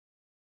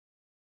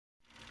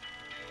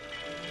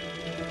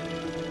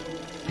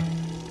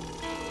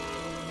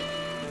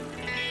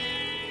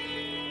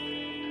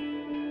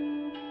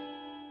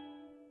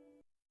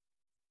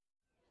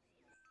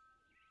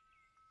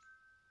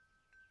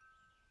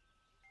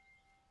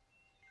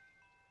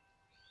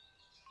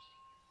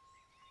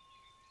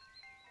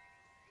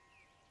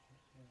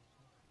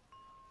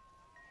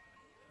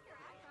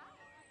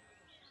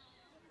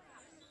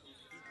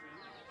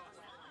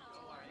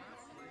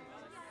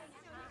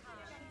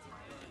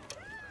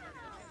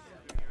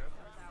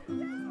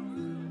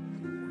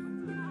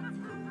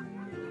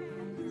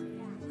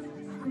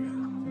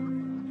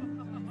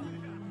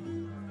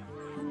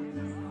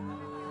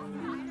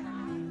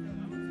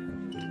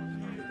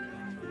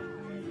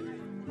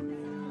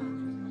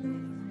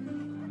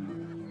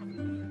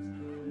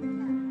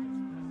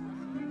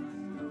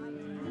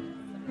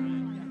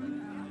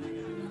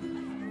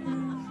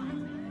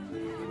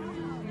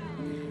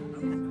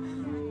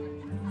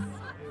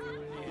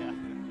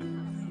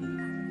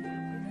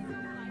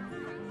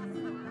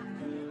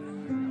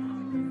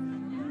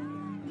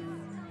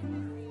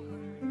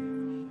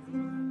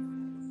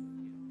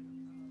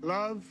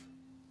love,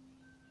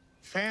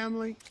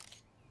 family,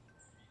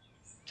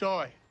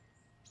 joy.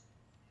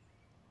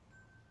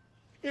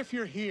 If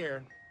you're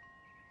here,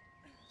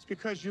 it's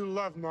because you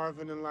love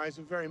Marvin and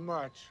Liza very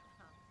much.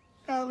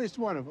 At least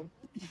one of them.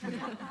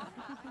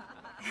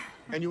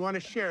 And you want to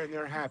share in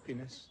their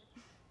happiness.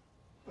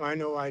 I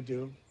know I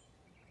do.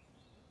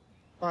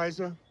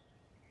 Liza,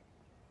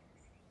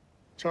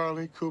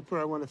 Charlie, Cooper,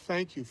 I want to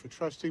thank you for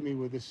trusting me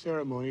with this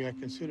ceremony. I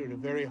consider it a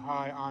very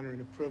high honor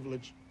and a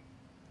privilege.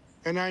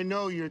 And I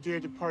know your dear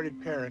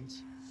departed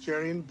parents,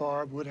 Jerry and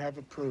Barb, would have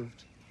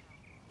approved.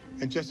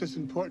 And just as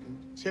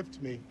important,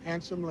 tipped me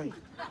handsomely.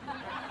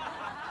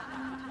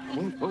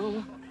 Whoa, whoa,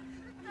 whoa.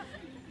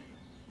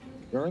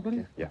 You all right,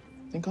 buddy? Yeah.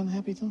 Think on the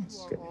happy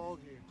thoughts. Good.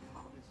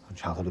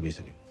 Childhood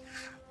obesity.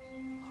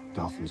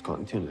 Dolphins caught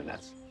in tuna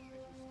nets.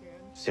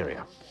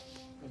 Syria.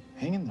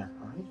 Hang in there,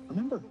 all right?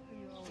 Remember,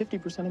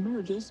 50% of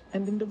marriages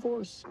end in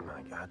divorce. Oh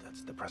my God,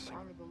 that's depressing.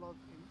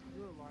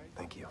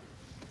 Thank you.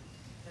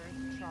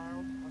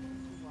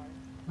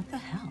 What the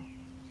hell?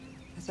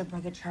 That's our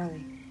brother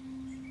Charlie.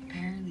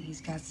 Apparently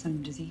he's got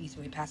some disease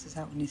where he passes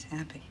out when he's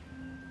happy.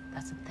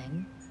 That's a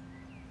thing?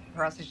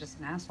 Or else he's just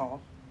an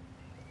asshole.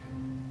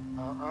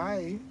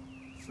 I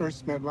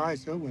first met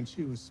Liza when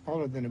she was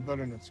smaller than a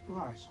butternut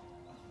squash.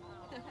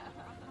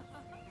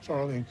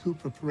 Charlie and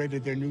Cooper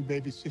paraded their new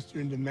baby sister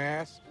into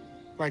mass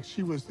like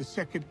she was the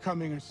second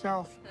coming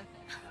herself.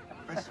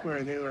 I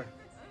swear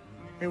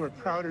they were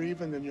prouder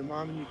even than your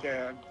mom and your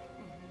dad.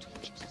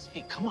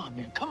 Hey, come on,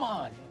 man, come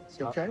on.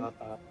 You okay?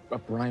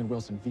 Brian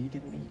Wilson,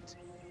 vegan meat.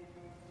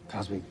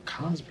 Cosby.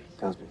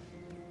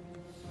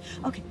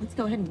 Okay, let's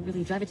go ahead and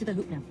really drive it to the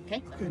hoop now,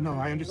 okay? No,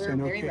 I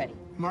understand. We're very okay. ready.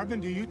 Marvin,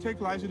 do you take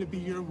Liza to be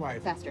your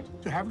wife? Faster.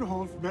 To have her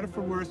hold, for better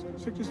for worse,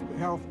 sickness,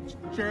 health,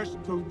 cherish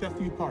till death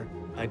do you part.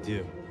 I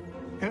do.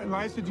 And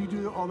Liza, do you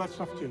do all that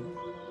stuff too?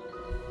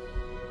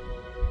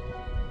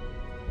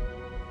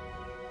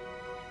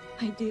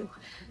 I do.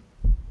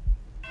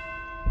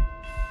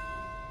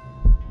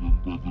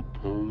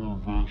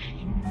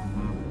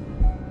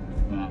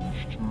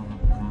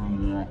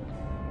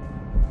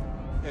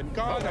 And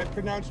God, I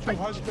pronounced you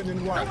husband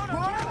and wife.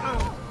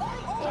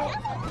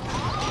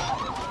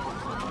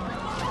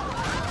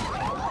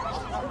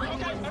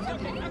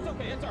 That's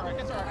okay. It's all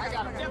right. I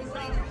got him.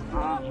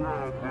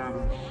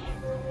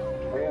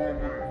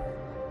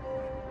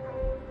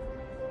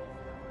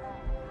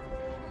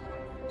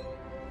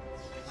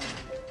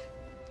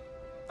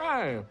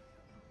 Hey,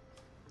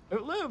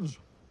 it lives.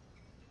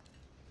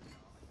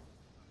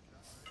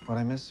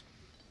 What'd I miss?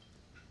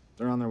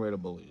 They're on their way to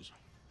Bullies.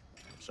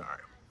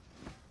 Sorry.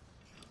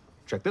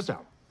 Check this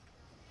out.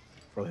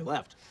 Before they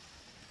left,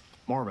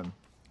 Marvin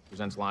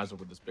presents Liza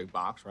with this big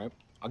box, right?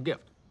 A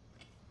gift.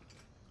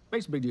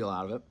 Makes a big deal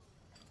out of it.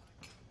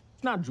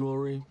 It's not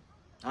jewelry,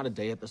 not a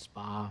day at the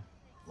spa,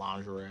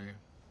 lingerie.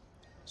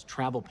 It's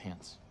travel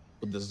pants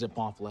with the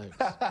zip-off legs.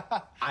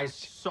 I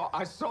saw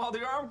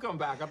the arm come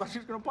back. I thought she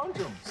was gonna punch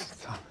him.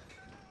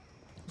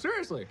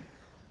 Seriously.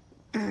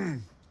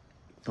 Come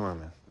on,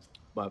 man.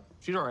 But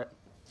she's all right.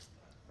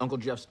 Uncle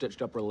Jeff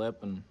stitched up her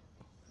lip and...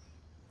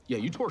 Yeah,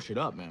 you tore shit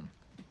up, man.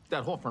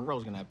 That whole front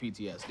row's gonna have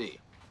PTSD.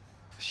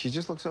 She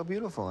just looks so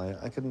beautiful.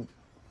 I couldn't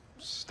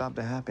stop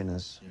the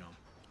happiness. You know,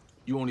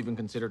 you won't even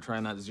consider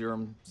trying that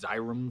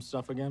Xyrem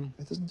stuff again?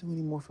 It doesn't do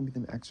any more for me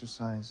than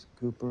exercise,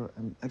 Cooper.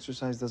 And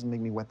exercise doesn't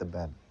make me wet the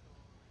bed.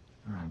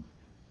 All right.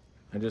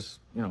 I just,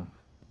 you know,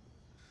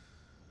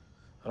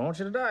 I don't want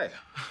you to die.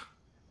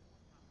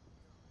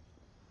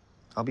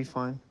 I'll be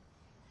fine.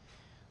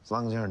 As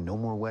long as there are no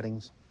more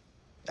weddings.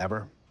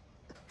 Ever.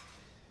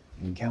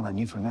 You can count on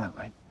you for that,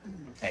 right?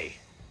 Hey.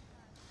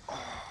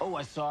 Oh,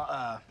 I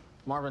saw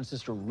Marvin's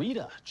sister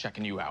Rita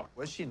checking you out.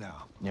 Was she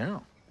now? Yeah.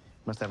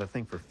 Must have a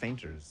thing for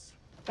fainters.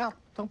 Now,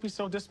 don't be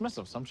so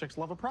dismissive. Some chicks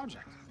love a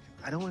project.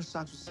 I don't wear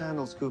socks with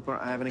sandals, Cooper.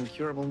 I have an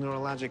incurable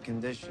neurologic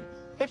condition.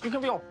 Hey, you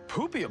can be all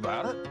poopy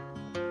about it.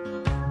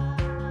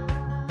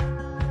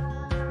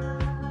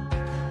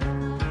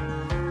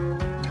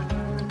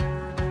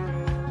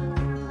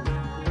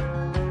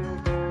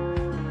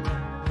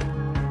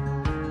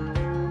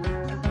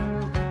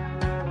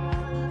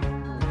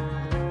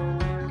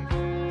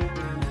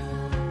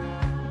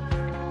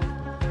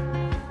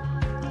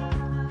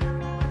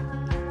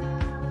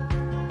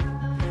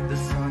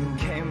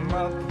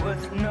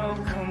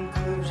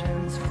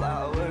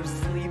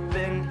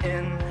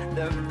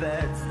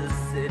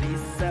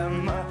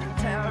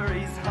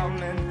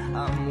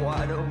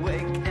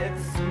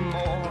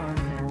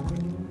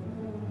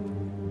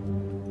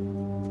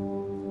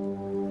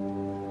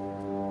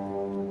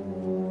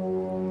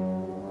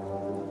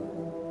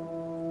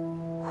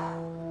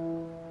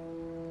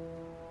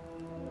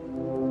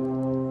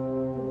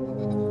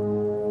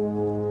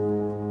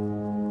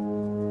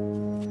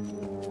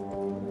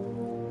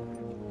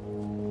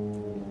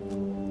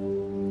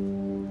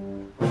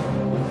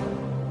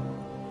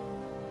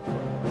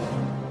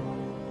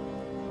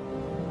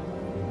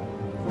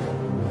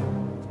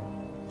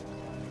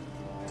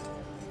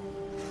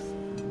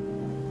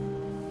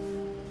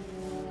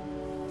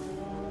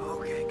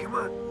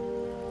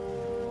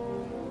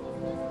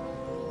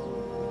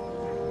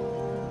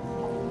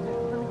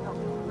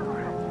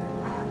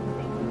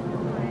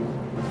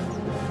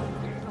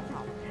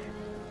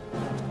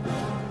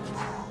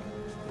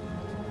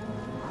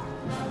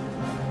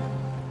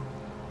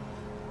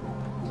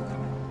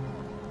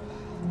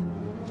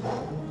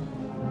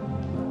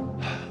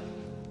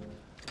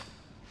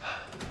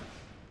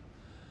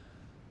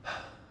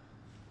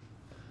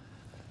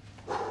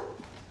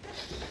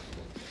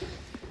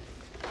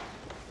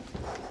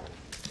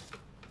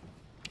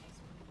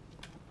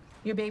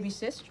 Your baby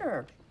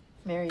sister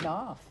married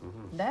off.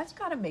 That's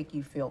gotta make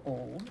you feel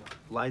old.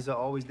 Liza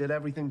always did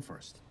everything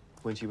first.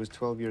 When she was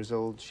 12 years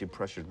old, she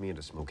pressured me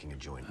into smoking a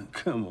joint.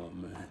 Come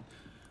on, man.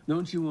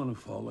 Don't you want to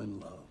fall in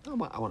love?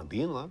 I want to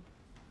be in love.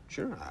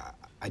 Sure.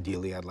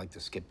 Ideally, I'd like to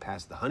skip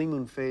past the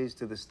honeymoon phase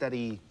to the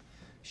steady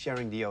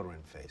sharing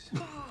deodorant phase.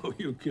 Oh,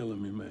 you're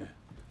killing me, man.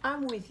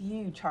 I'm with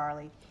you,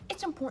 Charlie.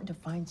 It's important to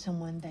find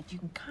someone that you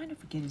can kind of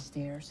forget is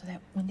there so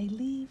that when they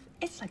leave,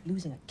 it's like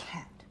losing a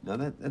cat. No,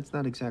 that's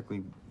not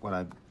exactly what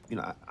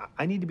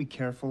I need to be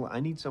careful.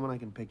 I need someone I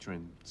can picture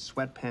in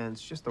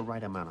sweatpants, just the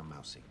right amount of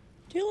mousy.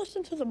 Do you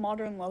listen to the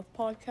Modern Love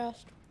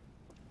podcast?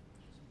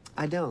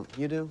 I don't.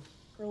 You do?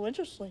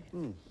 Religiously.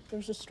 There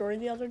was a story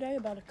the other day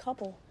about a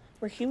couple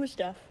where he was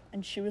deaf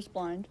and she was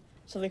blind,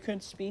 so they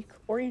couldn't speak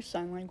or use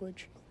sign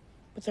language.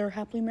 But they were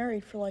happily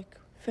married for like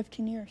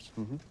 15 years.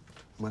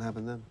 What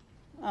happened then?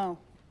 Oh.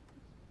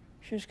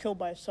 She was killed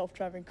by a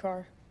self-driving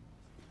car.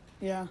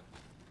 Yeah.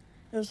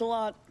 It was a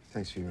lot.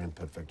 Thanks for your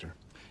input, Victor.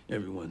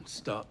 Everyone,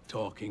 stop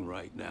talking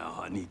right now.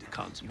 I need to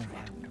concentrate.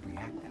 To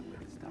react that way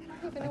to stuff.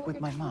 Like with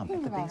my mom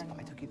at the baseball.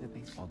 I took you to the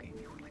baseball game.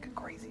 You were like a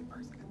crazy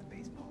person at the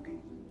baseball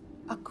game.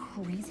 A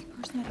crazy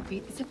person at a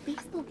it's a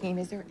baseball game.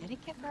 Is there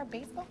etiquette for a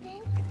baseball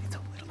game? It's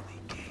a little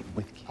league game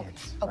with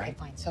kids, Okay, right?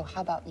 fine. So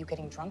how about you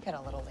getting drunk at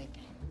a little league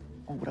game?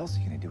 Well, what else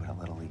are you gonna do at a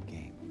little league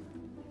game?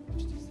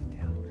 Just sit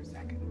down for a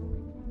second.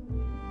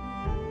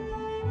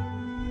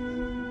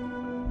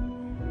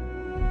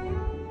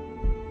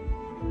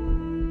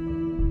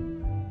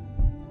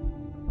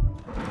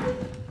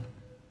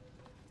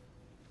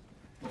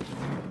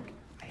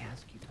 I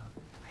ask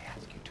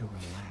you to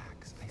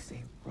relax. I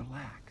say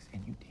relax,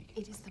 and you take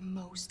it. It is the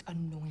most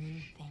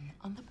annoying thing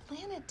on the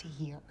planet to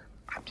hear.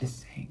 I'm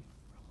just saying,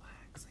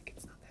 relax. Like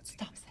it's not that big.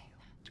 Stop saying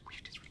that. Will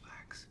you just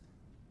relax?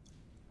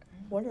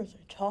 What are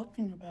they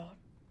talking about?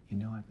 You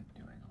know, I've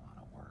been doing a lot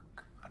of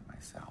work on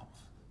myself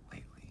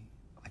lately.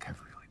 Like, I've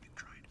really been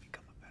trying to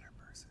become a better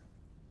person.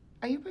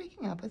 Are you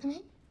breaking up with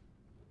me?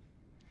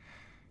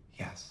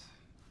 Yes.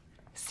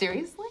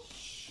 Seriously?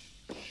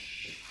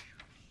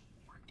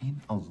 We're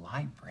in a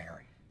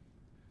library.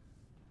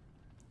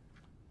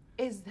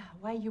 Is that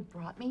why you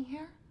brought me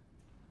here?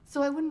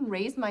 So I wouldn't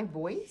raise my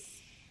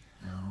voice?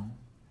 No.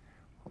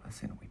 Well,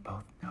 listen, we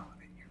both know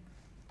that you're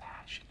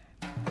passionate.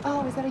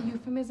 Oh, is that a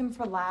euphemism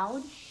for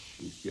loud?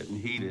 He's getting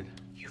heated.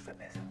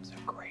 Euphemisms are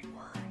a great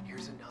word.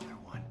 Here's another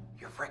one.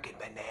 You're frickin'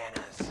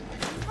 bananas.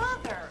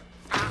 Father!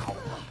 Ow!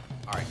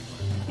 All right.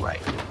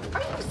 Right.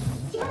 Are you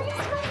serious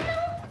right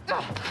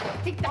now?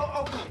 Take that.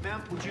 Oh,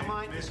 ma'am, would you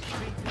mind? Excuse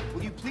me?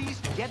 Will you please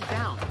get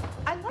down?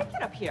 I like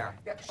it up here.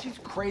 Yeah, she's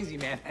crazy,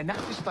 man. And not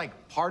just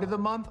like part of the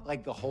month,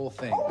 like the whole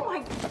thing. Oh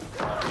my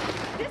God!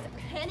 This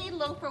penny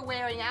loafer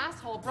wearing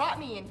asshole brought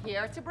me in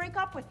here to break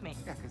up with me.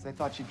 Yeah, because I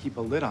thought she'd keep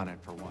a lid on it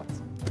for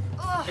once.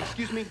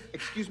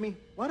 Excuse me.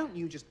 Why don't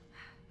you just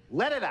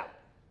let it out?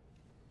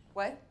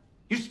 What?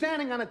 You're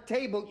standing on a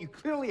table. You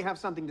clearly have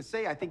something to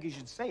say. I think you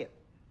should say it.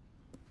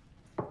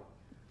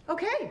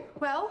 Okay,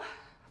 well,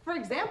 for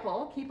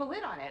example, keep a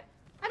lid on it.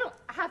 I don't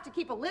have to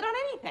keep a lid on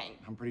anything.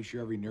 I'm pretty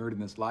sure every nerd in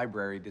this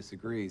library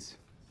disagrees.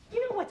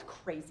 You know what's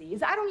crazy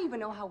is I don't even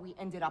know how we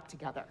ended up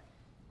together.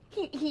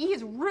 He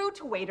is rude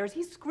to waiters.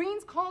 He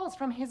screens calls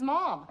from his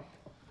mom.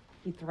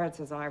 He threads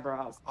his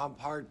eyebrows. I'm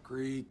part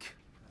Greek.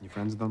 Your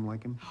friends don't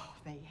like him? Oh,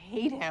 they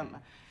hate him.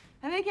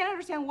 And they can't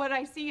understand what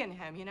I see in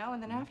him, you know?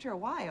 And then after a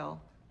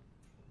while,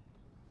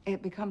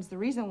 it becomes the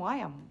reason why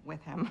I'm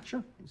with him.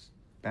 Sure. It's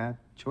bad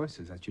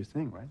choices. That's your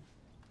thing, right?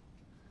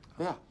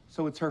 Yeah,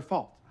 so it's her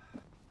fault.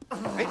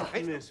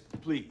 Hey, miss,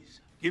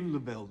 please, give him the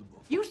bell to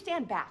book. You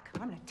stand back.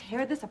 I'm gonna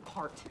tear this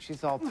apart.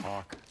 She's all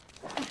talk.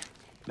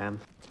 Ma'am.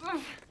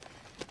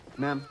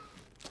 Ma'am.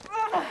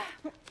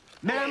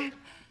 Ma'am.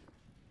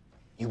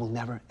 You will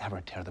never,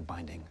 ever tear the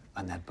binding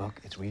on that book.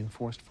 It's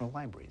reinforced for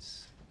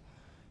libraries.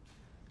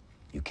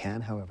 You can,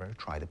 however,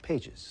 try the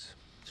pages.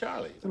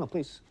 Charlie. No,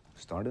 please.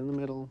 Start in the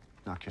middle.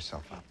 Knock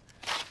yourself up.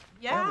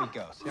 Yeah. There we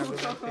go. See how good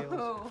that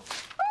feels?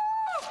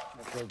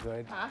 I feel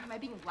good. Huh? Am I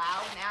being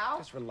loud now?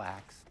 Just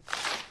relax.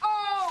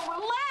 Oh,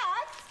 relax!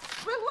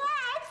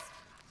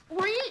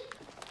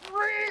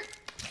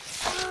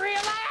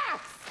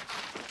 Relax!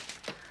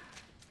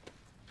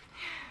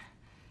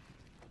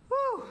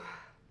 Whew.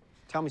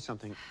 Tell me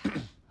something.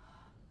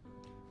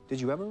 Did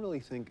you ever really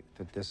think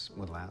that this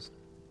would last?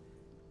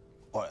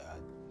 Or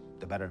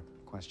the better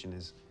question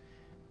is,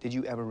 did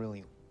you ever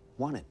really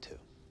want it to?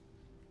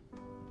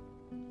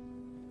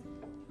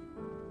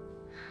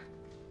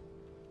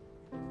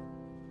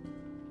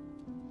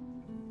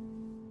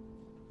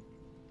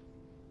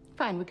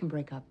 Fine, we can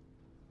break up.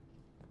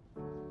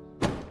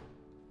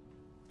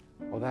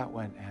 Well, that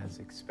went as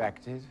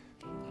expected.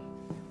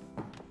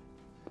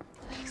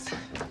 Thanks.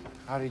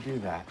 How'd he do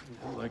that?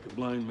 Like a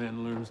blind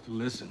man learns to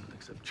listen,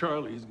 except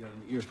Charlie's got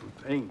an ear for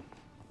pain.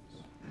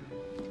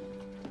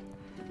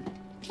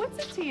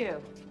 What's it to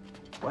you?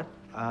 What?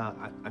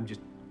 I'm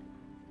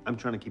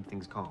trying to keep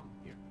things calm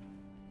here.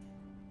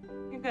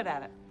 You're good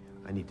at it.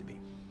 I need to be.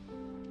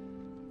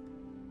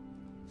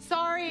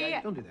 Sorry.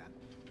 Don't do that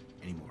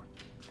anymore.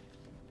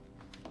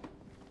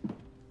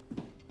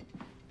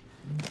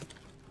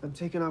 I'm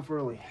taking off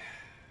early.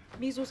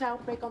 Measles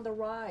outbreak on the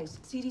rise.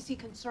 CDC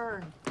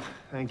concern.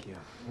 Thank you.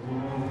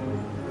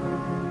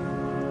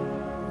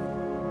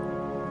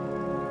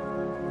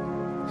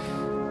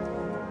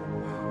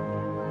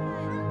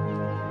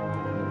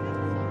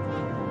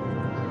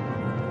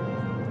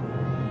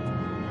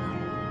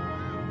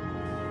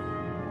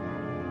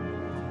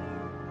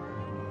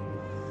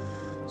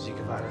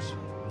 Zika virus.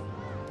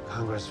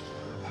 Congress.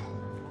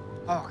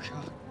 Oh,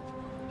 God.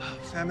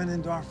 Famine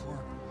in Darfur.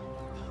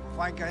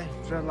 White guy,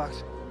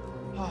 dreadlocks.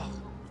 Oh.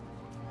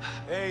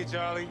 Hey,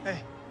 Charlie.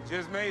 Hey.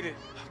 Just made it.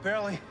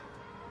 Barely.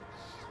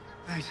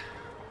 Thanks.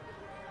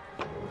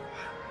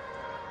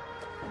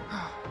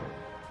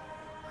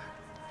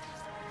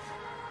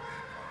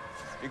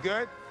 You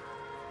good?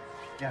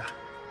 Yeah.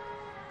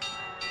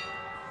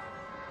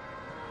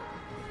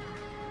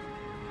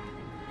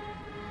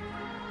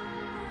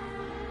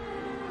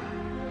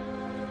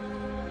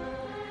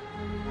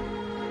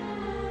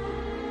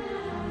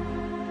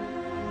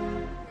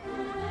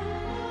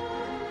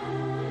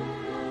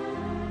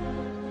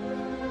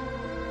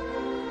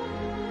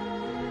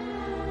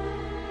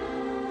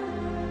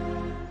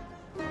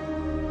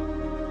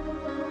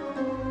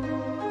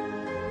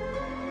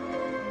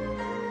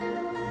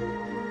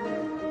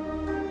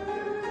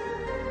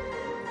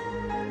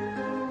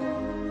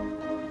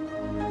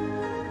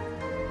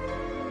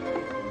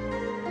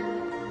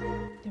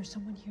 There's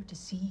someone here to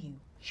see you.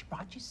 She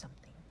brought you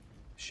something.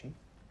 She?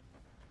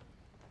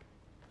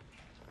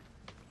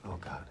 Oh,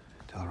 God.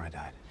 Tell her I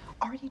died.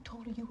 Already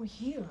told her you were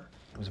here.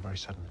 It was very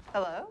sudden.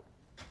 Hello?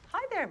 Hi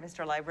there,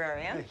 Mr.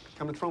 Librarian. Hey,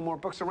 come to throw more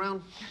books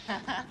around?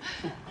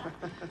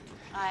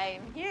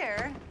 I'm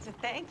here to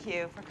thank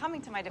you for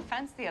coming to my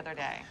defense the other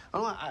day.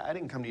 Oh, no, I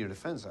didn't come to your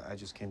defense. I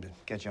just came to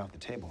get you off the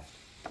table.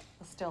 Well,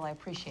 still, I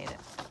appreciate it.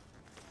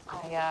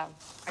 I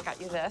got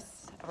you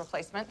this, a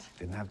replacement.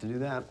 Didn't have to do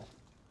that.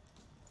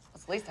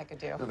 That's the least I could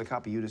do. No, the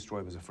copy you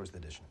destroyed was a first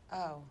edition.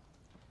 Oh.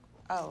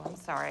 Oh, I'm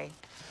sorry.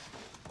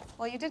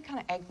 Well, you did kind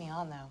of egg me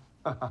on, though.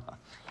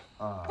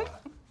 All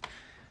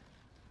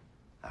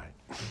right.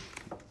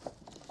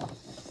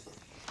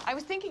 I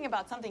was thinking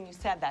about something you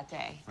said that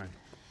day. Right.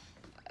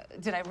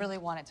 Did I really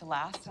want it to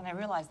last? And I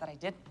realized that I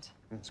didn't.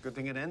 It's a good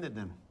thing it ended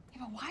then. Yeah,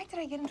 but why did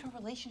I get into a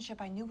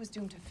relationship I knew was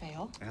doomed to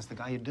fail? Ask the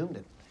guy who doomed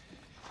it.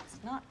 It's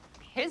not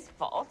his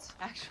fault,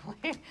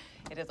 actually.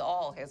 It is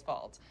all his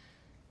fault.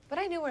 But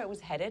I knew where it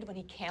was headed when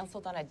he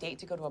canceled on a date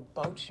to go to a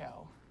boat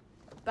show.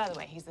 By the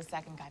way, he's the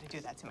second guy to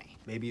do that to me.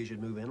 Maybe you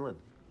should move inland.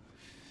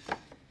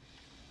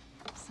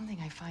 Something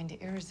I find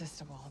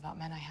irresistible about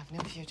men I have no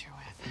future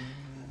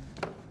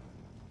with.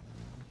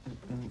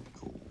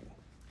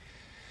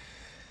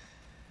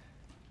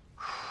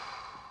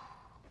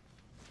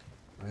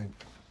 Right.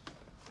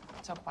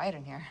 It's so quiet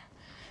in here.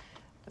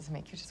 Does it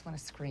make you just want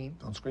to scream?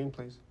 Don't scream,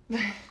 please.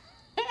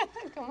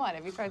 Come on,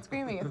 if you start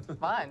screaming, it's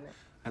fun.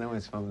 I know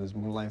it's fun, but there's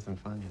more life than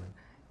fun, you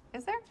know.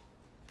 Is there?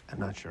 I'm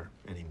not sure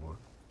anymore.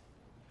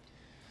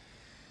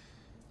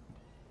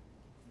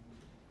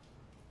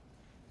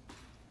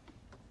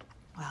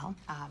 Well,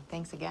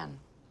 thanks again.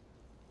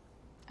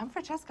 I'm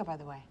Francesca, by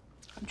the way.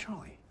 I'm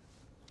Charlie.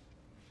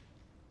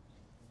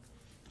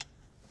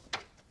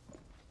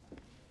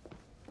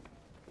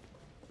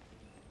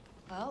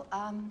 Well,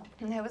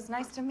 it was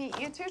nice to meet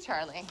you too,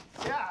 Charlie.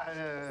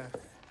 Yeah,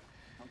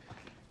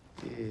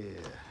 yeah.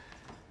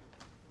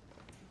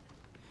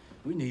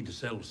 We need to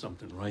settle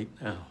something right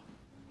now.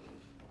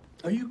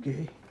 Are you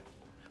gay?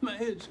 Man,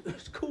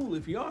 it's cool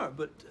if you are,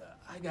 but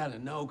I gotta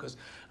know, because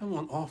I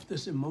want off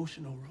this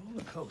emotional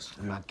roller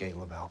coaster. I'm not gay,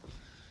 Lavelle.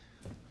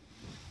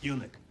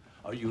 Eunuch.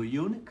 Are you a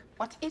eunuch?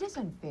 What? It is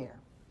unfair.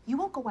 You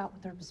won't go out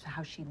with her because of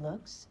how she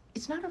looks.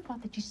 It's not her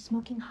fault that she's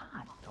smoking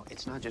hot. No,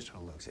 it's not just her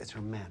looks. It's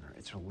her manner.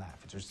 It's her laugh.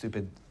 It's her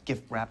stupid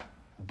gift wrap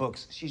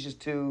books. She's just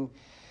too.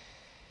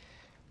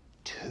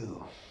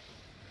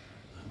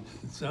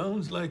 It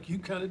sounds like you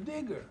kind of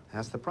dig her.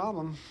 That's the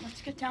problem.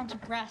 Let's get down to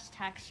brass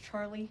tacks,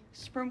 Charlie.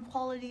 Sperm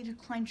quality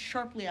declines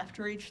sharply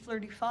after age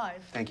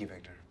 35. Thank you,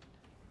 Victor.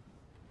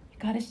 You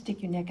gotta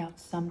stick your neck out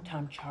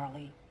sometime,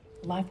 Charlie.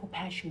 Life will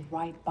pass you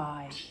right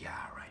by. Yeah,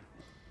 right.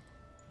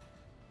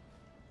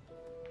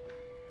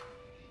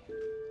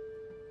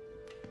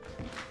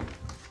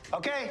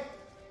 Okay.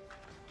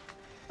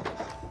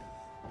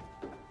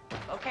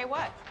 Okay,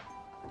 what?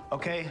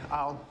 Okay,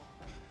 I'll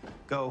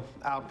go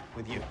out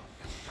with you.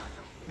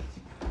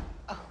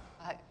 Oh,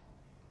 I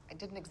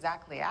didn't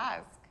exactly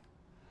ask.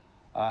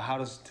 How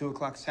does 2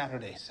 o'clock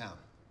Saturday sound?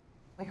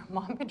 Will your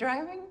mom be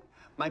driving?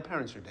 My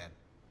parents are dead.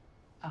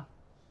 Oh.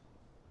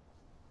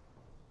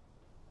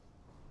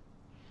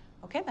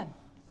 Okay, then.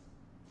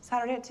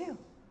 Saturday at 2.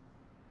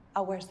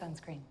 I'll wear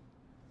sunscreen.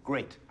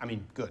 Great. I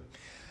mean, good.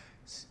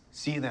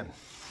 See you then.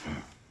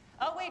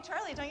 Oh, wait,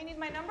 Charlie, don't you need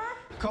my number?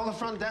 Call the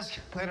front desk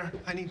later.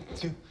 I need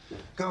to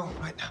go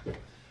right now.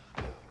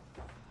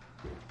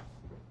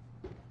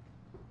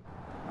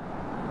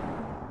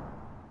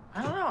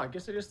 I don't know. I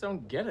guess I just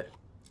don't get it.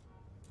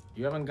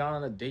 You haven't gone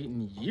on a date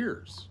in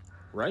years,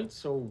 right?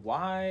 So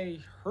why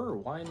her?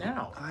 Why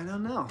now? I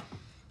don't know.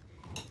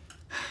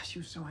 She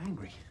was so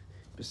angry.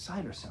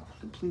 beside herself,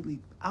 completely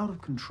out of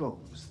control.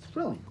 It was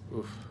thrilling.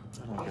 Oof,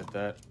 I don't get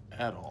that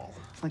at all.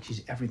 It's like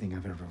she's everything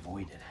I've ever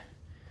avoided.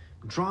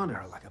 I'm drawn to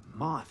her like a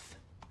moth.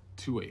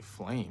 To a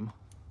flame?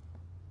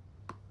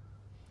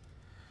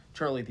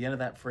 Charlie, the end of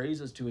that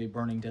phrase is to a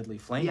burning deadly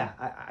flame. Yeah,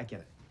 I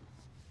get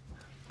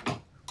it.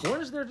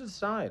 What is there to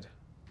decide?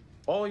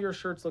 All your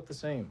shirts look the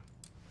same.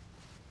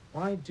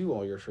 Why do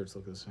all your shirts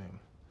look the same?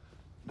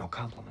 No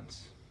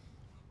compliments.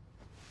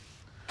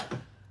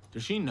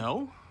 Does she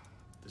know?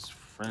 This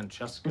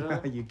Francesca?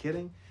 Are you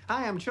kidding?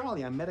 Hi, I'm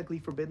Charlie. I'm medically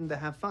forbidden to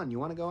have fun. You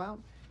want to go out?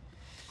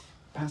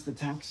 Pass the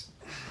tax.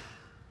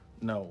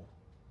 No.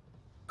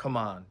 Come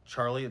on,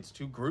 Charlie, it's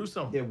too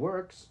gruesome. It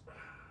works.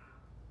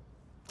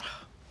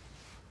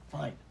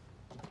 Fine.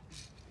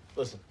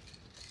 Listen,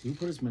 you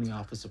put as many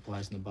office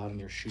supplies in the bottom of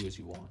your shoe as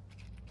you want.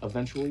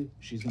 Eventually,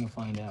 she's gonna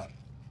find out.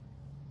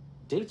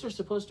 Dates are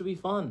supposed to be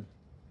fun.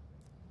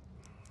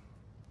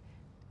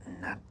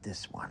 Not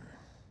this one.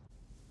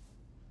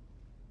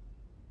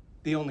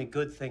 The only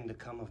good thing to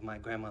come of my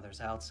grandmother's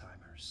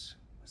Alzheimer's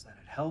was that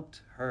it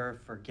helped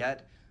her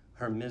forget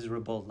her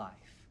miserable life.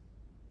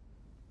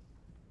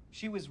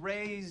 She was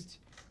raised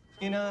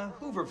in a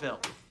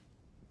Hooverville,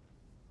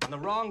 on the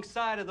wrong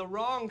side of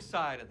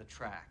the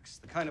tracks,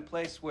 the kind of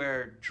place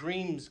where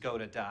dreams go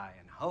to die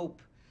and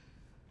hope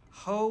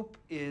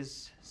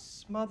is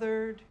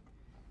smothered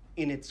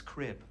in its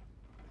crib.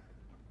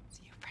 Is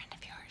he a friend of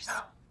yours?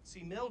 No.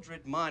 See,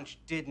 Mildred Munch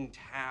didn't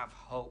have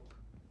hope.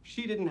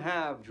 She didn't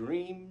have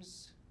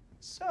dreams,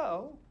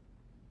 so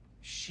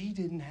she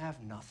didn't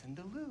have nothing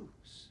to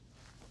lose.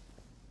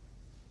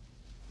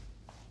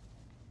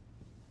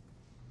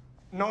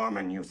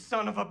 Norman, you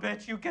son of a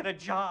bitch, you get a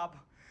job.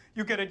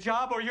 You get a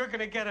job or you're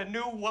gonna get a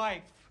new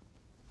wife.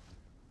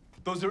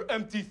 Those are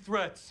empty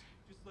threats.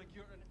 Just like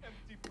you're an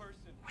empty person.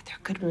 Were there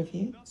good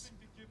reviews? Nothing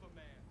to give a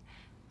man.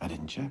 I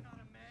didn't check. You're not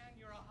a man,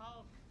 you're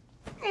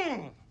a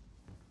Hulk.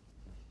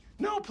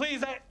 No,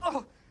 please,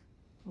 oh.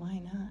 Why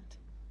not?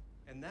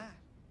 And that,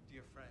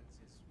 dear friends,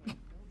 is when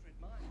Mildred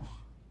Munch,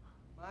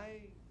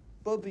 my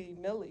booby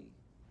Millie,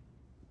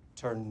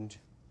 turned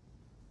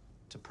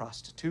to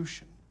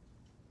prostitution.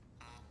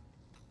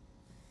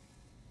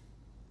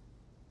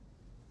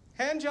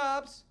 Hand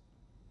jobs.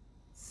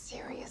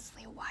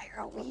 Seriously, why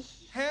are we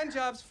here? Hand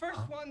jobs, first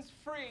one's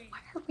free. Why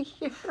are we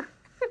here?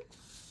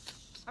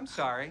 I'm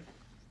sorry.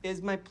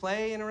 Is my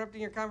play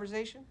interrupting your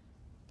conversation?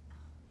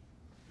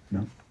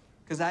 No.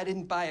 Because I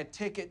didn't buy a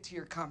ticket to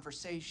your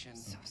conversation.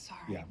 So sorry.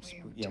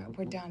 Yeah,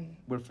 We're done.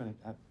 We're finished.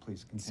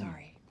 Please continue.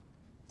 Sorry.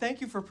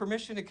 Thank you for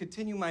permission to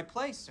continue my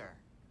play, sir.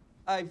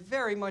 I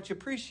very much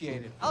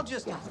appreciate it. I'll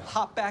just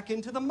hop back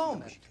into the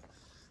moment.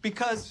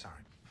 Because Sorry.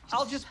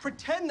 I'll just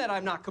pretend that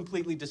I'm not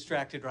completely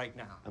distracted right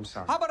now. I'm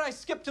sorry. How about I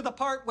skip to the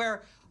part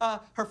where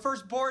her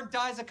firstborn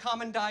dies of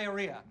common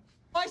diarrhea?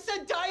 I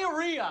said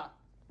diarrhea!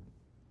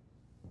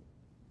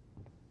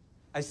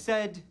 I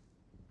said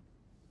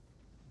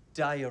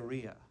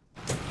diarrhea.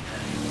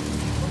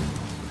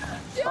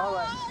 All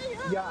right.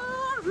 Yeah.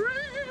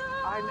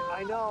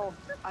 I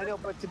know,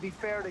 but to be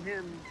fair to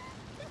him,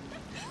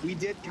 we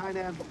did kind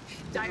of...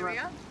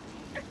 Diarrhea?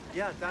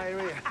 Yeah,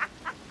 diarrhea.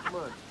 Come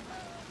on.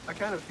 I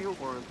kind of feel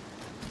for him.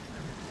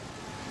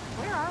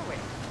 Where are we?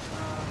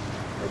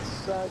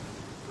 It's,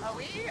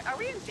 Are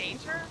we in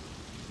danger?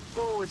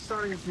 oh, it's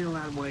starting to feel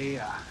that way.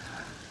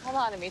 Hold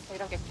on to me so we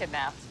don't get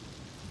kidnapped.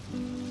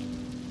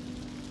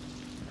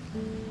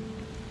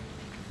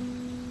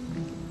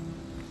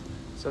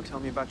 So tell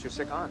me about your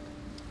sick aunt.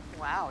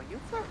 Wow, you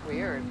look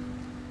weird.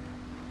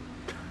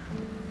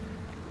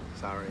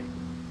 Sorry.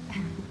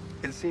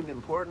 It seemed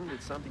important.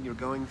 It's something you're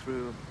going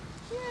through.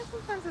 Yeah,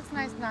 sometimes it's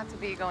nice not to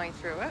be going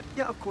through it.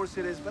 Yeah, of course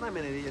it is, but I'm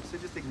an idiot, so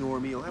just ignore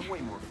me. You'll have way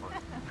more fun.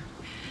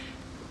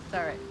 It's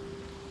all right.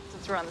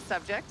 Since we're on the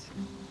subject,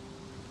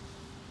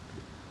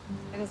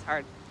 it is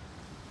hard.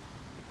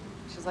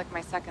 She's like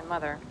my second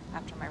mother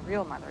after my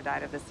real mother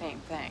died of the same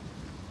thing.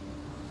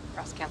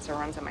 Breast cancer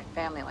runs in my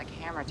family like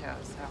hammer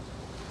toes,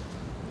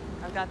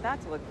 so I've got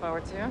that to look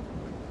forward to.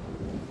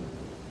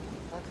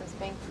 Life is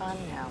being fun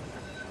now.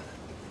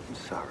 I'm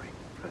sorry,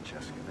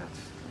 Francesca. That's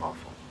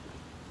awful.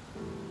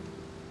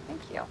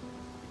 Thank you.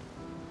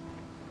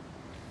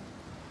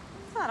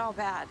 It's not all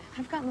bad.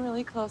 I've gotten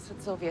really close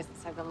with Sylvia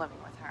since I've been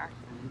living with her.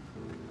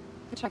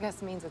 Which I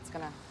guess means it's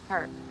gonna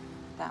hurt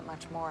that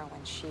much more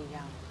when she,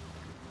 well,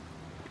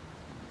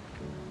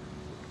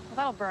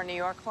 that'll burn New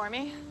York for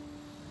me.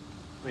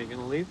 Are you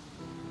gonna leave?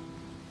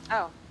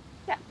 Oh,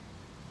 yeah.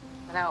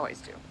 And I always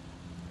do.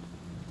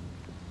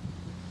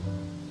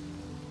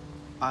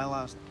 I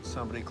lost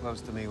somebody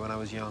close to me when I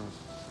was young.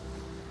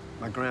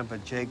 My grandpa,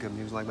 Jacob,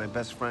 he was like my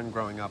best friend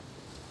growing up.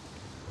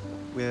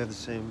 We had the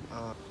same,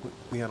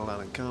 we had a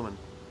lot in common.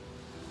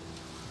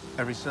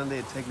 Every Sunday,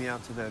 he'd take me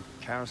out to the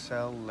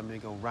carousel, let me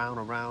go round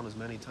and round as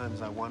many times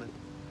as I wanted,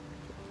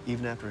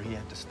 even after he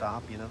had to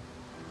stop, you know?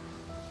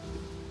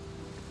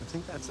 I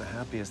think that's the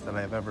happiest that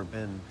I've ever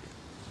been.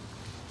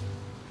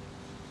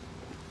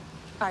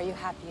 Are you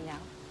happy now?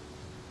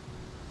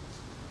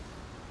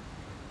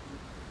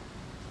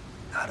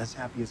 Not as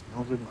happy as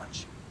Mildred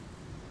Munch.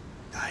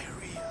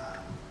 Diarrhea.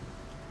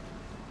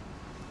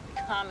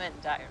 Common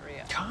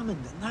diarrhea. Common,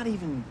 not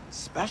even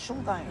special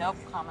diarrhea. Nope,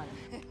 common.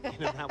 You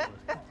know, that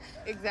one.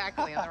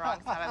 Exactly, on the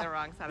wrong side of the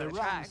wrong side of the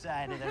tracks.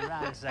 Side of the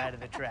wrong side of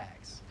the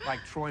tracks. Like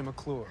Troy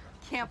McClure.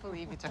 Can't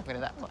believe you took me to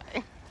that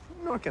play.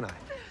 Nor can I.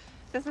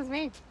 This is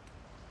me.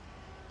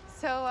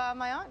 So,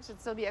 my aunt should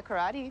still be at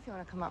karate if you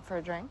want to come up for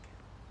a drink.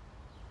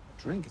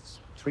 Drink, it's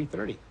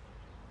 3:30.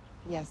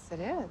 Yes, it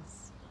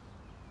is.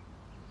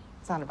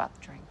 It's not about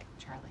the drink,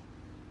 Charlie.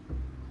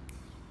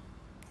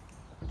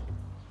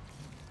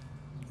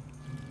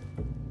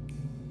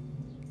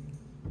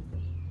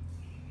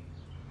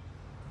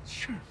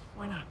 Sure,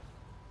 why not?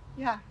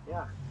 Yeah.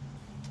 Yeah.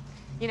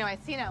 You know, I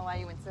see now why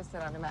you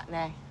insisted on a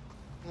matinee.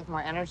 You have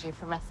more energy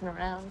for messing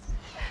around.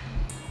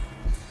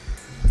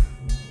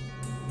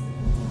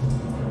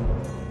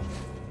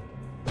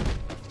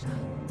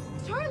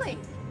 Charlie!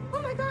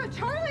 Oh my God,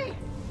 Charlie!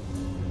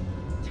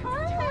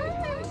 Charlie!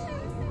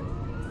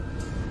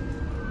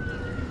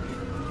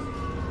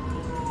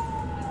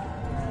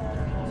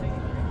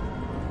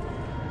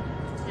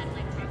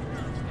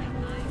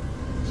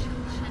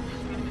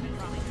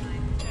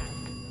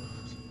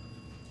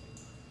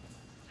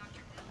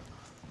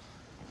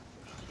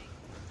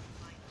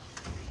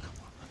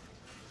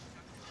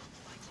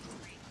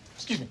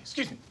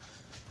 Excuse me.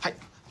 Hi,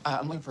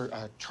 I'm looking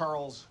for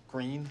Charles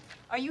Green.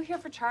 Are you here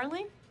for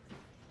Charlie?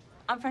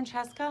 I'm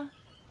Francesca.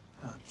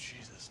 Oh,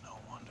 Jesus, no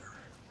wonder.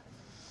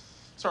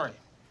 Sorry.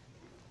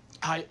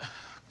 Hi,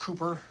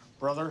 Cooper,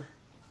 brother.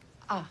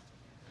 Ah.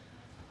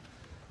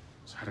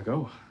 So how'd it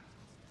go?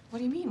 What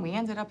do you mean? We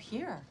ended up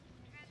here.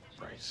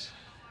 Right.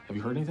 Have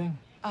you heard anything?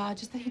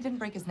 Just that he didn't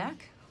break his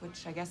neck,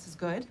 which I guess is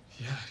good.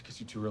 Yeah, I guess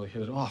you two really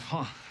hit it off,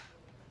 huh?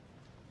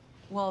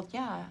 Well,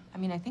 yeah. I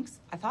mean,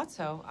 I thought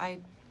so.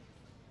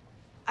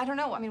 I don't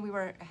know. I mean, we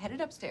were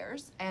headed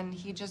upstairs, and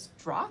he just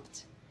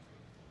dropped.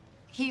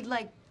 He,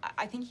 like,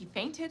 I think he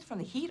fainted from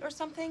the heat or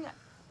something.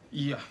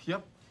 Yeah,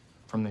 yep.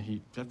 From the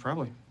heat, yeah,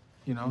 probably.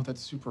 You know,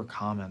 that's super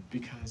common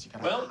because you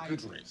gotta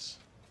good news.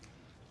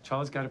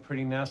 Charlie's got a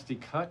pretty nasty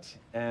cut,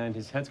 and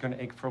his head's gonna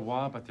ache for a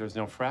while, but there's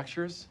no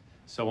fractures.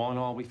 So all in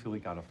all, we feel we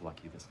got off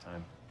lucky this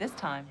time. This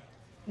time?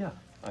 Yeah.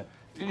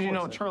 You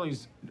know,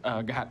 Charlie's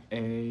got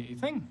a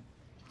thing.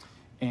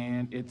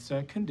 And it's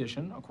a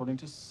condition, according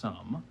to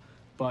some.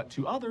 But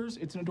to others,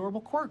 it's an adorable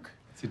quirk.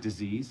 It's a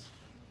disease,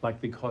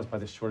 likely caused by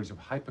the shortage of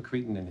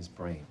hypocretin in his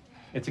brain.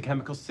 It's a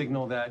chemical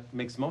signal that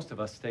makes most of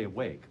us stay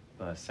awake.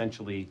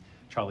 Essentially,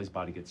 Charlie's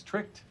body gets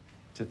tricked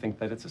to think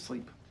that it's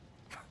asleep.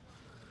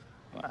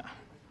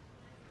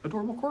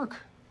 Adorable quirk.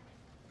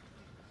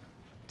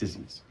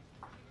 Disease.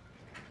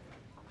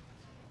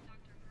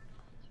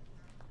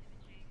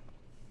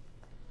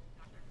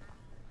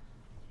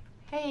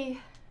 Hey.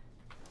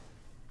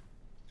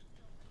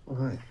 Oh,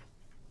 hi.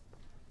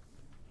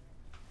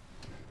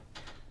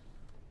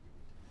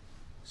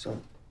 So,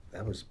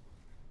 that was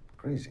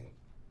crazy.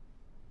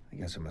 I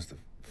guess I must have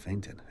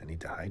fainted. I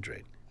need to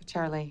hydrate.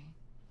 Charlie,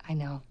 I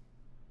know.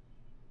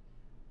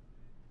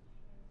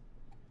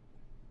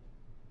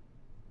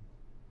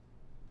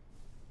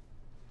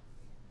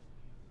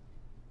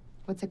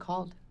 What's it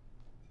called?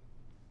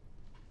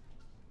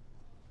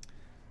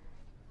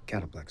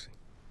 Cataplexie.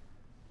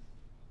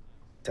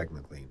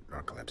 Technically,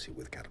 narcolepsy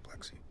with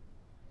cataplexie.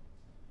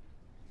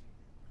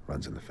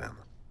 Runs in the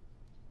family.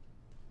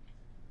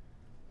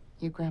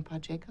 Your Grandpa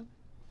Jacob?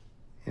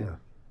 Yeah.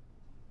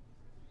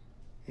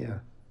 Yeah.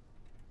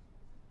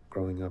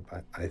 Growing up,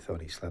 I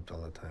thought he slept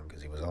all the time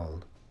because he was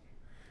old.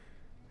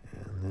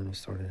 And then it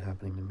started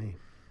happening to me.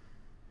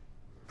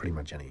 Pretty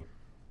much any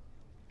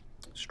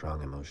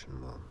strong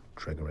emotion will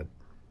trigger it.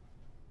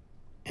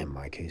 In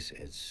my case,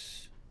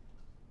 it's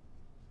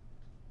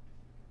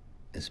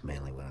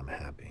mainly when I'm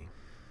happy.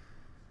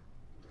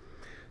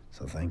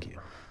 So thank you.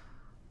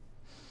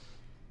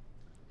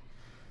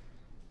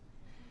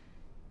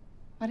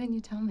 Why didn't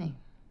you tell me?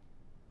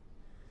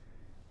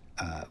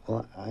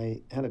 Well,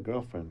 I had a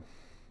girlfriend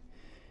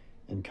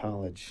in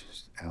college,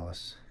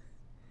 Alice,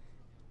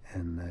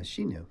 and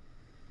she knew.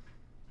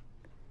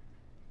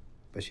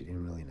 But she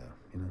didn't really know,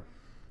 you know?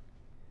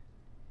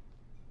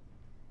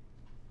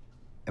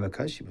 And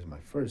because she was my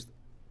first,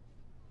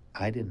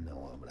 I didn't know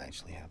what would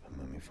actually happen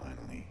when we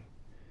finally,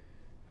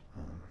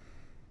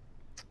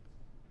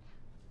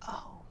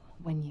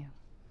 When you...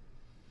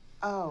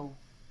 Oh,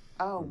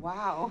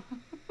 wow.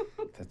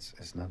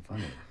 It's not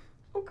funny.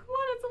 Oh, come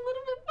on, it's a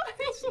little bit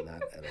funny. It's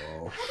not at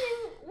all.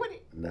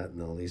 Not in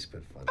the least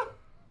bit funny.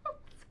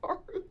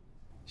 Sorry.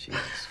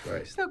 Jesus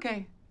Christ. It's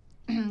okay.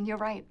 You're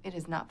right, it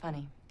is not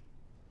funny.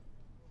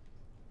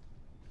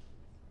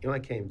 You know, I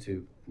came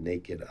to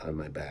naked on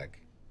my back,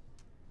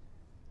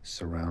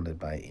 surrounded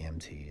by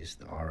EMTs,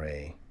 the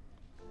RA,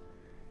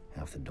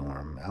 half the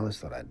dorm. Alice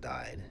thought I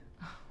died.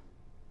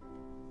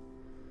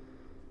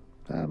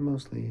 I've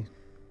mostly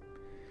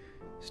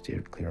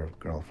steered clear of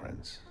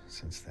girlfriends.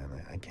 Since then,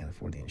 I can't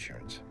afford the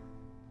insurance.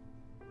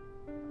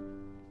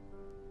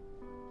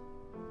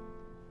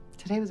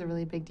 Today was a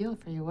really big deal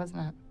for you,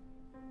 wasn't it?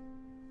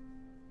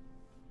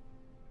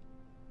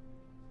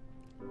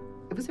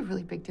 it was a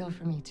really big deal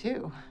for me,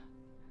 too.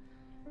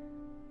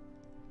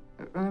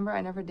 Remember,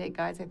 I never date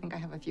guys I think I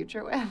have a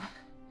future with?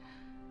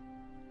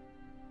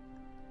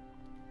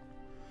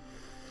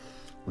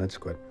 Let's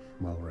quit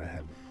while we're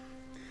ahead.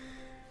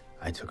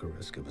 I took a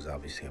risk. It was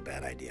obviously a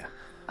bad idea.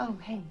 Oh,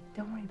 hey,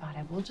 don't worry about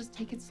it. We'll just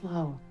take it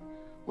slow.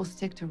 We'll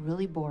stick to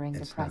really boring,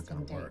 It's not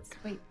depressing gonna dates. work.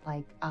 Wait,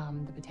 like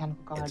the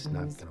botanical gardens, It's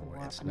not gonna work.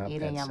 or It's an not 8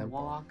 that a.m.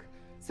 simple. walk,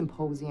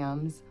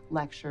 symposiums,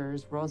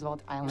 lectures,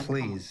 Roosevelt Island. Come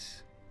on.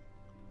 Please.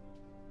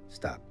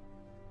 Stop.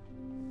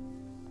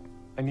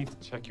 I need to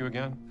check you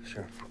again.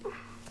 Sure.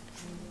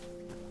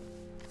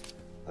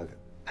 Look,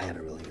 I had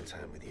a really good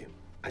time with you.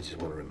 I just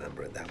want to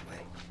remember it that way.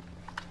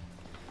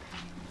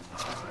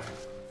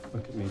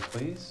 Look at me,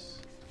 please.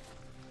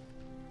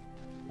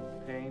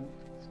 Pain,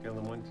 scale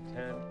of 1 to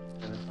 10,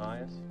 10 is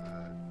highest. 2.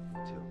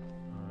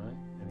 All right.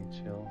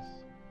 Any chills?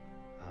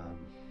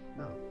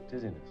 No.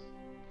 Dizziness?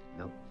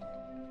 Nope.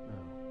 No.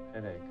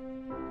 Headache?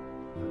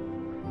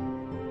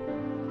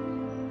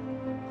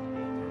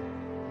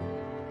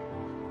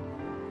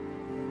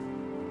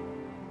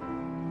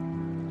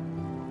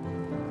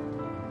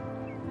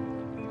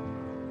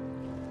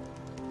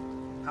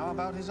 How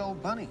about his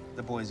old bunny?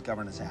 The boy's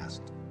governess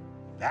asked.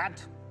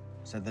 That,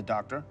 said the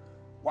doctor.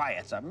 Why,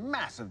 it's a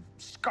massive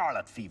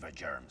scarlet fever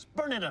germs.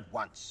 Burn it at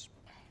once.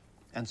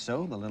 And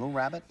so the little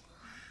rabbit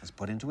was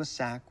put into a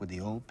sack with the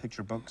old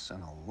picture books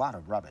and a lot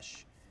of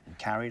rubbish and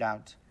carried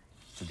out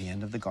to the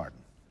end of the garden.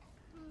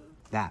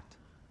 That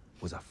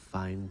was a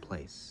fine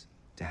place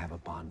to have a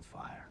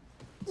bonfire.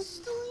 The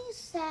story is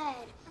sad.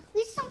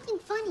 Read something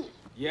funny.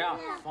 Yeah,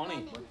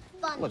 funny.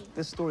 Funny. Look,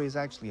 this story is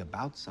actually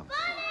about something.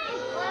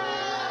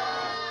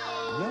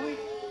 Really?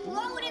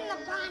 Throw it in the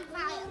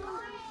bonfire.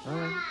 All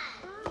right.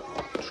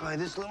 Try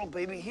this little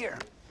baby here.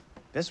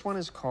 This one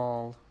is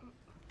called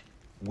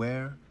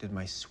Where Did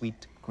My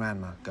Sweet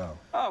Grandma Go?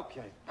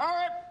 Okay. All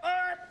right.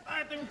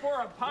 I think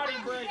for a potty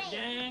break,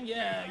 gang.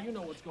 Yeah, you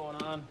know what's going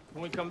on.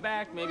 When we come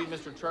back, maybe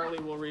Mr. Charlie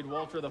will read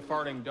Walter the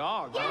Farting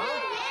Dog,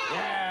 huh?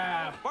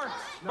 Yeah, farts.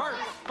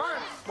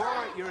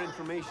 For your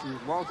information,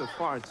 Walter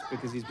farts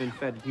because he's been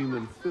fed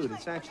human food.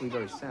 It's actually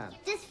very sad.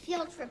 This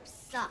field trip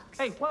sucks.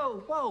 Hey,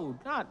 whoa,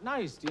 not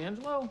nice,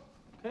 D'Angelo.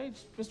 Okay,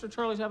 Mr.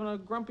 Charlie's having a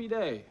grumpy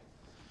day.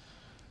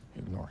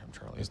 Ignore him,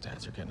 Charlie. His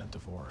dads are getting a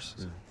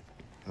divorce.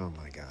 Oh,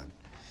 my God.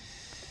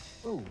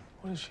 Oh,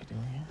 what is she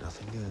doing here?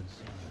 Nothing good.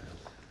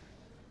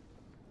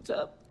 What's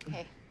up?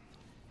 Hey.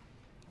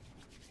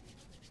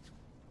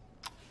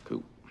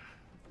 Cool.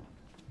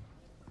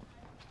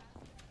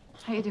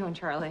 How you doing,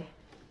 Charlie?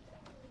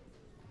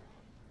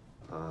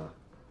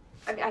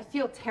 I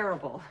feel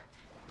terrible.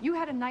 You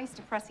had a nice,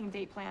 depressing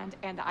date planned,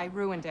 and I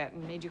ruined it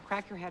and made you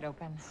crack your head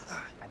open.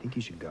 I think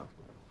you should go.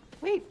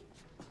 Wait,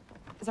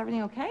 is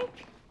everything okay?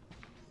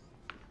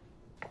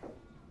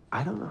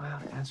 I don't know how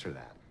to answer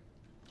that.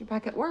 You're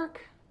back at work.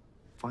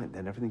 Fine,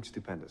 then everything's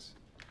stupendous.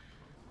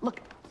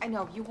 Look, I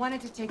know you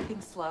wanted to take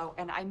things slow,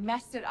 and I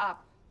messed it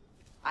up.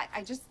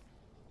 I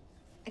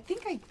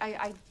think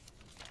I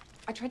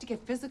tried to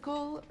get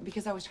physical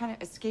because I was trying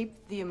to escape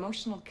the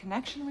emotional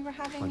connection we were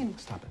having. Look, And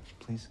stop it,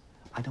 please.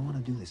 I don't want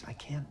to do this. I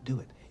can't do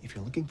it. If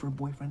you're looking for a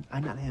boyfriend,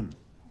 I'm not him.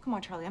 come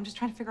on, Charlie, I'm just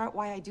trying to figure out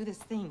why I do this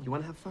thing. You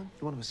want to have fun?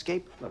 You want to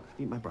escape? Look,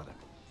 meet my brother.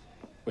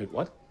 Wait,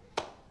 what?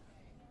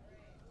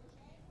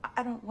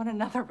 I don't want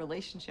another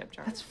relationship,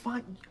 Charlie. That's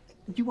fine.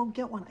 You won't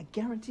get one. I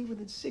guarantee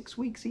within 6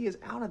 weeks he is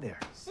out of there.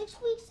 6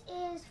 weeks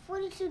is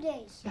 42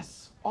 days.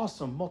 Yes,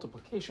 awesome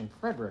multiplication,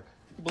 Frederick.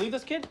 You believe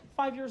this kid?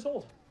 5 years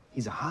old.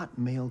 He's a hot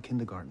male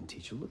kindergarten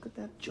teacher. Look at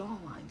that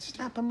jawline.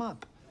 Snap him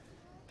up.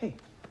 Hey,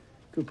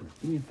 Cooper,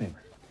 do me a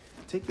favor.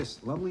 Take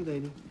this lovely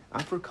lady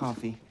out for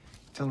coffee.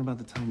 Tell her about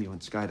the time you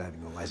went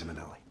skydiving with Liza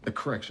Minnelli. A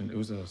correction, it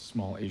was a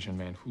small Asian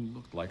man who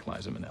looked like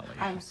Liza Minnelli.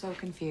 I'm so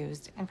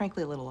confused and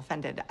frankly a little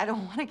offended. I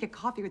don't want to get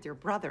coffee with your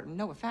brother,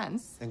 no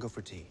offense. Then go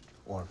for tea,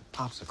 or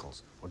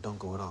popsicles, or don't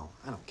go at all.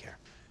 I don't care.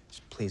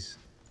 Just please,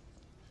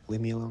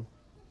 leave me alone.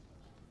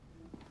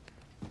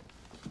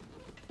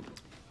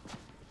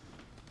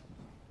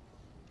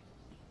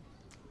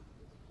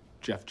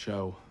 Jeff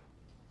Cho.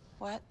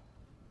 What?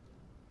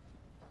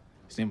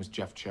 His name was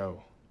Jeff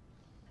Cho.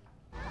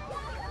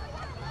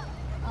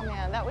 Oh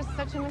man, that was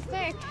such a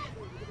mistake.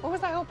 What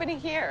was I hoping to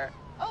hear?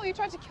 Oh, you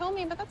tried to kill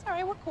me, but that's all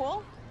right, we're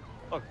cool.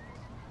 Look,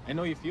 I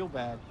know you feel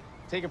bad.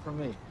 Take it from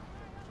me.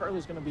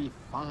 Charlie's gonna be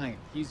fine.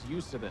 He's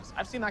used to this.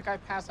 I've seen that guy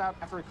pass out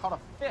after he caught a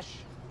fish,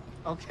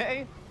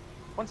 okay?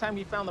 One time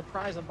he found the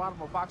prize in the bottom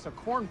of a box of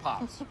corn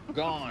pops.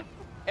 Gone.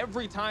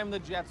 Every time the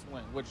Jets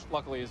win, which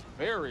luckily is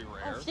very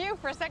rare. Oh, phew,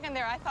 for a second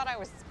there, I thought I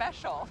was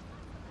special.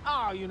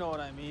 Oh, you know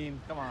what I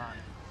mean. Come on.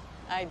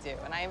 I do,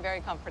 and I am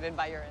very comforted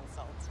by your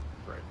insult.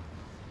 Great.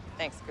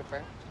 Thanks, Cooper.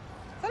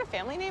 Is that a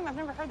family name? I've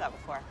never heard that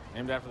before.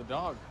 Named after the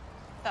dog.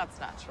 That's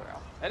not true.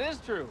 That is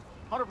true.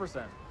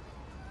 100%.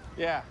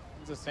 Yeah,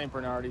 it's a St.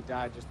 Bernard. He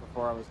died just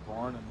before I was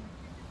born, and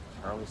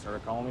Charlie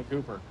started calling me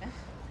Cooper.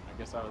 I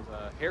guess I was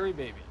a hairy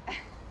baby.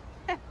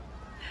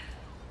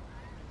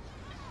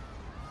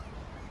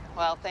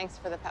 Well, thanks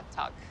for the pep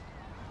talk.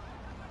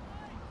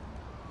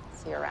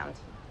 See you around.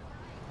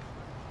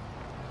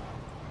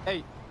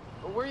 Hey,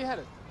 where are you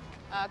headed?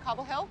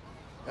 Cobble Hill?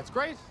 That's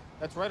great.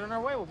 That's right on our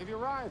way. We'll give you a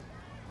ride.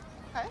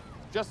 Okay.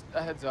 Just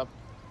a heads up,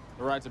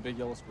 the ride's a big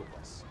yellow school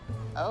bus.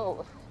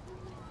 Oh.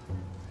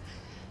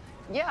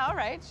 Yeah, all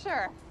right,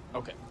 sure.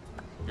 Okay,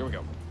 here we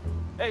go.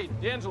 Hey,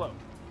 D'Angelo,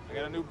 I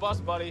got a new bus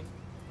buddy.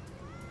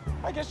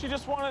 I guess she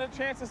just wanted a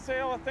chance to say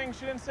all the things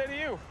she didn't say to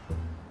you.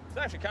 It's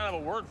actually kind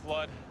of a word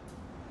flood.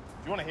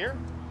 Do you want to hear?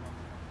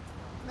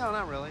 No,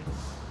 not really.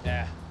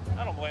 Yeah,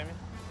 I don't blame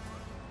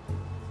you.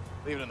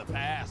 Leave it in the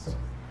past.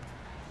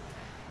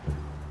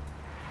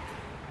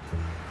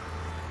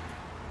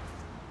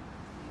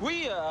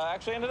 We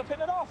actually ended up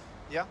hitting it off.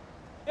 Yeah?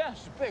 Yeah,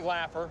 she's a big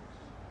laugher.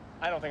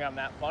 I don't think I'm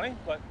that funny,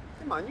 but...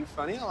 Come on, you're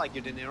funny. I like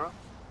your De Niro.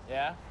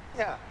 Yeah?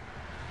 Yeah.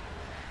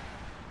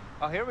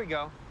 Oh, here we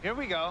go. Here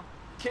we go.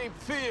 Cape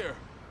Fear.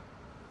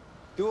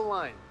 Do a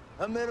line.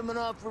 I made him an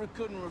offer he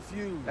couldn't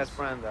refuse. That's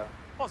Brando.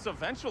 Well, it's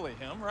eventually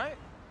him, right?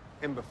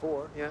 Him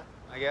before, yeah,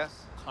 I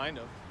guess. Kind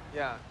of.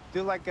 Yeah.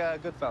 Do like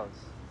Goodfellas.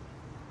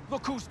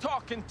 Look who's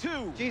talking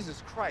to.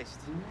 Jesus Christ.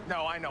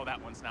 No, I know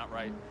that one's not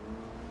right.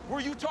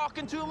 Were you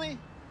talking to me?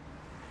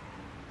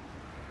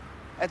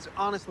 That's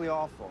honestly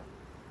awful.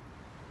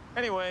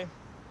 Anyway,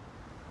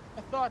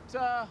 I thought,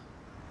 I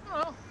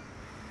don't know,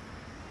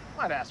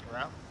 might ask her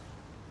out.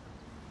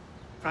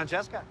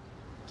 Francesca?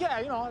 Yeah,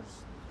 you know, if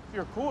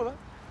you're cool with it.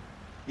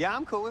 Yeah,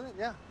 I'm cool with it,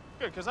 yeah.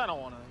 Good, because I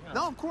don't want to, you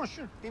know. No, of course,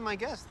 sure. Be my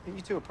guest.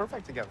 You two are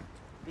perfect together.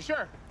 You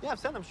sure? Yeah, I've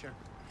said I'm sure.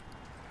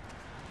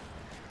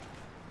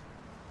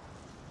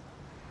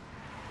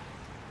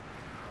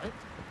 Right?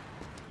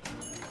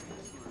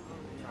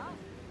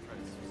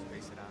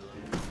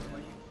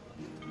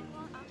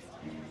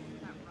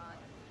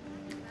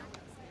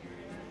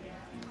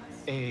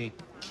 A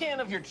can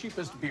of your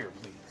cheapest beer,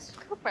 please.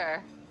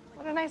 Cooper,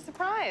 what a nice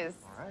surprise.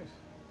 All right.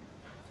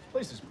 This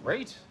place is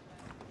great.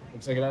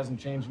 Looks like it hasn't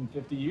changed in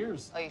 50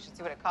 years. Oh, you should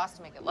see what it costs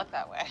to make it look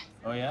that way.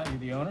 Oh, yeah? You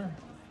the owner?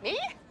 Me?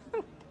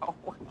 No.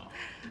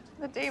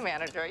 The day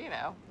manager, you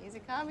know.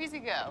 Easy come, easy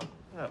go.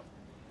 No.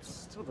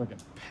 Still drinking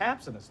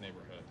Paps in this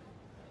neighborhood.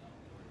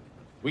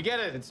 We get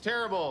it. It's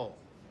terrible.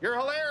 You're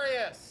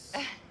hilarious.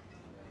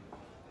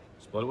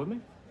 Split it with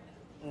me?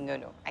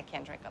 No, I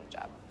can't drink on the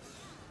job.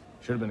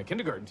 Should have been a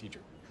kindergarten teacher.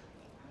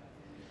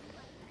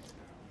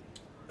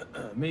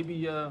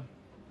 Maybe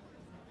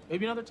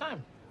another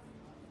time.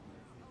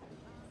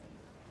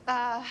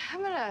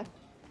 I'm gonna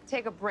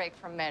take a break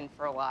from men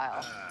for a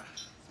while.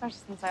 Especially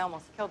since I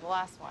almost killed the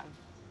last one.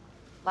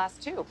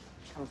 Last two,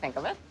 come think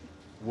of it.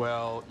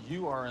 Well,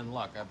 you are in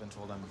luck. I've been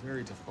told I'm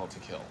very difficult to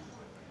kill.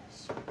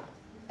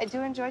 I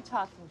do enjoy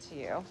talking to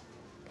you.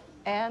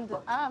 And,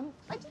 I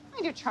do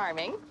find you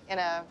charming in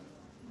a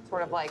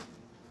sort of like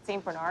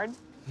St. Bernard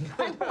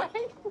kind of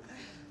way.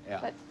 Yeah.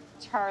 But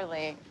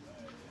Charlie...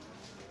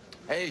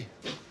 Hey,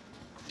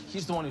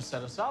 he's the one who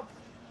set us up.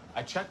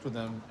 I checked with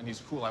him, and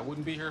he's cool. I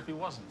wouldn't be here if he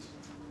wasn't.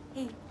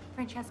 Hey,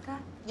 Francesca?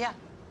 Yeah?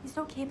 Is it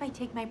okay if I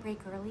take my break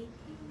early?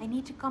 I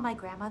need to call my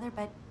grandmother,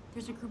 but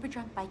there's a group of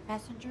drunk bike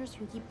messengers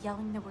who keep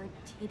yelling the word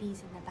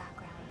titties in the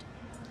background.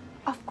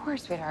 Of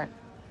course, sweetheart.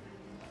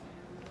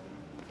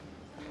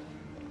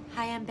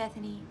 Hi, I'm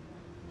Bethany.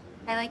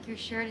 I like your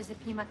shirt. Is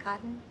it Pima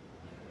cotton?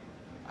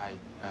 I,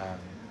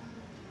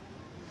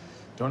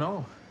 don't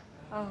know.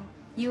 Oh,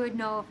 you would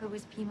know if it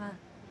was Pima.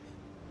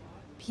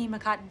 Pima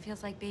cotton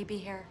feels like baby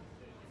hair.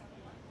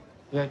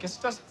 Yeah, I guess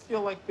it doesn't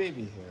feel like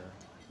baby hair.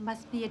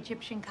 Must be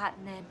Egyptian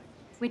cotton then,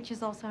 which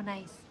is also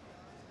nice.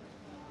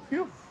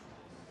 Phew.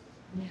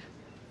 Yeah.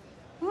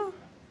 Woo.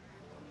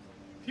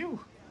 Phew.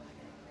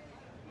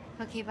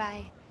 Okay,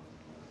 bye.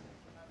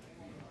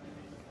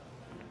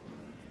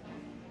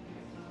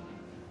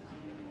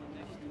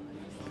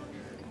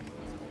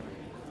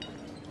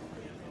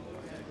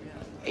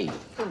 Hey,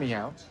 hear me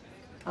out.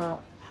 How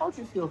would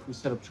you feel if we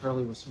set up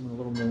Charlie with someone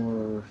a little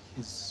more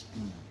his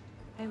speed?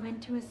 I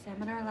went to a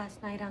seminar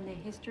last night on the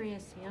history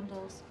of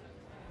sandals.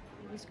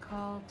 It was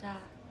called,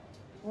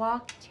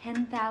 Walk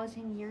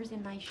 10,000 Years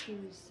in My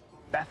Shoes.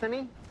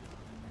 Bethany?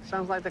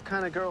 Sounds like the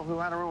kind of girl who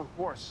had her own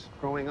horse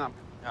growing up.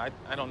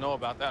 I don't know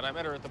about that. I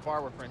met her at the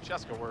bar where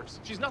Francesca works.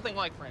 She's nothing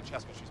like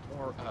Francesca. She's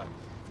more,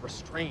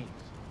 restrained.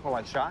 Oh,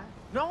 like shy?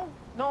 No,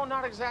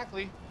 not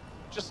exactly.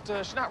 Just,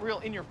 she's not real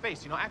in your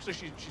face. You know, actually,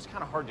 she's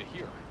kind of hard to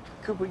hear.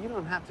 Cooper, you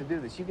don't have to do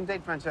this. You can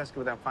date Francesca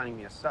without finding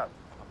me a sub.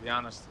 I'll be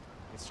honest.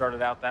 It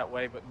started out that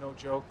way, but no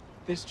joke.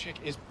 This chick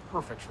is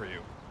perfect for you.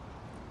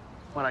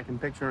 What, I can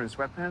picture her in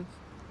sweatpants?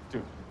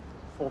 Dude,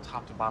 full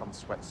top to bottom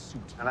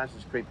sweatsuit. Now, that's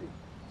just creepy.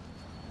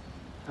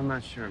 I'm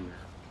not sure, man.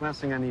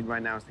 Last thing I need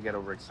right now is to get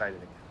overexcited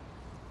again.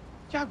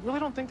 Yeah, I really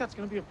don't think that's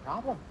gonna be a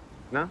problem.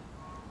 No?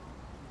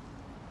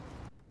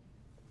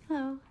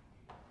 Hello.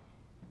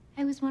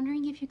 I was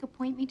wondering if you could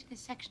point me to the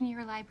section of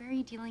your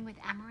library dealing with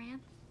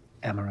amaranth.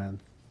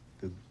 Amaranth,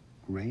 the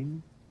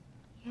grain?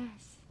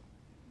 Yes.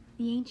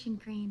 The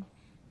ancient grain,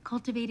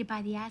 cultivated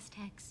by the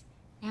Aztecs,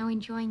 now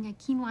enjoying a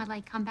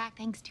quinoa-like comeback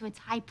thanks to its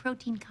high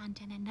protein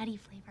content and nutty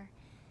flavor.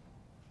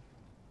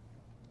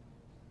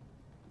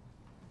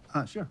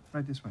 Sure.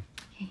 Right this way.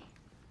 Okay.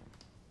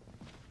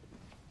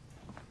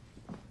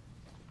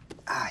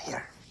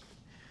 Here.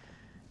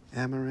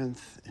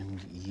 Amaranth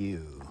and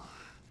you.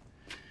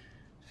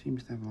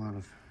 Seems to have a lot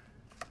of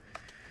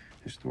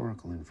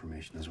historical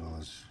information as well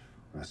as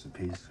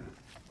recipes.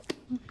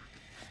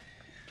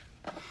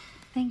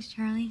 Thanks,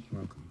 Charlie.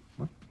 Welcome.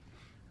 What?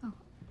 Oh,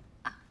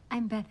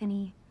 I'm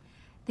Bethany.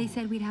 They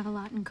said we'd have a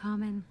lot in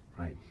common.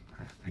 Right.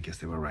 I guess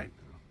they were right.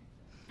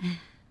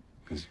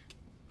 Because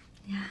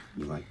Yeah.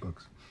 you like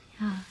books.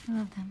 Yeah, I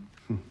love them.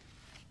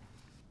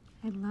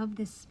 I love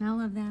the smell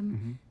of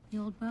them. The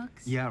old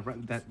books. Yeah,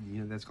 right.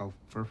 That's called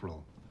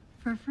furfural.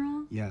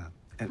 Furfural? Yeah,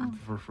 and Oh.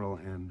 furfural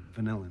and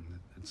vanillin.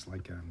 It's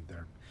like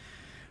they're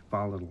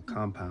volatile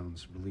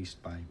compounds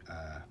released by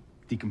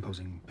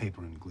decomposing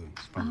paper and glue.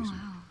 There's probably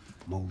some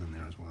mold in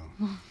there as well.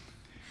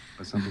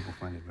 But some people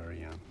find it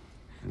very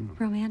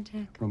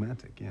Romantic.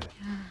 romantic. Yeah.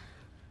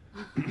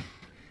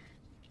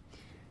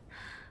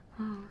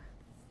 Oh.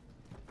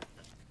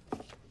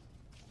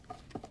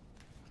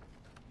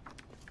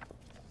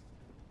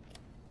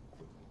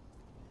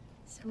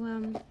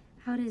 So,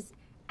 how does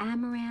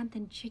amaranth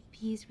and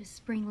chickpeas with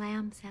spring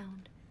lamb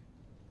sound?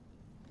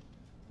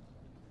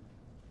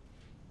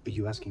 Are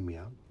you asking me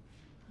out?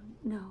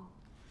 No.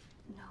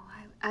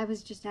 I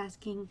was just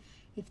asking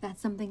if that's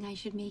something I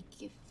should make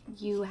if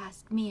you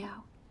asked me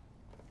out.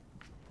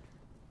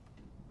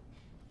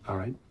 All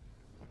right.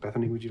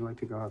 Bethany, would you like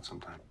to go out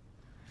sometime?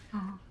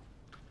 Oh.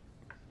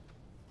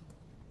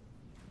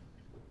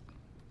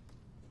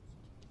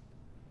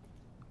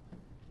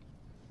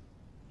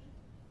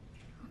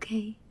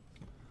 Okay.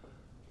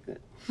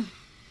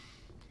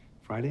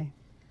 Friday?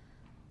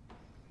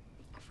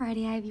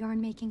 Friday I have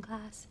yarn making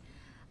class.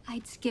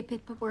 I'd skip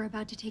it, but we're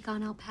about to take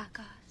on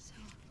alpaca, so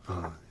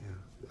Yeah.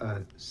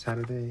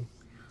 Saturday?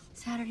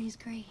 Saturday's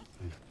great.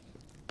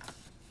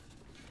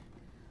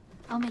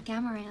 I'll make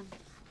amaranth.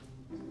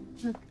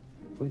 Look.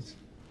 Please.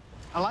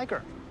 I like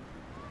her.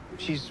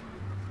 She's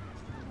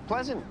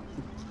pleasant.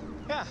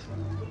 Yeah,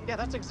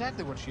 that's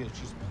exactly what she is.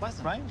 She's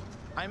pleasant. Right?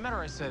 I met her,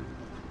 I said,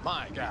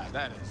 my God,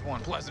 that is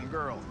one pleasant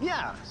girl.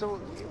 Yeah, so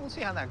we'll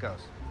see how that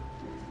goes.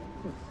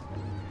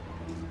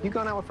 You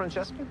going out with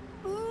Francesca?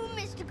 Ooh,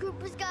 Mr.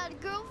 Cooper's got a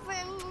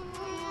girlfriend.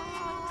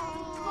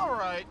 All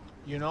right.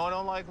 You know I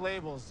don't like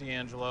labels,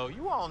 D'Angelo.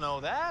 You all know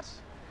that.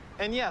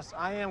 And yes,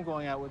 I am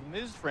going out with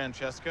Ms.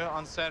 Francesca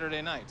on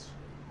Saturday night.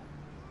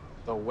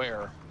 Though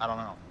where, I don't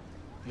know.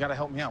 You gotta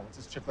help me out. What's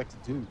this chick like to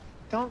do?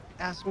 Don't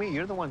ask me.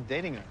 You're the one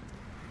dating her.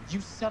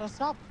 You set us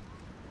up.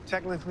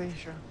 Technically,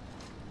 sure.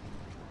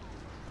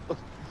 Look,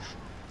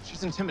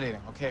 she's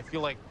intimidating, okay? I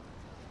feel like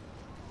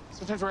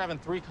sometimes we're having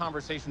 3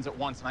 conversations at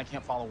once and I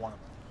can't follow one of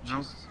them. You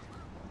know?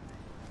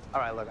 All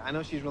right, look, I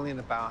know she's really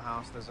into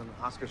Bauhaus. There's an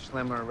Oscar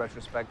Schlemmer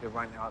retrospective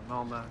right now at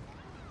MoMA.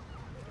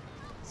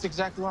 That's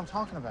exactly what I'm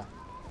talking about.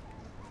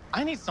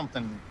 I need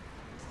something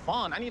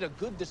fun. I need a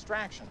good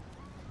distraction.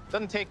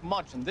 Doesn't take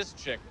much, and this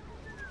chick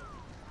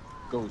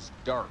goes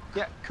dark.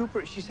 Yeah,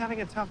 Cooper, she's having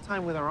a tough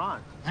time with her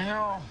aunt. I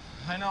know,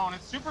 and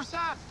it's super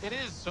sad. It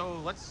is, so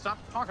let's stop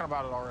talking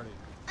about it already.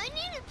 I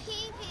need a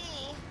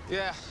pee-pee.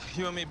 Yeah,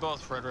 you and me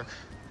both, Frederick.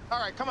 All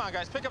right, come on,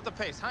 guys, pick up the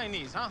pace. High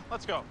knees, huh?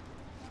 Let's go.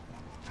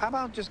 How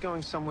about just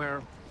going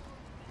somewhere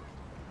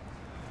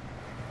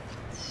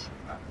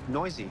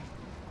noisy?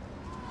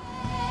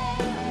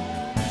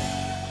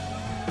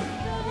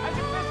 How's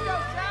your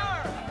Frisco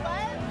sour?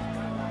 What?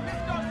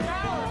 Frisco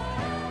sour.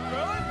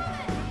 Good?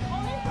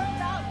 Only for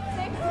about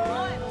 6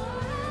 months.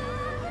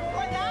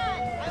 Before that,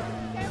 I was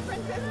in San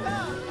Francisco.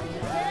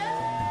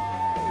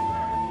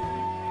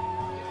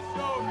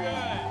 So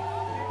good.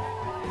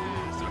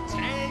 So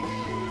take.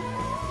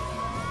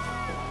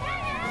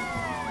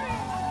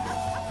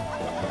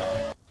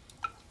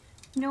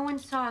 No one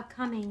saw it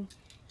coming.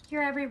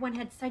 Here everyone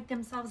had psyched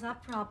themselves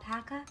up for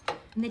alpaca,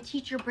 and the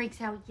teacher breaks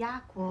out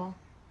yak wool.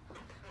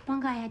 One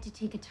guy had to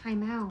take a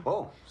time out.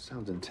 Oh,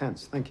 sounds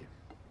intense. Thank you.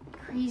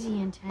 Crazy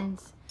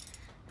intense.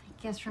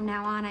 I guess from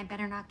now on I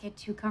better not get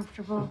too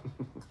comfortable.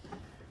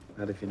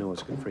 Not if you know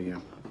what's good for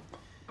you.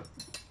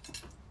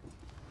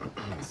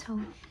 So,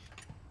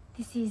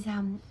 this is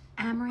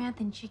amaranth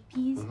and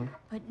chickpeas,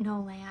 but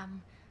no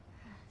lamb.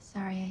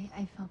 Sorry,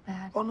 I felt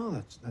bad. Oh, no,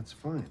 that's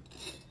fine.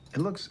 It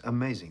looks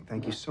amazing.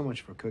 Thank you so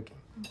much for cooking.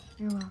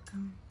 You're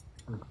welcome.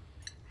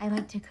 I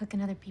like to cook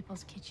in other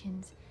people's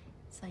kitchens.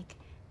 It's like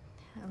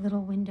a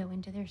little window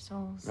into their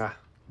souls. Ah,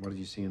 what did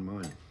you see in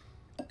mine?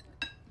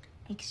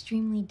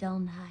 Extremely dull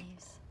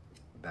knives.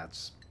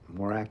 That's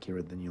more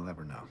accurate than you'll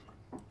ever know.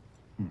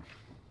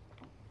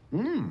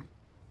 It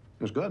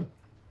was good.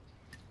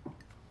 Do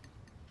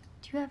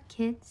you have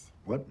kids?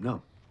 What?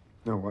 No.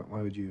 No,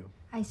 why would you?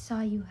 I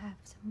saw you have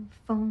some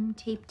foam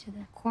taped to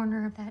the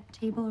corner of that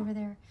table over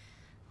there.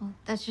 Well,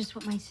 that's just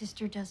what my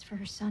sister does for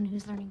her son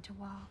who's learning to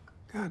walk.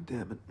 God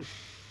damn it.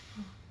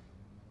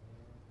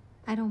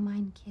 I don't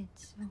mind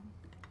kids, so...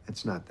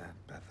 It's not that,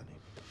 Bethany.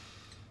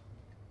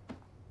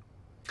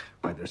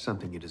 Right, there's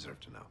something you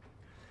deserve to know.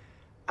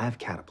 I have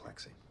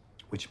cataplexie,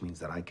 which means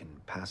that I can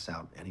pass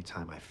out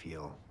anytime I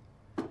feel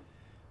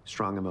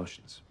strong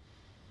emotions.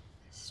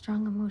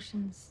 Strong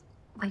emotions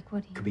Like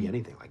what do you Could mean? be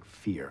anything, like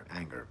fear,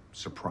 anger,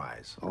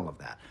 surprise, all of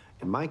that.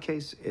 In my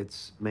case,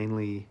 it's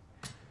mainly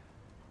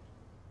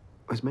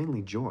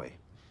joy.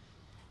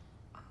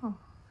 Oh,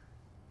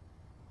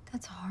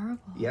 that's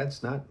horrible. Yeah,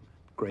 it's not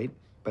great,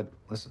 but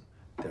listen,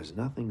 there's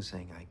nothing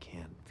saying I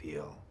can't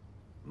feel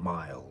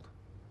mild,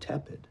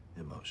 tepid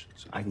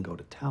emotions. I can go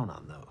to town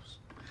on those.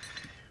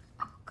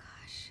 Oh,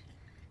 gosh.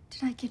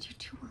 Did I get you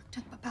too worked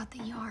up about the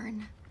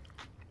yarn?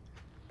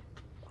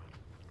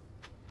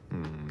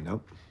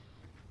 Nope.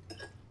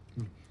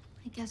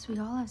 I guess we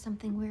all have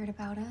something weird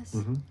about us.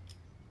 Mm-hmm.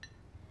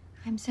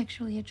 I'm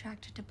sexually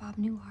attracted to Bob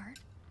Newhart.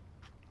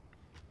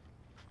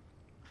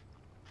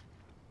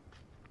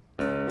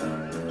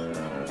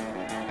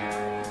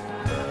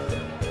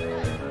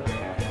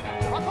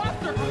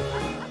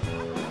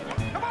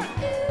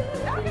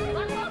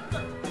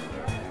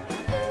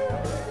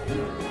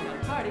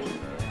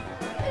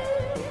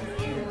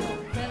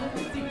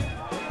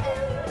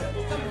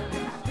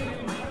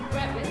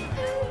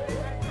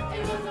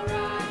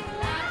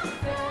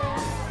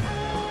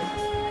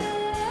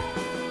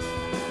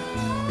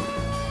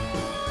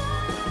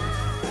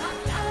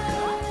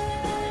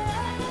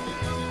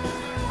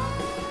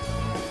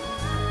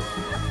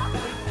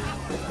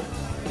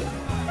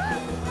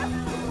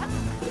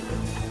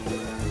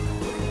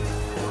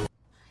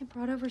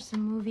 Brought over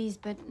some movies,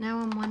 but now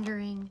I'm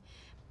wondering,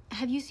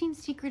 have you seen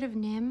Secret of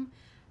Nim?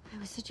 I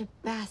was such a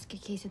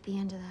basket case at the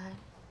end of that.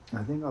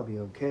 I think I'll be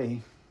okay.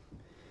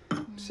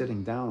 I'm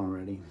sitting down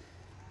already.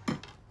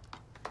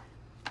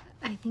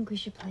 I think we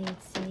should play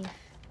it safe.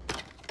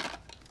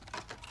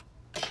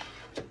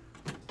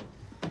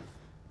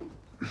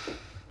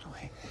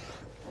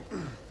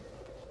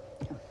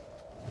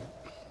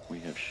 We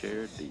have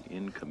shared the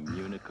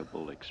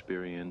incommunicable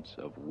experience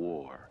of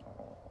war.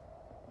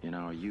 In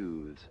our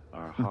youth,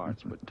 our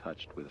hearts were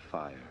touched with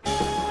fire. The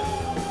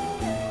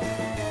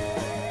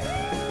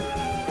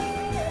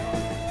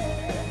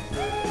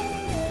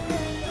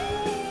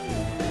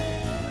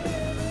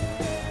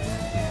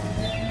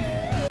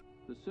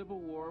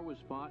Civil War was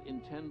fought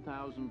in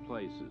 10,000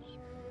 places,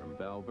 from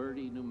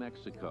Valverde, New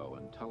Mexico,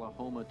 and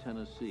Tullahoma,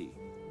 Tennessee,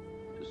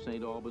 to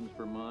St. Albans,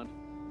 Vermont,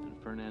 and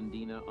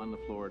Fernandina on the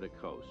Florida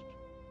coast.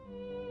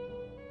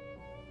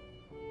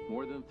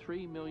 More than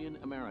 3 million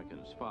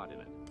Americans fought in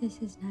it. This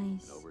is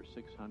nice. Over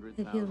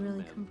 600,000 I feel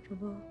really men,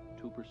 comfortable.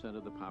 2%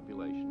 of the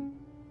population,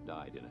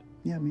 died in it.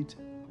 Yeah, me too.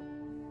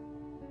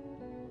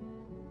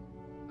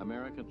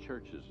 American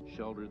churches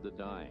sheltered the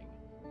dying.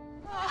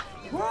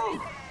 Whoa!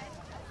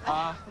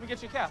 Let me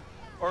get you a cab.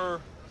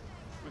 Or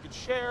we could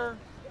share,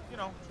 you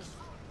know, just...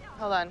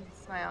 Hold on,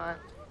 it's my aunt.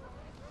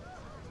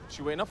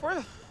 She waiting up for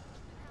you?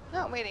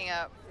 Not waiting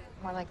up,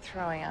 more like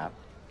throwing up.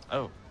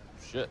 Oh,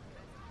 shit.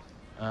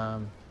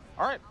 All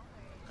right.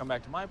 Come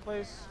back to my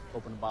place,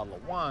 open a bottle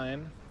of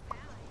wine.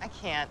 I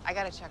can't. I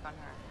gotta check on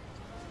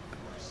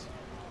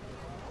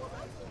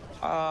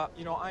her.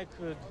 You know, I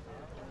could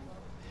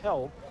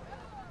help.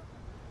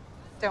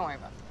 Don't worry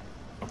about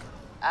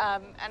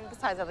that. And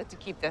besides, I'd like to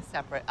keep this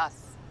separate.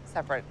 Us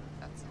separate.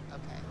 That's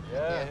okay.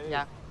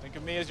 Yeah. Think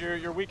of me as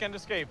your weekend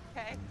escape.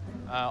 Okay.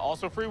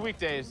 Also free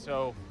weekdays,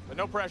 so, but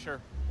no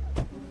pressure.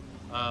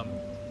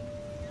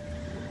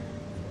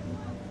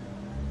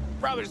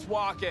 Probably just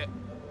walk it.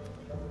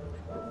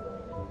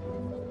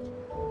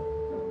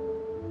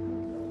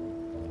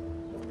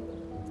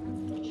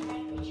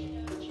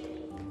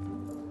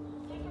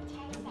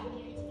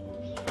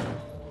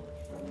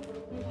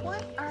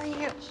 What are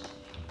you?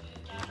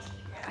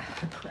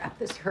 Crap,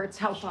 this hurts.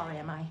 How far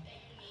am I?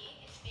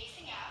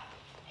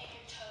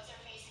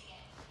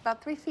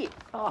 About 3 feet.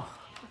 Oh.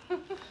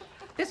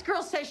 This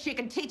girl says she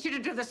can teach you to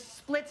do the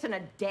splits in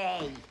a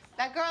day.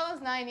 That girl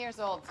is 9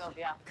 years old,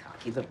 Sylvia.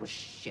 Cocky little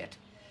shit.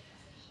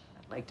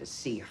 I'd like to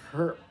see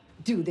her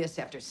do this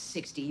after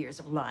 60 years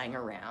of lying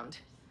around.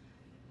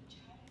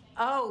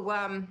 Oh,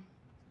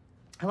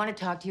 I want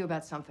to talk to you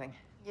about something.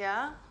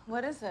 Yeah?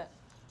 What is it?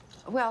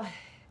 Well,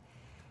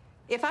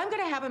 if I'm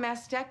gonna have a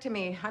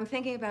mastectomy, I'm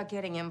thinking about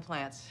getting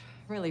implants.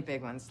 Really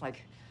big ones,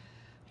 like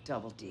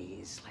double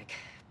Ds, like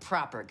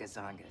proper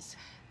gazongas.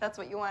 That's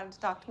what you wanted to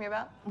talk to me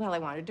about? Well, I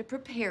wanted to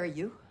prepare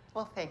you.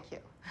 Well, thank you.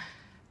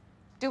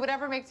 Do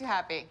whatever makes you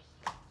happy.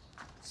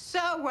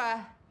 So,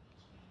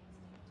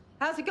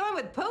 how's it going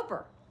with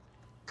Pooper?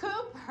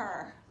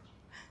 Cooper.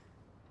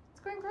 It's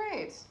going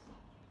great.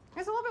 It's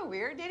a little bit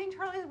weird dating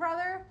Charlie's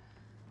brother,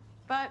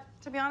 but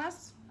to be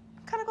honest,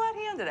 I'm kind of glad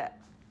he ended it.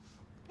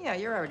 Yeah,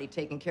 you're already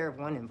taking care of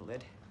one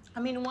invalid. I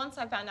mean, once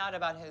I found out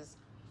about his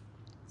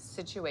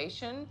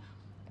situation,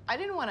 I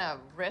didn't want to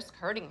risk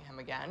hurting him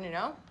again, you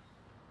know?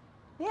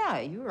 Yeah,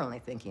 you were only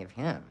thinking of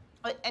him.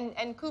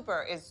 And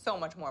Cooper is so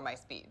much more my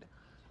speed.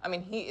 I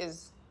mean, he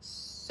is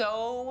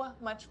so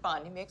much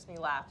fun. He makes me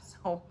laugh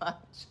so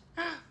much.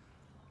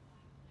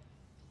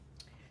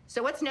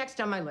 So what's next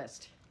on my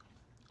list?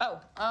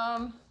 Oh,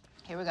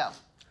 here we go.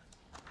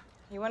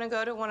 You want to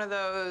go to one of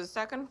those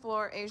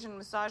second-floor Asian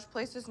massage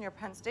places near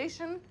Penn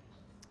Station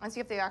and see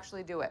if they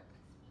actually do it.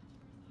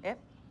 It?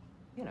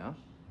 You know.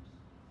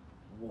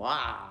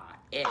 Wow,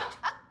 it.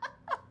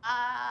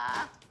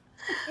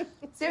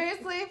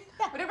 Seriously?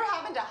 Whatever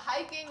happened to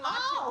hiking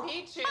Machu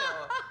Picchu?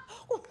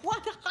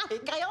 What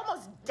hike? I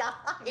almost died.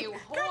 You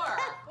whore.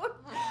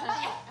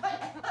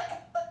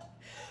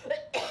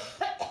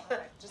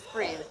 Just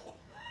breathe.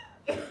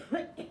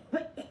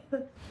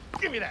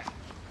 Give me that.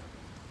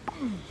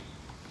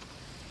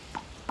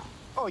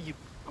 Oh, you.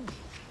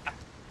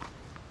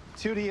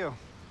 Two to you.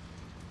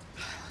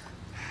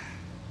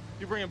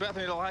 You bringing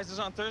Bethany to Liza's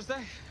on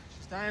Thursday?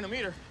 She's dying to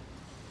meet her.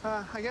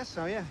 I guess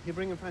so, yeah. You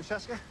bringing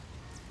Francesca?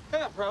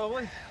 Yeah,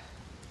 probably.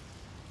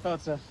 Well,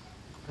 it's a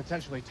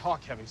potentially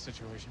talk-heavy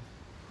situation.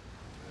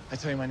 I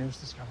tell you my newest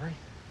discovery.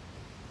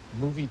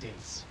 Movie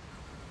dates.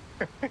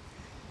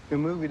 The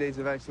movie dates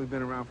have actually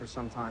been around for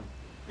some time.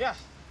 Yeah,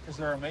 because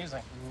they're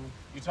amazing.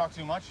 You talk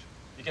too much,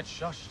 you get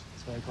shushed.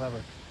 It's very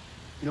clever.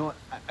 You know what?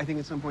 I think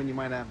at some point you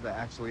might have to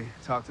actually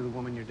talk to the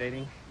woman you're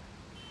dating.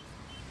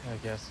 I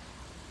guess.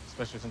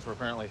 Especially since we're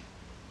apparently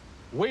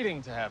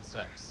waiting to have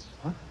sex.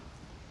 What?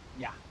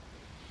 Yeah.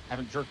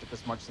 Haven't jerked it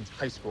this much since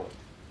high school.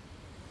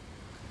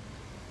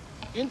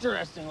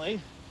 Interestingly,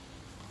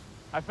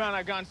 I found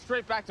I'd gone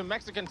straight back to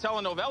Mexican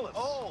telenovelas.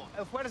 Oh,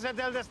 Fuerza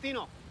del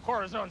Destino.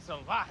 Corazón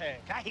Salvaje,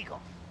 Cajico.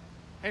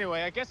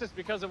 Anyway, I guess it's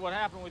because of what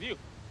happened with you.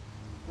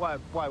 Why?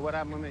 What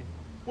happened with me?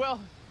 Well,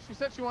 she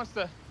said she wants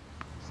to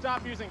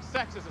stop using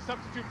sex as a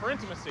substitute for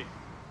intimacy.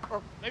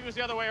 Or maybe it was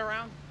the other way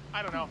around.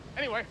 I don't know.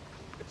 Anyway,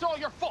 it's all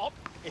your fault.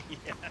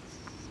 Yes.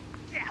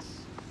 Yes.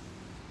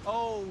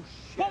 Oh,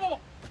 shit. Whoa.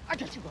 I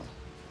got you, brother.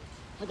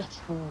 I got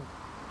you.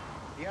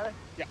 You got it?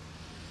 Yeah.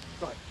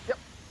 Go ahead. Yep.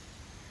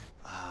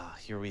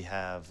 Here we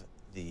have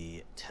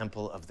the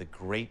Temple of the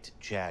Great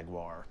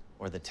Jaguar,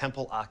 or the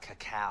Temple a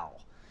Cacao.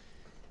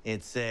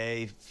 It's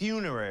a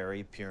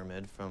funerary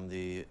pyramid from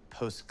the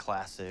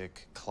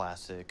post-classic,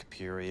 classic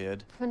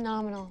period.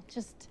 Phenomenal.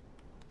 Just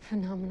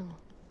phenomenal.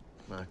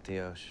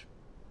 Maktios.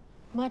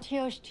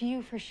 Matios to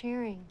you for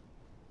sharing.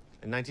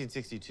 In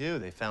 1962,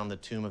 they found the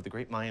tomb of the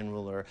great Mayan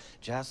ruler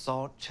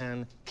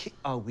Jasal-Chan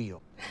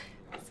Kiawil.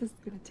 This is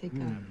gonna take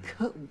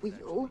a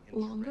wheel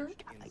longer.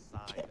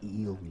 Can't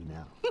yield me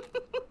now.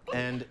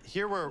 And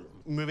here we're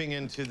moving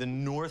into the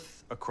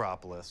North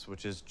Acropolis,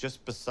 which is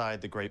just beside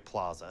the Great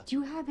Plaza. Do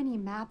you have any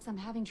maps? I'm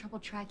having trouble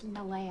tracking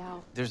the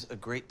layout. There's a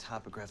great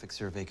topographic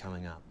survey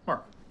coming up.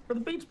 Mark, for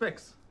the beach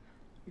pics.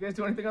 You guys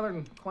do anything other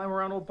than climb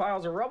around old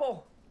piles of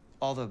rubble?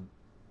 All the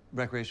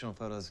recreational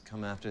photos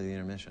come after the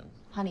intermission.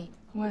 Honey.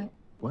 What?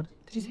 What?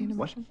 Did you say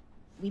intermission?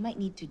 We might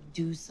need to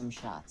do some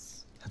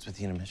shots. That's what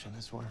the intermission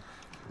is for.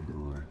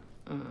 Or...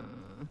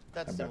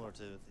 That's similar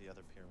to the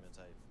other pyramids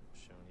I've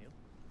shown you.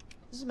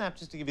 This is a map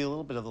just to give you a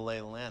little bit of the lay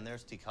of the land.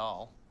 There's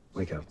Tikal.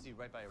 Wake up.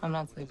 I'm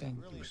not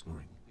sleeping. You were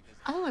snoring.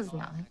 I was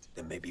not.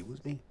 Then maybe it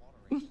was me.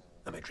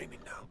 Am I dreaming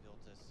now?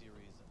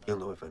 You'll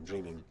know if I'm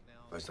dreaming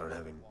if I start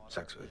having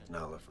sex with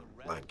Nala from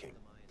Lion King.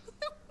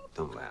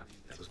 Don't laugh.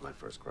 That was my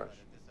first crush.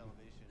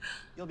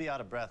 You'll be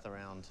out of breath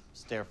around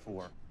stair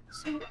 4.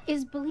 So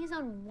is Belize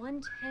on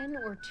 110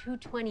 or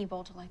 220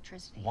 volt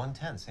electricity?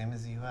 110, same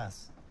as the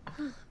U.S.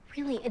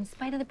 Really, in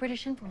spite of the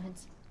British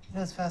influence? You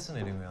know, it's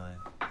fascinating, really.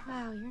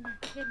 Wow, you're not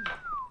kidding.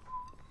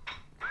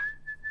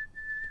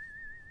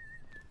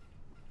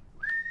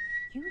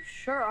 You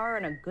sure are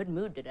in a good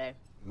mood today.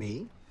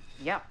 Me?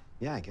 Yeah.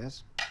 Yeah, I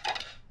guess.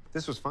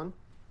 This was fun.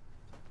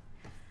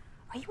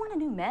 Are you on a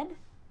new med?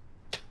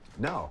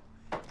 No.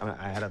 I mean,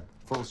 I had a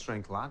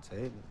full-strength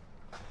latte.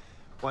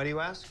 Why do you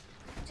ask?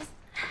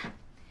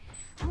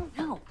 I don't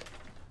know.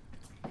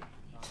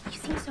 You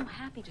seem so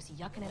happy just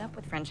yucking it up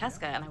with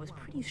Francesca, and I was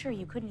pretty sure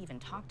you couldn't even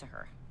talk to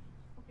her.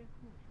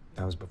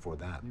 That was before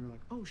that. And you were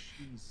like, oh,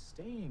 she's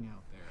staying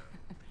out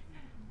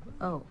there.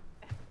 Oh.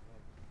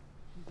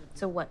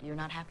 So what, you're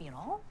not happy at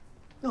all?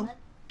 No,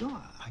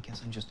 I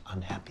guess I'm just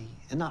unhappy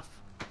enough.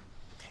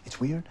 It's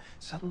weird.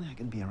 Suddenly I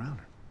can be around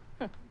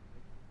her.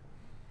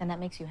 And that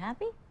makes you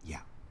happy? Yeah.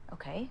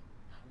 Okay.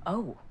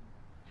 Oh.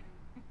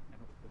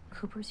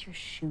 Cooper's your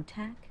shoe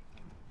tack?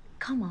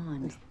 Come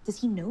on. Does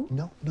he know?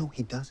 No,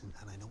 he doesn't.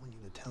 And I don't want you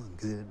to tell him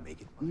because it'd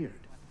make it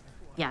weird.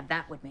 Yeah,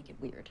 that would make it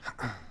weird.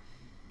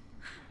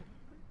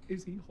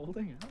 Is he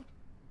holding out?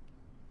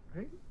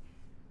 Right?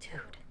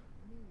 Dude,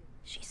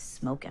 she's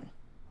smoking.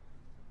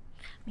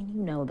 I mean,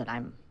 you know that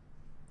I'm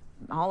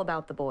all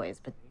about the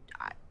boys, but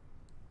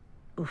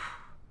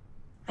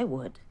I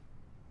would.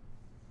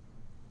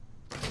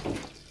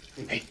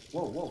 Hey,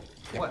 whoa.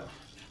 Yeah. What?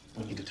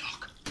 We need to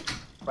talk.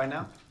 Right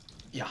now?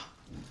 Yeah.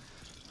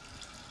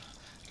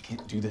 I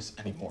can't do this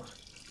anymore.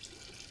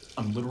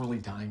 I'm literally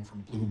dying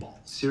from blue balls.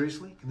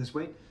 Seriously? Can this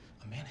wait?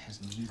 A man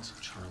has needs,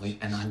 Charlie,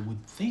 and I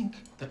would think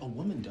that a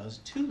woman does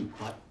too,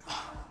 but...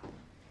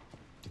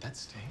 Did that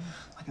sting?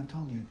 Like I'm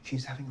telling you,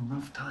 she's having a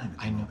rough time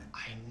at the moment.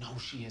 I know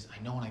she is.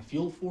 I know, and I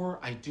feel for her.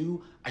 I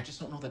do. I just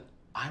don't know that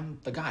I'm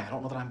the guy. I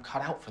don't know that I'm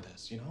cut out for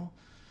this, you know?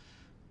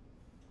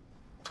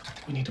 I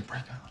think we need to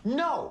break up.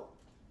 No,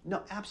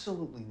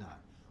 absolutely not.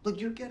 Look,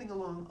 you're getting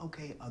along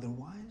okay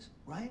otherwise,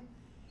 right?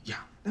 Yeah.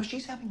 Now,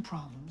 she's having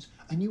problems,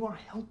 and you are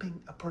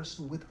helping a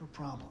person with her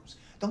problems.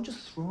 Don't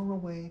just throw her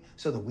away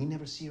so that we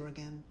never see her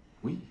again.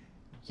 We?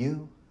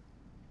 You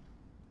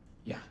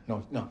Yeah,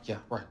 no, yeah,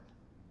 right.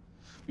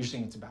 You're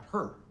saying it's about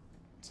her.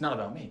 It's not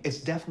about me. It's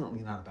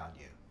definitely not about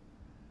you.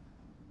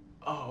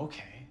 Oh,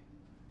 okay.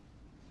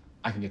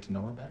 I can get to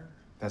know her better?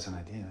 That's an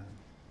idea.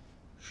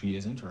 She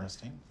is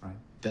interesting. Right.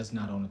 Does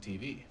not own a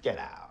TV. Get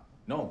out.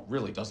 No,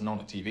 really doesn't own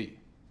a TV.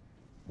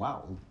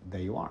 Wow, well,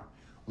 there you are.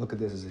 Look at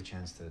this as a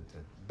chance to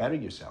better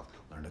yourself.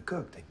 Learn to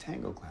cook, take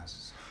tango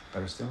classes.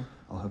 Better still,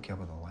 I'll hook you up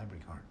with a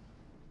library card.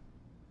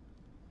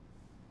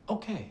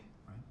 Okay.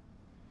 Right?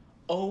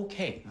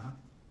 Okay.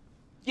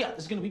 Yeah, this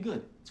is gonna be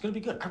good. It's gonna be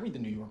good. I read the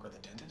New Yorker, The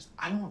Dentist.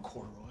 I own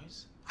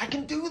corduroys. I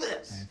can do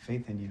this. I have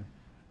faith in you.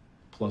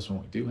 Plus,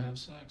 when we do have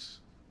sex,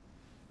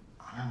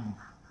 I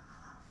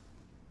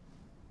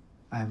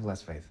have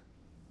less faith.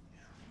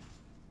 Yeah.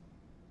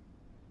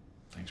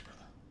 Thanks,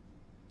 brother.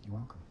 You're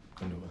welcome.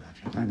 Couldn't do it without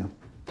you. I know.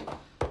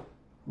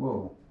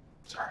 Whoa.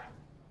 Sorry.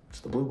 It's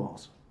the blue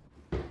balls.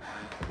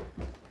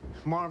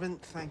 Marvin,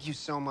 thank you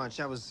so much.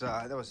 That was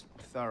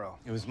thorough.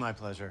 It was my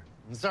pleasure.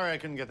 I'm sorry I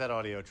couldn't get that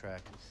audio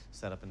track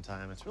set up in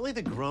time. It's really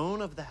the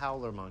groan of the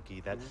howler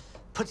monkey that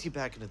puts you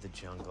back into the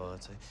jungle.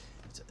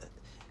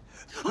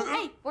 Oh,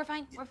 hey, we're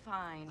fine. We're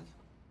fine.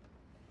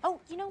 Oh,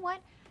 you know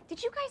what?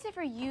 Did you guys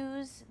ever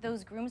use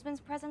those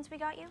groomsmen's presents we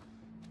got you?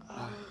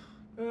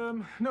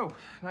 No,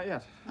 not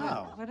yet.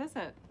 Oh. What is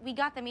it? We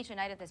got them each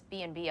night at this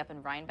B&B up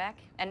in Rhinebeck,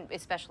 and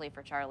especially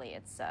for Charlie,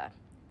 it's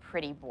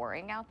pretty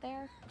boring out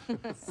there.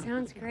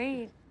 Sounds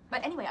great.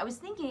 But anyway, I was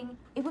thinking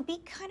it would be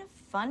kind of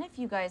fun if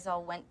you guys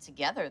all went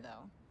together,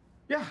 though.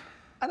 Yeah.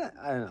 I don't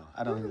know.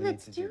 I don't think we need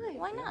Let's to do it.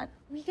 Why not?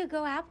 We could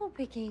go apple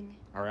picking.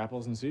 Are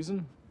apples in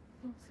season?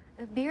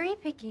 Berry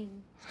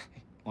picking.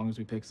 As long as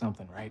we pick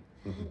something, right?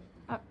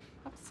 That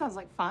sounds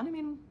like fun. I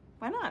mean,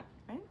 why not,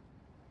 right?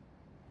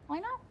 Why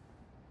not?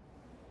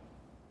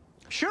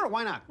 Sure,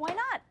 why not? Why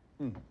not?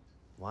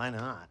 Why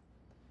not?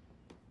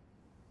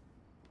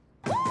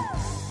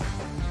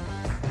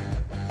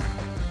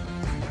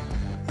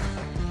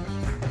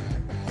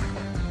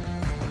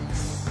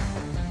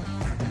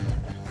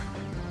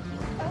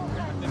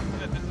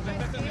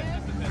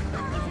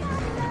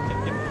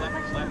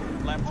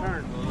 Left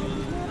turn.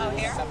 Oh,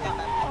 here?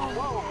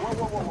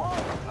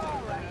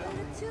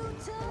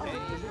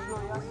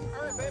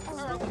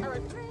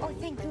 Oh,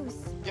 thank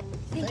Goose. Yep.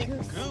 Thank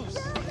Goose.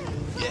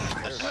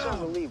 Yeah. I'm so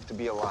relieved to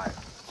be alive.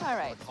 All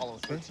right. Apollo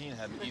 13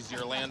 had an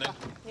easier landing.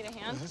 Need a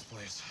hand? This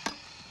place.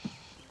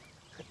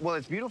 Well,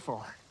 it's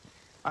beautiful.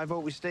 I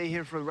vote we stay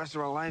here for the rest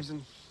of our lives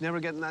and never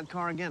get in that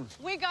car again.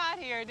 We got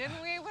here,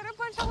 didn't we? What a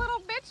bunch of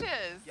little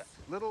bitches. Yeah,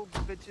 little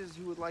bitches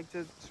who would like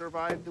to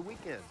survive the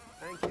weekend.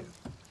 Thank you.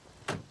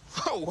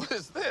 Whoa, what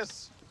is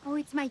this? Oh,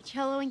 it's my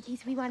cello in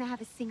case we want to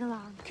have a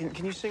sing-along.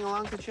 Can you sing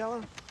along to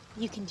cello?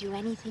 You can do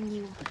anything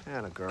you want.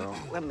 Atta girl.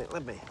 Let me.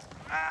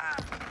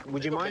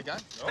 Would you mind? No,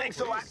 Thanks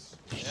a lot.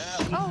 Yeah.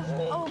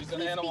 Oh, he's an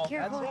please animal. be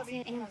careful. It's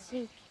an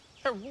antique.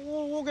 Here,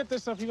 we'll get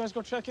this stuff. You guys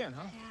go check in,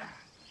 huh?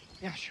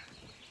 Yeah, sure.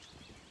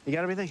 You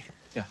got everything?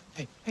 Yeah.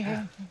 Hey.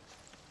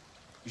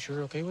 You sure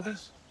you're okay with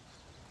this?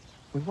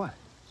 With what?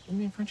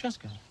 You and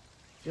Francesca.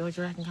 I feel like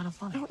you're acting kind of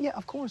funny. Oh, yeah,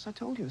 of course. I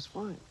told you it's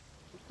fine.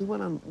 We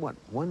went on, what,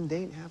 one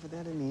date, half of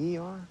that in the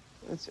ER?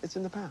 It's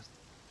in the past.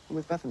 I'm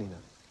with Bethany now.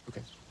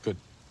 Okay, good.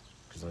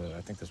 Because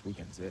I think this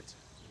weekend's it.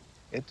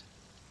 It?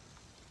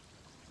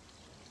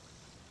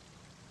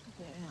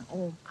 Yeah.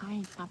 Oh,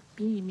 ay,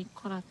 papi, mi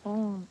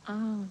corazón.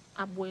 Ah,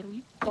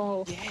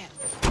 abuelito. Yeah.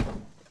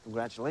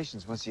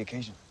 Congratulations. What's the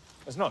occasion?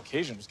 There's no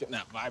occasion. Just getting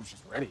that vibe.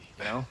 She's ready,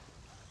 you know?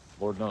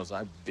 Lord knows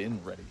I've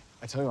been ready.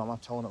 I tell you, I'm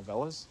off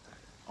telenovelas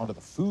onto the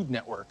Food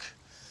Network.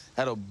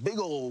 Had a big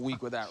old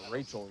week with that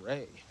Rachel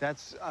Ray.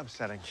 That's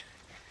upsetting.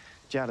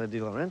 Giada De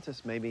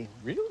Laurentiis, maybe.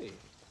 Really?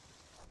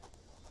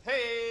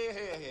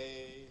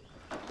 Hey.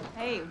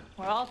 Hey,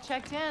 we're all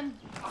checked in.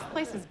 This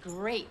place is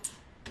great.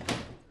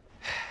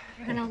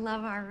 You're gonna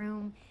love our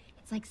room.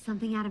 It's like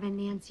something out of a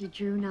Nancy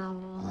Drew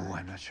novel. Oh,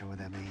 I'm not sure what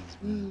that means.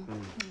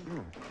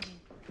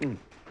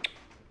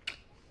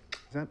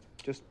 Is that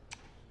just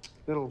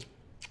little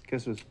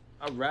kisses?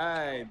 All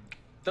right.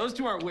 Those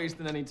two aren't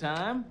wasting any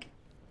time.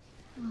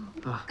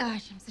 Oh,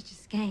 gosh, I'm such a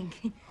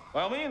skank.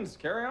 By all means,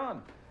 carry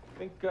on. I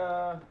think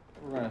we're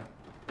gonna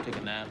take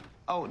a nap.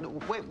 Oh, no,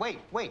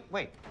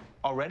 wait.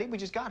 Already? We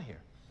just got here.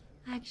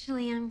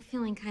 Actually, I'm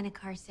feeling kind of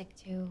car sick,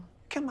 too.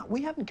 Come on,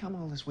 we haven't come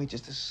all this way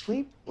just to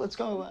sleep. Let's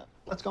go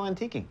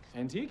antiquing.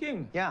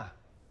 Antiquing? Yeah.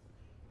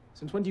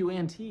 Since when do you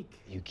antique?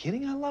 Are you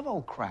kidding? I love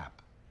old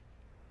crap.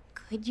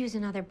 Could use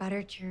another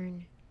butter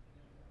churn.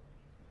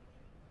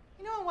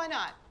 You know what, why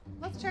not?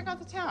 Let's check out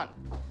the town.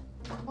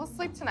 We'll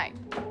sleep tonight.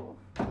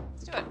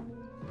 Let's do it.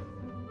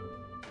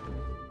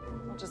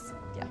 We'll just,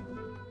 yeah.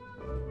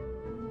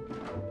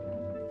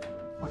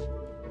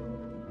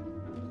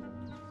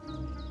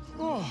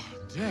 Oh,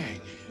 dang.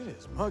 It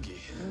is muggy.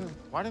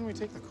 Why didn't we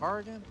take the car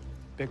again?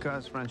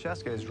 Because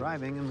Francesca is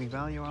driving and we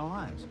value our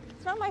lives.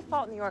 It's not my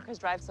fault New Yorkers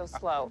drive so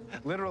slow.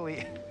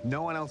 Literally,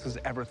 no one else has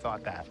ever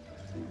thought that.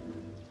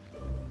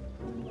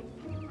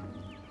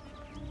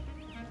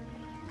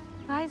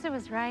 Liza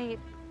was right.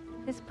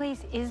 This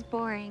place is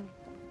boring.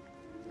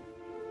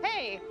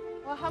 Hey,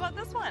 well, how about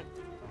this one?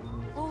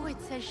 Oh, it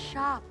says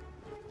shop.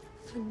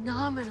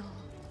 Phenomenal.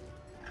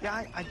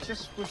 Yeah, I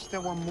just wish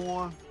there were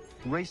more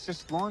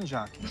racist lawn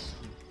jockeys.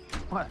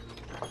 What?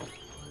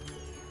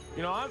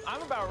 You know,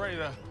 I'm about ready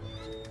to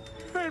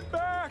head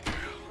back.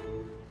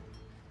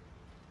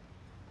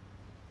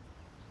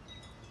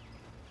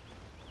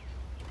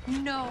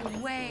 No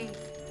way.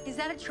 Is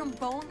that a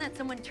trombone that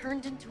someone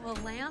turned into a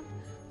lamp?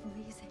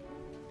 Amazing.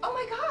 Oh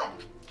my God!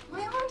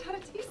 My aunt had a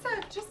tea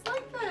set just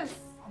like this.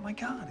 Oh my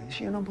God, is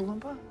she an Oompa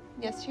Loompa?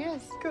 Yes, she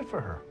is. Good for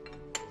her.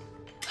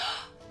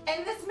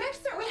 And this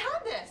mixer, we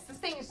had this. This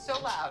thing is so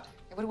loud.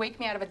 It would wake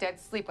me out of a dead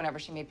sleep whenever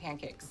she made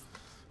pancakes.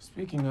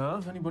 Speaking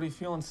of, anybody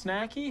feeling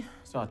snacky?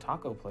 Saw a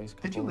taco place.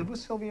 Did you live with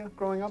Sylvia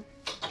growing up?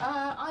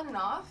 On and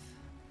off.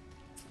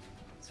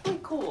 It's really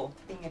cool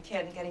being a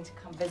kid and getting to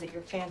come visit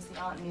your fancy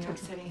aunt in New York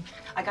City.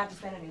 I got to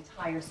spend an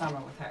entire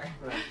summer with her.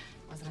 Right.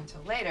 It wasn't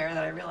until later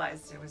that I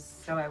realized it was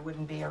so I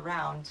wouldn't be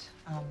around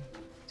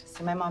to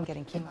see my mom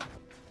getting chemo.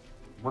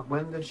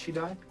 When did she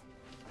die?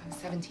 I was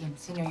 17,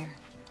 senior year.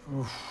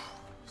 Oof,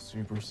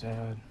 super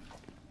sad.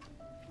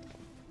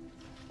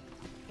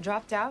 I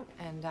dropped out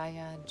and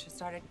I just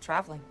started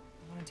traveling.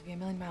 I wanted to be a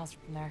million miles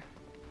from there.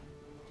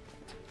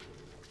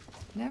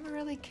 Never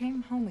really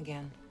came home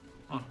again.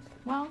 Huh.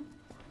 Well,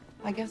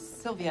 I guess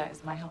Sylvia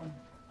is my home.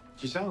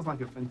 She sounds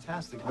like a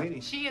fantastic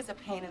lady. She is a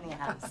pain in the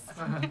ass,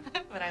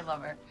 but I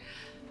love her.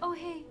 Oh,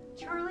 hey,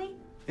 Charlie,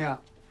 Yeah.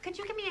 could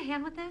you give me a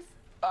hand with this?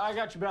 I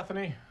got you,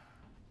 Bethany.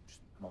 Just,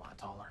 I'm a lot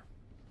taller.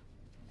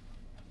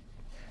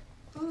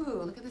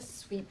 Ooh, look at this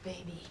sweet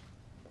baby.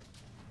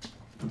 Do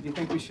you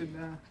think we should,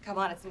 Come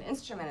on, it's an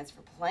instrument. It's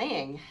for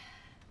playing.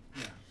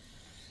 Yeah.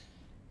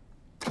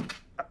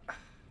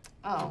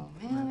 Oh,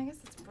 man, I guess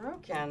it's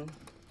broken.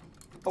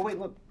 Oh, wait,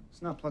 look.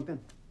 It's not plugged in.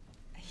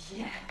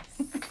 Yes.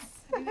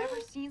 Have you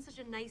ever seen such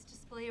a nice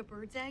display of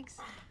birds' eggs?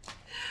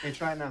 Hey,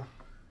 try it now.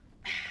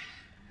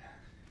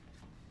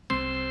 Oh,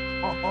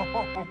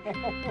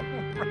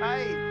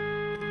 right.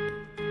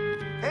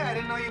 Hey, I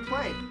didn't know you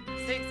played.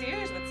 6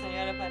 years with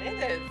Senora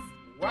Paredes.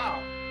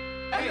 Wow.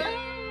 Hey, do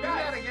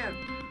that again.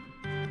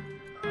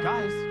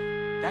 Guys,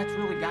 that's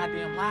really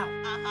goddamn loud.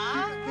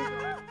 Uh-huh.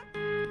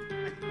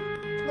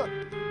 Look.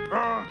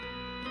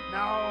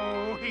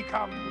 Now he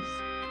comes.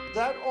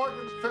 That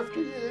organ's 50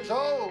 years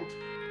old.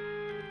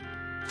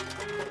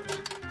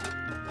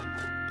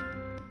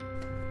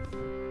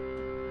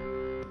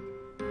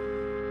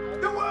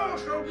 The world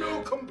showed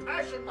no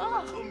compassion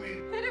to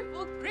me.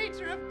 Pitiful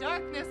creature of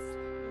darkness.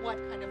 What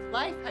kind of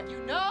life had you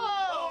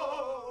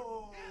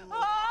known?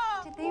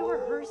 Did they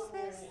rehearse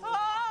this?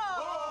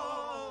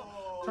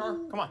 Tar,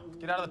 come on,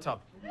 get out of the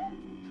tub.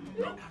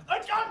 Don't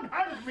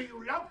hand me,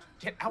 you lout.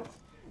 Get out.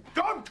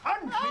 Don't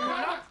hand me, you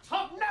lout.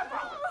 Never.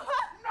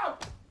 No.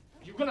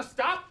 You gonna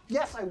stop?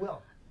 Yes, I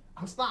will.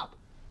 I'll stop.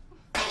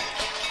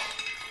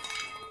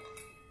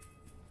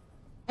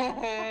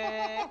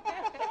 I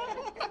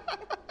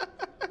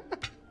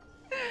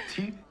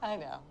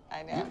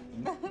know.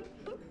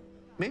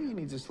 Maybe you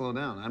need to slow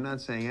down. I'm not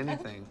saying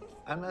anything.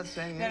 I'm not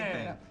saying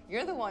anything. No.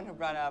 You're the one who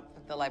brought up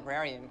the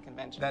librarian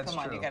convention. That's Come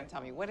on, true. you gotta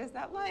tell me, what is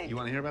that like? You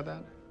want to hear about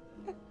that?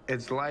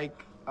 It's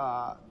like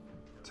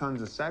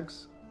tons of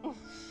sex,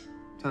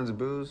 tons of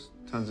booze,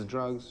 tons of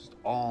drugs, just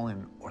all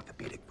in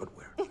orthopedic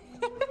footwear.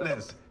 It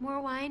is. More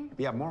wine?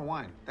 Yeah, more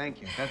wine. Thank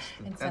you. That's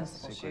And that's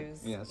sensible the secret.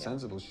 shoes. Yeah,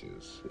 sensible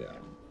shoes. Yeah.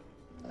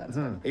 That's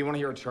good. Hey, you want to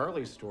hear a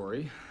Charlie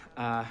story?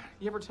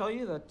 He ever tell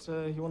you that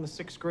he won the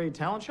 6th grade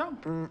talent show?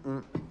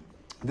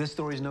 This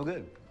story's no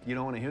good. You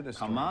don't want to hear this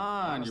Come story.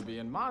 on, you're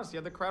being modest. You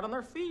had the crowd on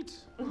their feet.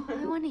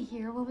 I want to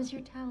hear. What was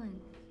your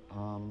talent?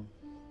 Come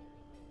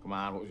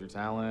on, what was your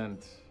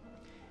talent?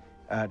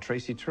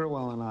 Tracy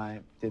Turwell and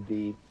I did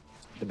the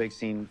big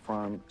scene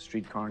from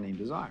Streetcar Named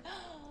Desire.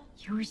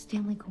 You were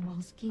Stanley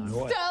Kowalski?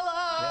 Stella!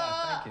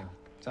 Yeah, thank you.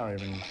 Sorry,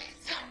 everyone.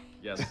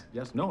 Yes,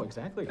 no,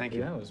 exactly. Thank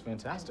you. Yeah, it was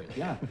fantastic.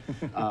 Yeah.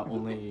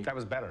 Only... That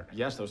was better.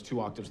 Yes, those 2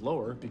 octaves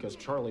lower because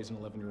Charlie's an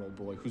 11-year-old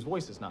boy whose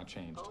voice has not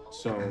changed.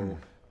 So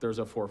there's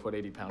a 4-foot,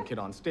 80-pound kid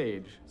on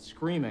stage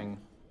screaming,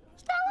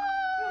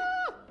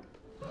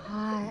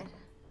 Hot.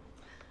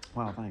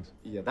 Wow, thanks.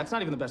 Yeah, that's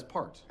not even the best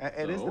part.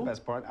 It is the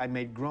best part. I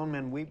made grown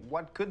men weep.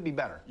 What could be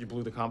better? You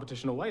blew the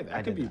competition away. That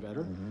I could did be that.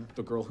 better.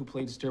 The girl who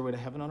played Stairway to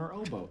Heaven on her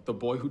oboe. The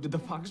boy who did the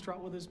foxtrot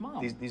with his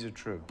mom. These are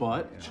true.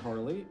 But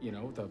Charlie, you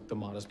know, the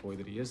modest boy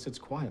that he is, sits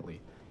quietly.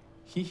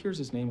 He hears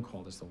his name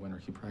called as the winner.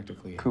 He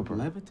practically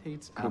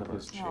levitates out of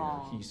his chair.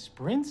 Aww. He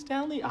sprints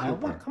down the aisle.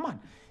 What? Come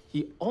on.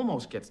 He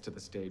almost gets to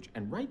the stage,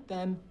 and right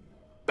then,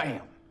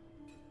 bam,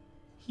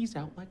 he's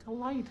out like a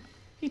light.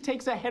 He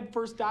takes a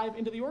headfirst dive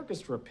into the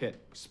orchestra pit,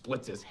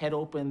 splits his head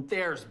open.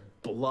 There's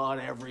blood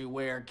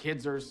everywhere.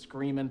 Kids are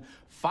screaming.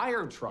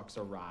 Fire trucks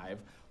arrive.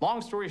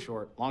 Long story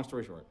short,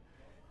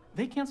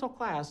 they cancel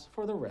class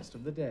for the rest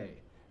of the day.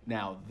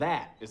 Now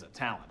that is a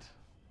talent.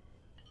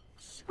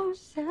 So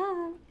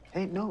sad.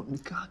 Hey, no,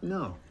 God,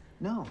 no.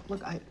 No,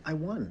 look, I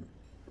won.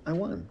 I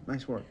won.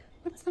 Nice work.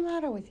 What's the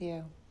matter with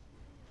you?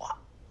 What?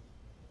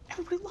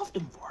 Everybody loved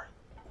him for it.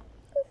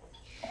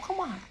 Oh, come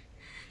on.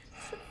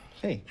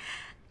 Hey.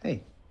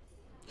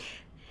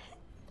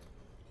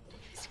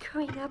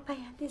 Growing up, I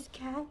had this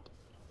cat,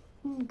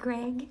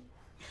 Greg.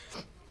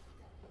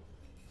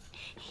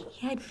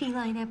 He had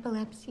feline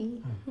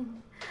epilepsy.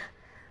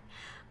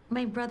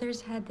 My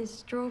brothers had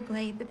this strobe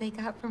light that they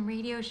got from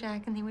Radio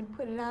Shack, and they would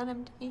put it on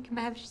him to make him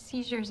have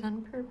seizures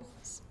on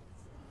purpose.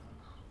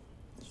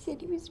 He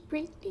said he was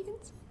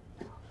breakdancing.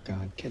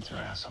 God, kids are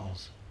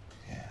assholes.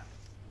 Yeah.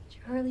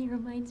 Charlie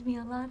reminds me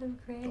a lot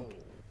of Greg.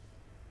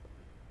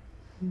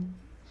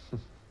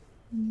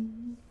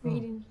 Right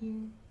in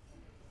here.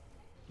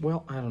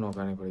 Well, I don't know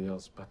about anybody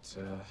else, but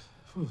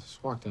this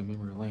walk down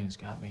memory lane has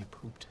got me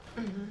pooped.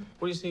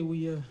 What do you say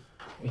we hit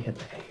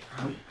the hay?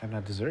 Haven't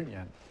had dessert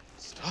yet.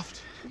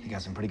 Stuffed. You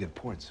got some pretty good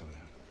ports over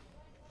there.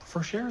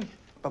 For Sherry.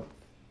 But,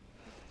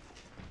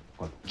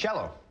 well,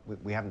 cello.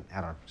 We haven't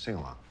had our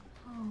sing-along.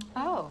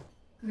 Oh.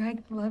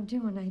 Greg loved it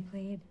when I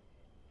played.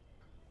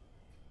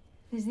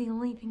 It was the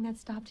only thing that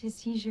stopped his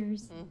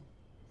seizures.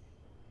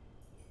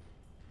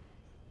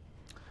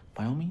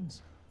 By all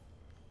means.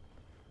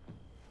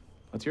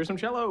 Let's hear some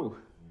cello.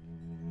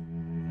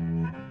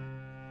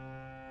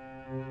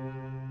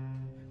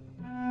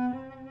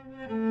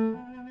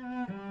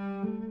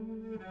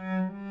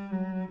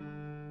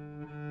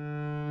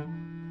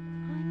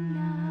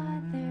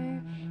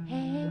 Another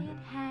head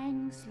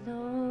hangs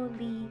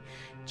slowly,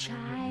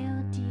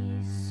 child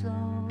is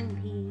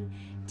slowly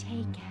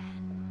taken.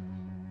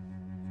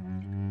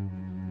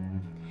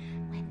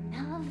 When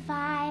the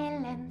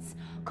violence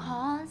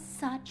caused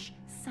such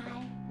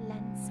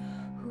silence,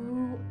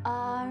 who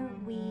are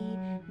we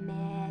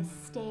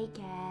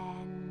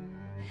mistaken?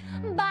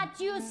 But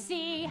you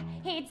see,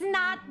 it's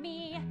not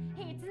me,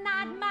 it's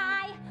not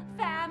my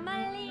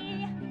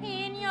family.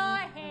 In your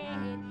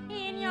head,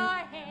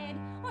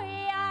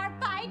 we are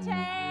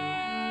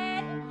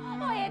fighting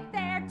with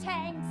their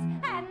tanks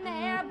and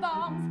their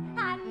bombs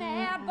and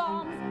their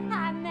bombs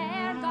and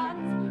their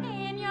guns.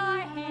 In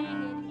your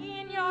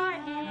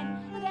head,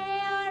 they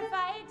are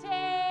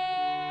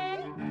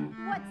fighting.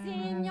 What's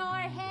in your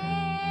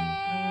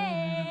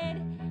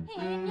head?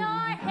 In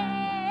your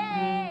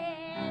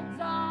head,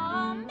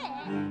 zombie,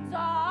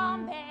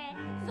 zombie,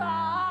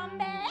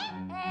 zombie.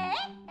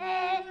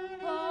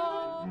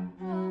 Oh,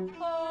 oh,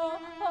 oh,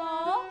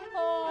 oh,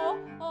 oh,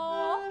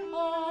 oh,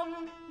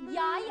 oh.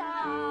 Yeah,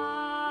 yeah,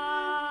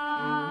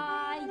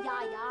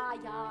 yeah, yeah,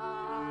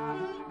 yeah.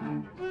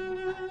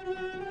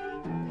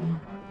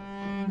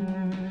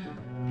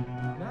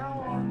 Now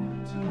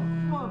on to the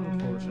fun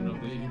portion of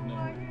the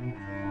evening.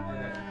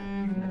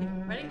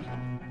 Ready?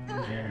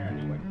 Yeah,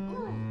 anyway.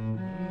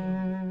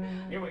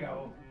 Here we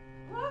go.